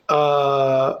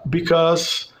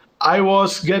because I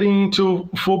was getting into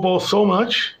football so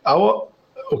much.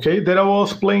 That I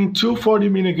was playing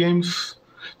 240-minute games,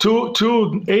 two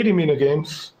 80-minute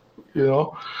games,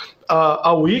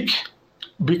 a week.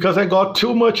 Because I got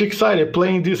too much excited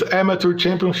playing these amateur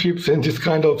championships and this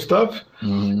kind of stuff.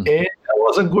 Mm-hmm. And it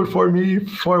wasn't good for me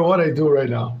for what I do right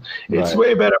now. Right. It's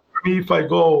way better for me if I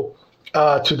go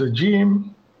to the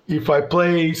gym, if I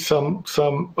play some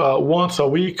once a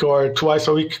week or twice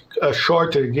a week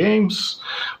shorter games,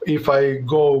 if I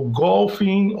go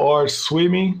golfing or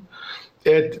swimming.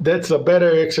 That's a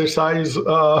better exercise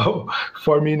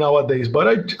for me nowadays.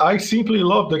 But I simply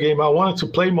love the game. I wanted to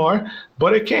play more,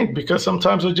 but I can't because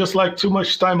sometimes I just like too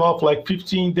much time off, like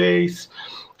 15 days,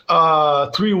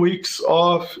 3 weeks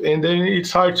off, and then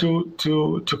it's hard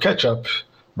to catch up.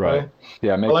 Right.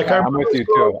 Yeah. I'm with you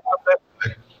too.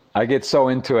 I get so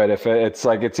into it. If it's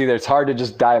hard to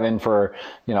just dive in for,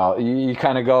 you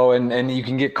kind of go and you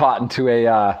can get caught into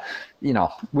a,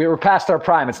 we were past our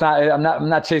prime. It's not. I'm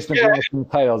not chasing the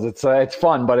titles. It's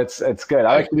fun, but it's good.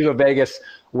 I like to do the Vegas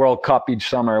World Cup each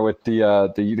summer with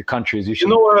the countries. You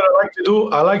know what I like to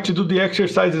do? I like to do the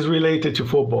exercises related to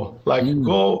football. Like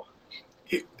go,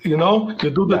 you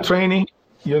do the training.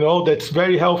 That's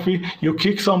very healthy. You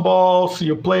kick some balls.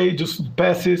 You play just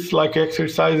passes like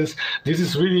exercises. This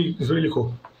is really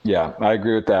cool. Yeah, I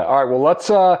agree with that. All right, well let's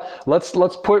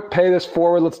pay this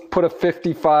forward. Let's put a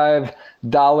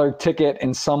 $55 ticket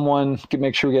in someone.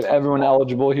 Make sure we get everyone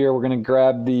eligible here. We're gonna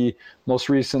grab the most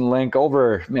recent link.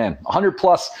 Over 100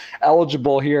 plus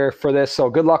eligible here for this.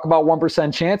 So good luck. About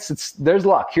 1% chance. There's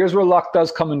luck. Here's where luck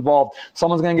does come involved.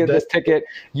 Someone's gonna get this ticket.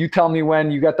 You tell me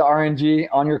when you got the RNG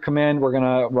on your command. We're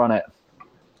gonna run it.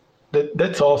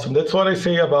 That's awesome. That's what I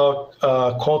say about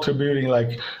contributing.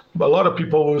 Like a lot of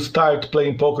people will start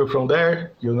playing poker from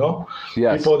there,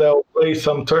 Yes. People that will play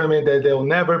some tournament that they'll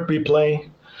never be playing.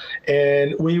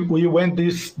 And we went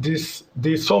this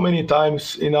so many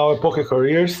times in our poker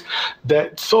careers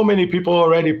that so many people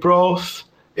already pros.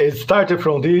 It started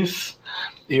from this,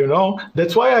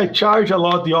 That's why I charge a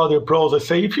lot the other pros. I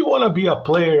say, if you want to be a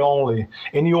player only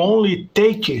and you only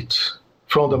take it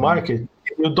from the market,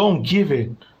 you don't give it,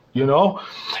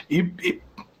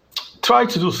 try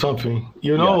to do something,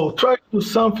 try to do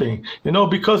something,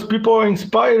 because people are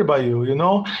inspired by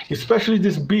you, especially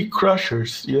these big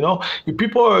crushers, if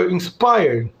people are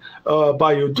inspired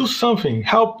by you, do something,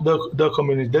 help the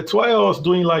community. That's why I was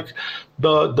doing like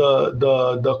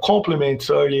the compliments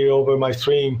earlier over my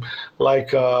stream,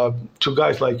 like to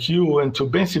guys like you and to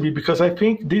Ben CB, because I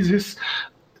think this is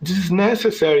this is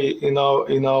necessary in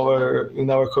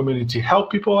our community.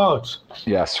 Help people out.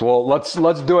 Yes. Well, let's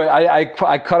do it.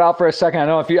 I cut out for a second. I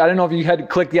don't know if you had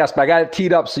clicked yes, but I got it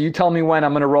teed up. So you tell me when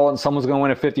I'm going to roll it and someone's going to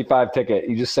win a 55 ticket.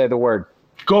 You just say the word.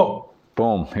 Go.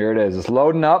 Boom. Here it is. It's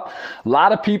loading up. A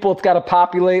lot of people. It's got to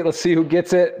populate. Let's see who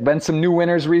gets it. Been some new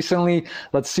winners recently.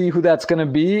 Let's see who that's going to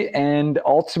be. And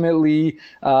ultimately,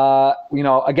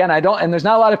 again, and there's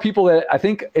not a lot of people that I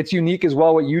think it's unique as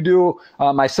well. What you do,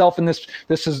 myself, and this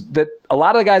is that a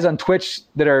lot of the guys on Twitch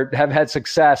that have had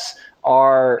success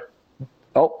are,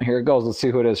 oh, here it goes. Let's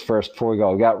see who it is first before we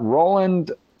go. We got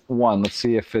Roland won. Let's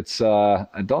see if it's I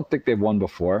don't think they've won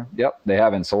before. Yep, they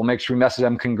haven't. So we'll make sure we message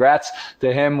them. Congrats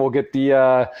to him. We'll get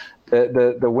the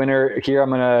winner here.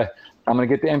 I'm gonna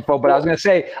get the info. But I was gonna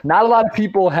say, not a lot of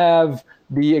people have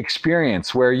the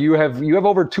experience where you have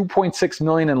over 2.6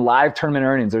 million in live tournament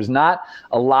earnings. There's not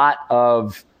a lot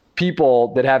of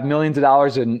people that have millions of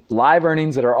dollars in live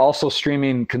earnings that are also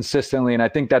streaming consistently. And I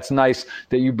think that's nice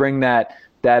that you bring that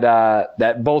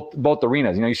both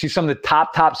arenas. You see some of the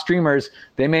top streamers,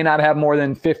 they may not have more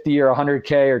than 50 or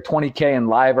 100K or 20K in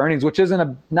live earnings, which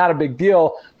isn't not a big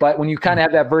deal. But when you kind of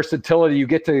have that versatility, you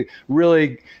get to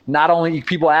really, not only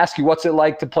people ask you, what's it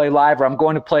like to play live, or I'm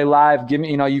going to play live, give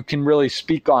me, you can really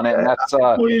speak on it. And that's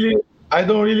I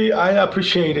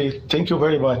appreciate it. Thank you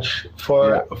very much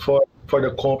for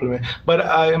the compliment.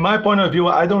 But in my point of view,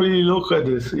 I don't really look at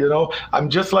this, I'm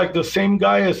just like the same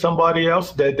guy as somebody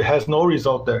else that has no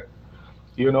result there,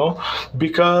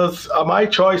 because my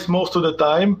choice most of the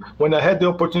time, when I had the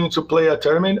opportunity to play a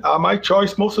tournament, my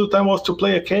choice most of the time was to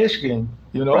play a cash game,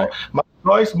 Right. My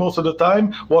choice most of the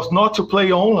time was not to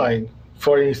play online,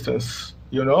 for instance,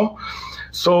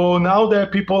 So now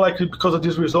that people because of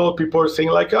this result, people are saying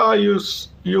like,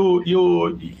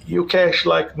 you cash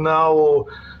like now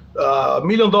 $1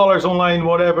 million online,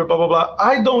 whatever, blah blah blah.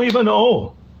 I don't even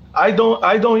know. I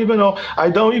don't even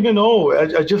know.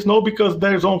 I just know because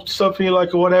there's something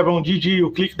like whatever on GG,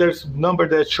 you click, there's number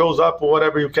that shows up or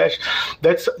whatever you cash.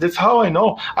 That's how I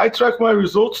know. I track my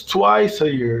results twice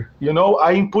a year.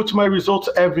 I input my results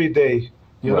every day.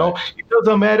 It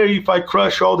doesn't matter if I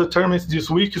crush all the tournaments this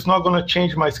week. It's not going to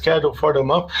change my schedule for the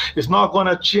month. It's not going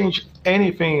to change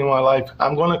anything in my life.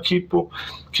 I'm going to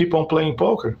keep on playing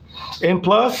poker. And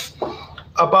plus,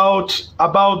 about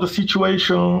the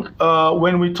situation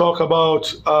when we talk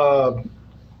about,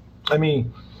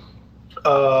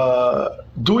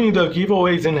 doing the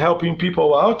giveaways and helping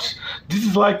people out. This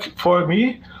is like, for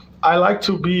me, I like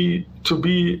to be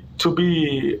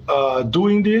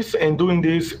doing this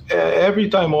every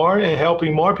time more and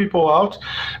helping more people out,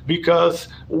 because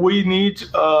we need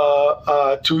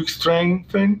to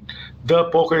strengthen the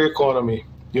poker economy.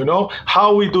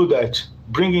 How we do that?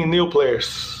 Bringing new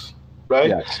players, right?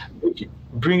 Yes.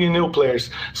 Bringing new players.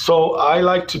 So I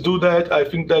like to do that. I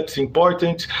think that's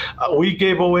important. We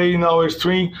gave away in our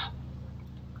stream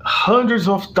hundreds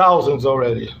of thousands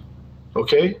already.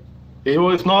 Okay.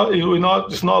 It's not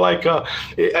like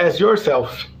as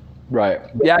yourself. Right.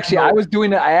 Yeah, actually, I was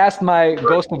doing it. I asked my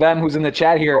Ghost of M, who's in the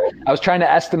chat here, I was trying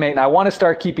to estimate, and I want to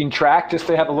start keeping track just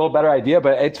to have a little better idea,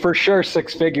 but it's for sure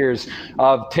 6 figures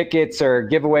of tickets or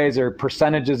giveaways or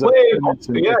percentages of it's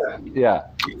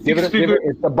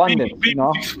abundant. Big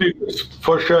 6 figures,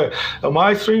 for sure.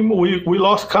 My stream, we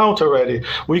lost count already.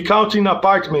 We count in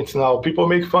apartments now. People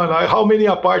make fun. How many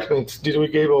apartments did we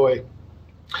give away?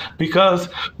 Because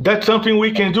that's something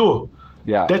we can do.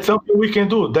 Yeah, that's something we can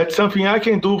do. That's something I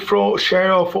can do from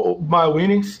share of my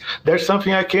winnings. That's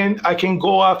something I can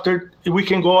go after. We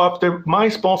can go after my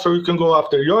sponsor. We can go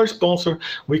after your sponsor.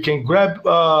 We can grab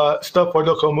stuff for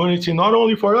the community, not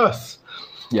only for us.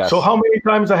 Yes. So how many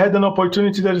times I had an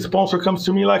opportunity that a sponsor comes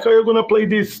to me like, "Oh, you're gonna play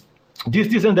this,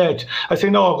 and that." I say,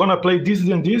 "No, I'm gonna play this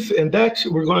and that.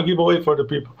 We're gonna give away for the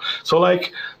people." So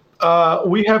like,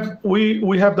 we have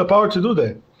the power to do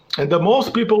that, and the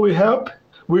most people we help.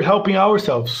 We're helping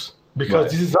ourselves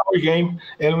because This is our game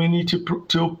and we need to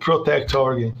protect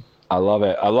our game. I love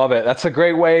it. That's a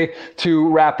great way to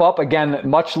wrap up. Again,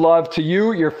 much love to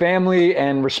you, your family,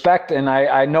 and respect. And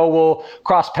I know we'll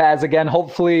cross paths again.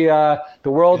 Hopefully the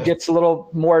world gets a little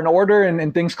more in order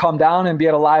and things calm down and be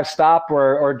at a live stop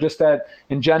or just that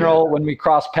in general when we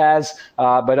cross paths.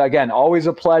 But again, always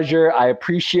a pleasure. I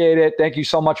appreciate it. Thank you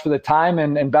so much for the time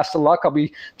and best of luck. I'll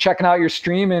be checking out your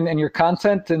stream and your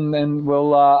content and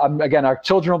we'll, again, our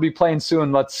children will be playing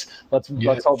soon. Let's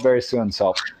hope very soon.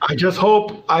 So I just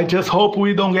hope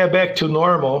we don't get back to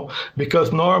normal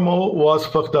because normal was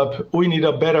fucked up. We need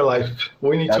a better life.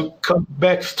 We need to come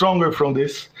back stronger from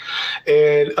this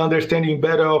and understanding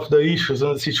better of the issues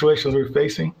and the situations we're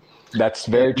facing. That's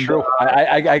very true.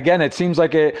 Again, it seems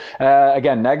like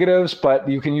again, negatives, but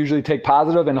you can usually take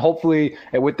positive. And hopefully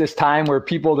with this time where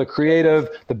people, the creative,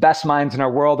 the best minds in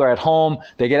our world are at home,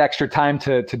 they get extra time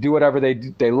to do whatever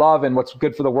they love and what's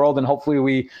good for the world. And hopefully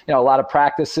we, a lot of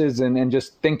practices and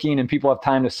just thinking, and people have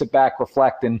time to sit back,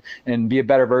 reflect, and be a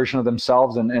better version of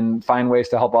themselves and find ways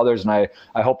to help others. And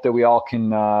I hope that we all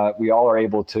are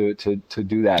able to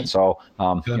do that. So,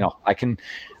 I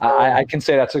can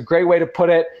say that's a great way to put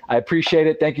it. I appreciate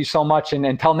it. Thank you so much.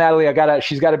 And tell Natalie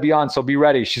she's got to be on, so be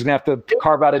ready. She's going to have to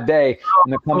carve out a day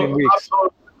in the coming weeks.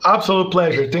 Absolute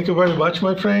pleasure. Thank you very much,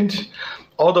 my friend.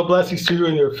 All the blessings to you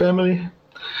and your family,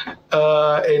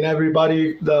 and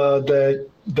everybody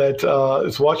that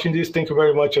is watching this. Thank you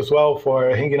very much as well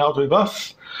for hanging out with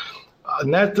us.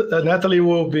 Natalie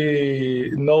will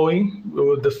be knowing,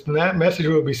 this message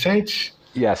will be sent.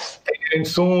 Yes. And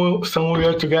soon we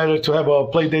are together to have a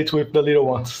play date with the little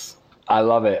ones. I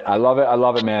love it,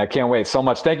 man. I can't wait so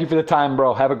much. Thank you for the time,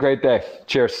 bro. Have a great day.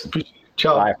 Cheers.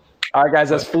 Ciao. Bye. All right, guys,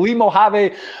 that's Felipe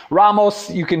Mojave Ramos.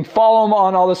 You can follow him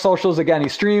on all the socials. Again, he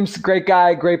streams. Great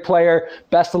guy, great player.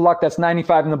 Best of luck. That's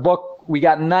 95 in the book. We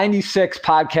got 96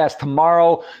 podcasts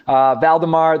tomorrow.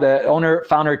 Valdemar, the owner,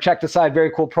 founder, Check the Side.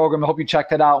 Very cool program. I hope you check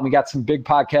that out. And we got some big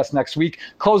podcasts next week.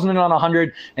 Closing in on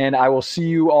 100. And I will see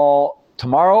you all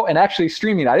tomorrow, and actually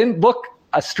streaming. I didn't book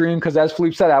a stream because, as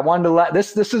Felipe said, I wanted to let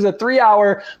this is a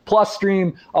 3-hour plus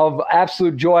stream of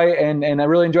absolute joy, and I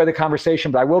really enjoyed the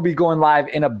conversation. But I will be going live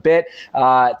in a bit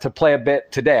to play a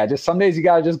bit today. Some days you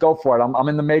gotta just go for it. I'm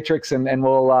in the matrix, and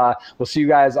we'll see you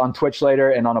guys on Twitch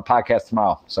later and on a podcast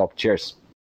tomorrow. So cheers.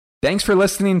 Thanks for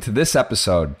listening to this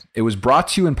episode. It was brought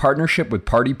to you in partnership with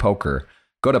Party Poker.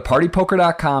 Go to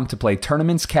partypoker.com to play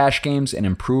tournaments, cash games, and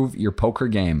improve your poker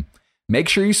game. Make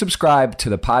sure you subscribe to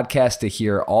the podcast to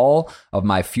hear all of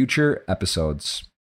my future episodes.